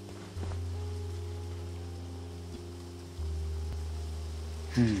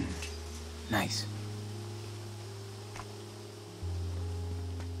 Nice.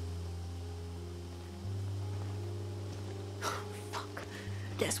 Fuck.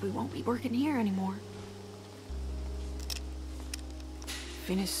 Guess we won't be working here anymore.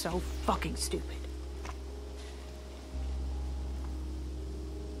 Finn is so fucking stupid.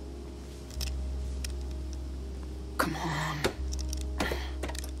 Come on.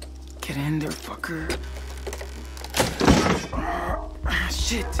 Get in there, fucker.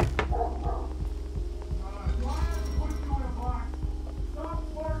 Shit.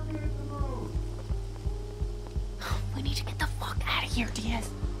 We need to get the fuck out of here, Diaz.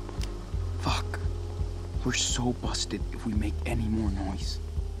 Fuck. We're so busted if we make any more noise.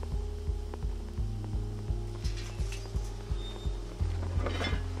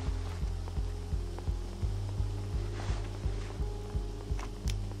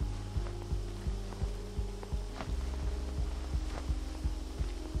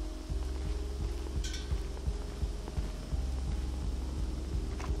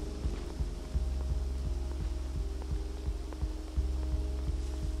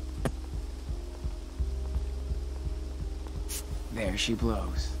 There she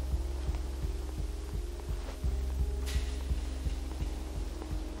blows.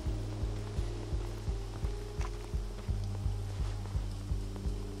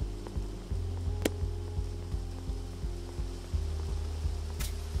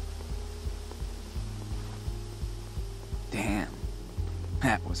 Damn.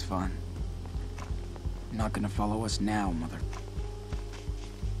 That was fun. Not gonna follow us now, mother.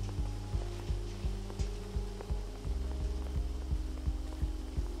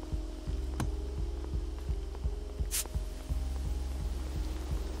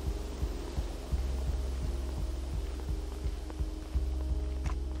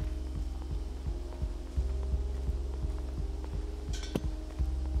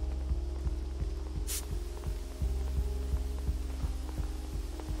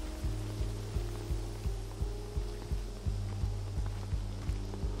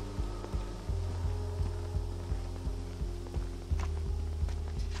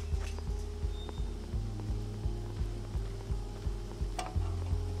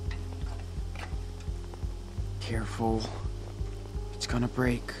 Careful. It's gonna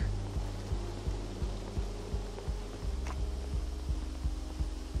break.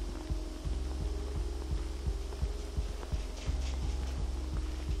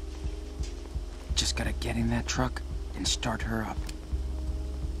 Just gotta get in that truck and start her up.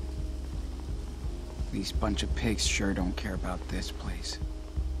 These bunch of pigs sure don't care about this place.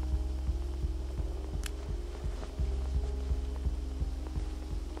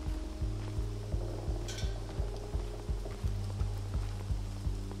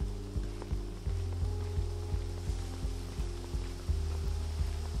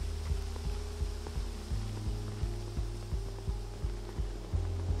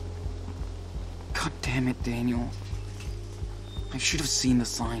 God damn it, Daniel. I should have seen the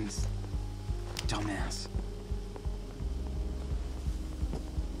signs. Dumbass.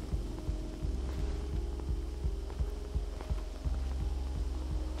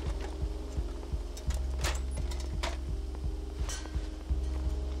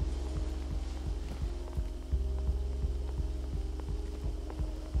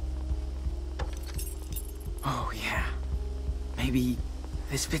 Oh, yeah. Maybe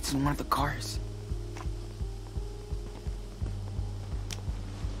this fits in one of the cars.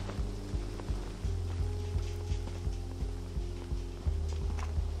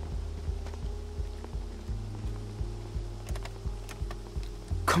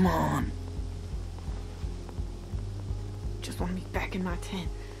 Come on. Just want to be back in my tent.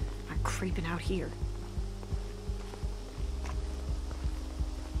 I'm creeping out here.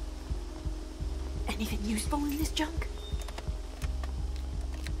 Anything useful in this junk?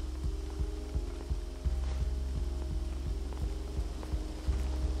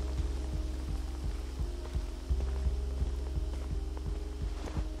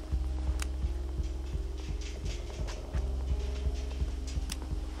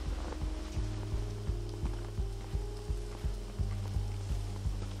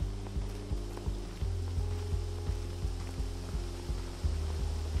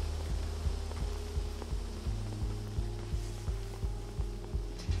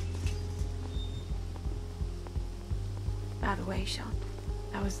 By the way, Sean,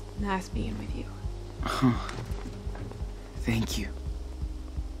 that was nice being with you. Thank you.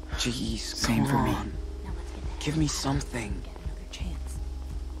 Jeez, same for me. Give me something.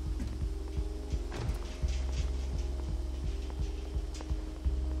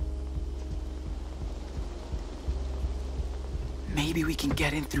 Maybe we can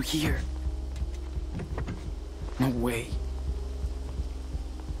get in through here. No way.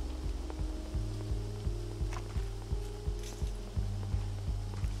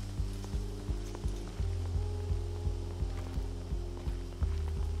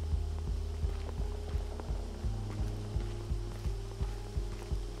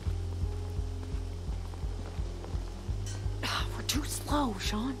 We're too slow,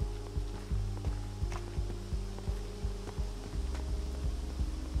 Sean.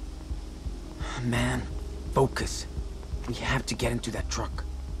 Man, focus. We have to get into that truck.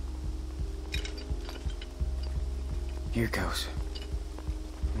 Here goes.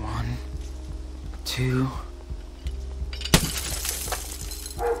 1, 2.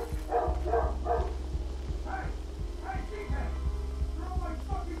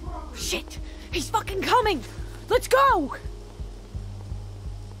 Shit! He's fucking coming! Let's go!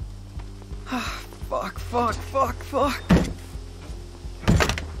 Fuck.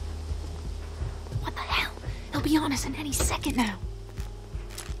 What the hell? He'll be on us in any second now.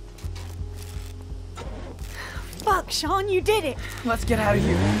 Fuck, Sean, you did it! Let's get out of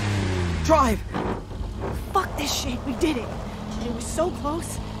here. Drive! Fuck this shit, we did it! It was so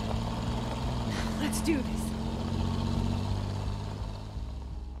close. Let's do this.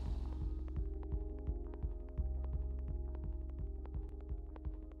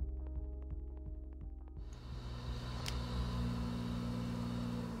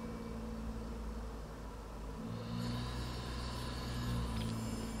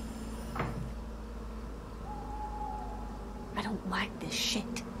 I don't like this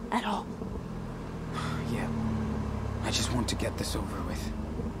shit at all. Yeah. I just want to get this over with.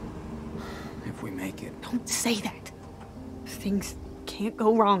 If we make it. Don't say that. Things can't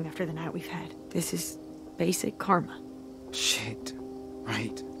go wrong after the night we've had. This is basic karma. Shit.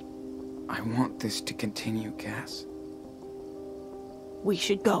 Right. I want this to continue, Cass. We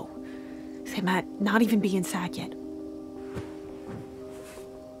should go. They might not even be inside yet.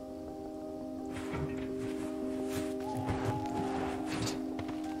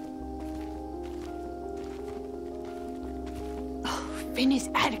 Finn is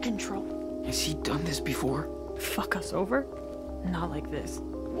out of control. Has he done this before? Fuck us over? Not like this.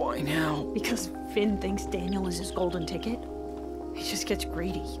 Why now? Because Finn thinks Daniel is his golden ticket. He just gets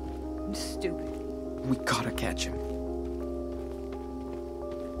greedy. And stupid. We gotta catch him.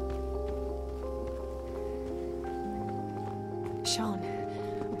 Sean,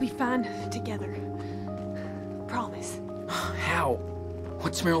 we'll be fine together. Promise. How?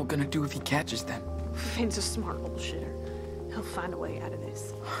 What's Meryl gonna do if he catches them? Finn's a smart bullshitter. He'll find a way out of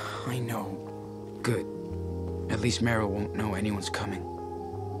this. I know. Good. At least Meryl won't know anyone's coming.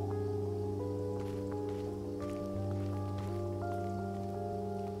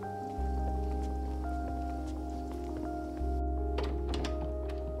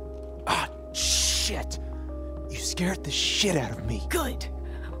 Ah, shit! You scared the shit out of me. Good.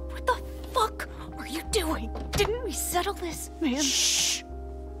 What the fuck are you doing? Didn't we settle this, man? Shh!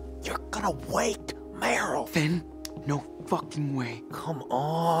 You're gonna wake Meryl. Finn? No fucking way. Come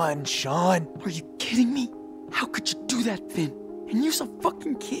on, Sean. Are you kidding me? How could you do that, Finn? And you're a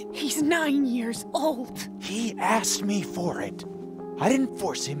fucking kid. He's 9 years old. He asked me for it. I didn't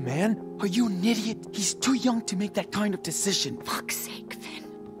force him, man. Are you an idiot? He's too young to make that kind of decision. Fuck's sake,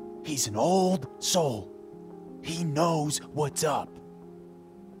 Finn. He's an old soul. He knows what's up.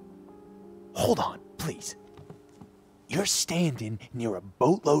 Hold on, please. You're standing near a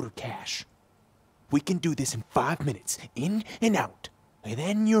boatload of cash. We can do this in 5 minutes, in and out. And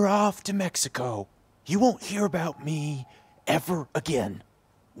then you're off to Mexico. You won't hear about me ever again.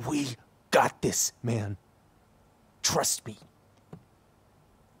 We got this, man. Trust me.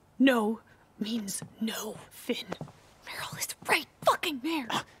 No means no, Finn. Meryl is right fucking there.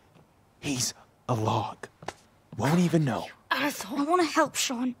 He's a log. Won't even know. Asshole. I want to help,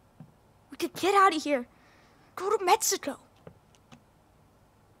 Sean. We could get out of here. Go to Mexico.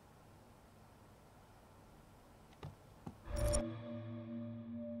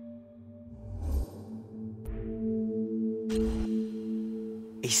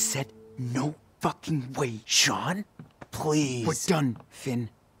 I said no fucking way. Sean, please. We're done, Finn.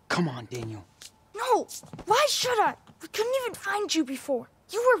 Come on, Daniel. No! Why should I? We couldn't even find you before.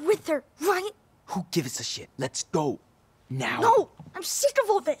 You were with her, right? Who gives a shit? Let's go. Now. No! I'm sick of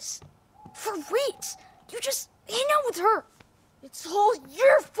all this. For weeks, you just hang out with her. It's all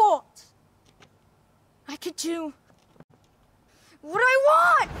your fault. I could do what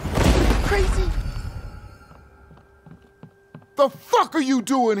I want! Crazy! The fuck are you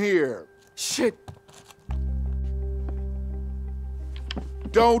doing here? Shit.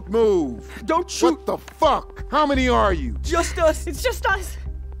 Don't move. Don't shoot. What the fuck? How many are you? Just us. It's just us.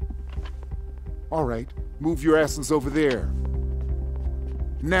 All right, move your asses over there.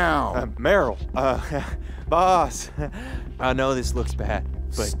 Now. Meryl, boss, I know this looks bad,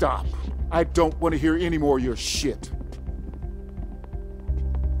 but... Stop. I don't want to hear any more of your shit.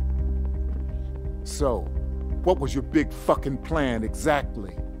 So, what was your big fucking plan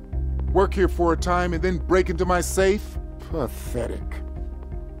exactly? Work here for a time and then break into my safe? Pathetic.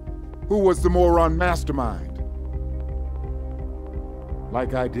 Who was the moron mastermind?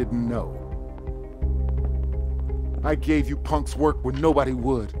 Like I didn't know. I gave you punks work when nobody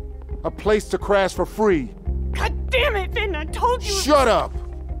would. A place to crash for free. God damn it, Finn, I told you. Shut up!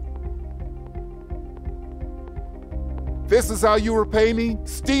 This is how you repay me?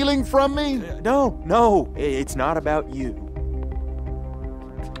 Stealing from me? No, it's not about you.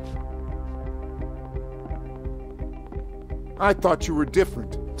 I thought you were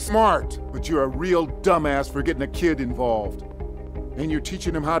different, smart, but you're a real dumbass for getting a kid involved. And you're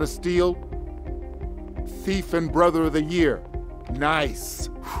teaching him how to steal? Thief and Brother of the Year. Nice.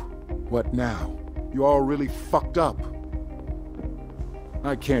 What now? You all really fucked up.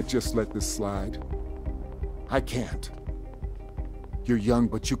 I can't just let this slide. I can't. You're young,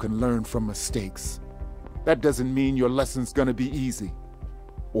 but you can learn from mistakes. That doesn't mean your lesson's gonna be easy.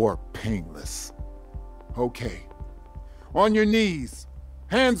 Or painless. Okay. On your knees.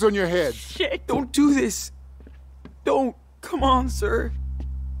 Hands on your head. Shit, don't do this. Don't. Come on, sir.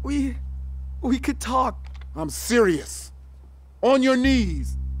 We could talk. I'm serious. On your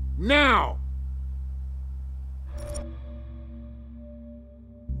knees. Now!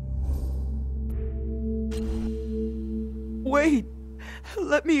 Wait.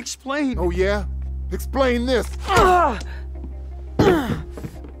 Let me explain. Oh, yeah? Explain this.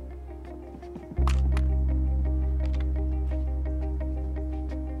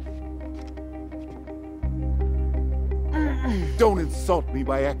 Don't insult me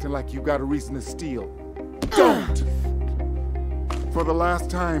by acting like you got a reason to steal. Don't! For the last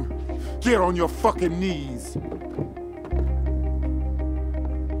time, get on your fucking knees.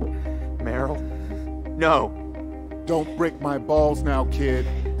 Meryl? No. Don't break my balls now, kid.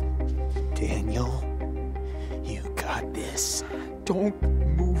 Daniel, you got this. Don't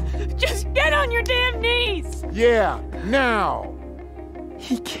move. Just get on your damn knees! Yeah, now!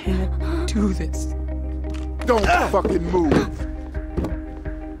 He can't do this. Don't fucking move.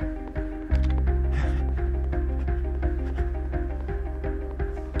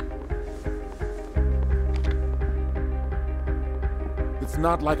 It's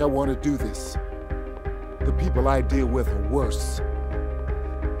not like I want to do this. The people I deal with are worse.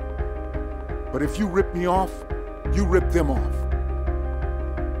 But if you rip me off, you rip them off.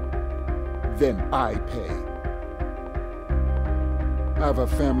 Then I pay. I have a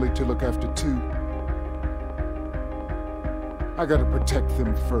family to look after too. I gotta protect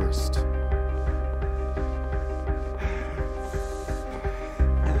them first.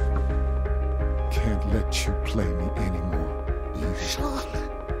 Can't let you play me anymore, either. Sean.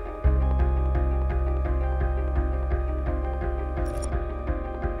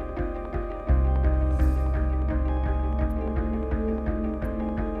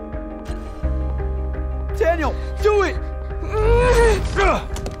 Daniel, do it!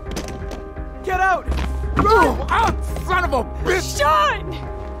 Get out! Move out, son of a bitch! Sean!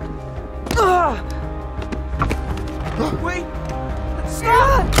 Wait!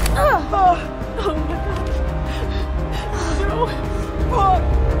 Stop! Oh my god. No. Fuck!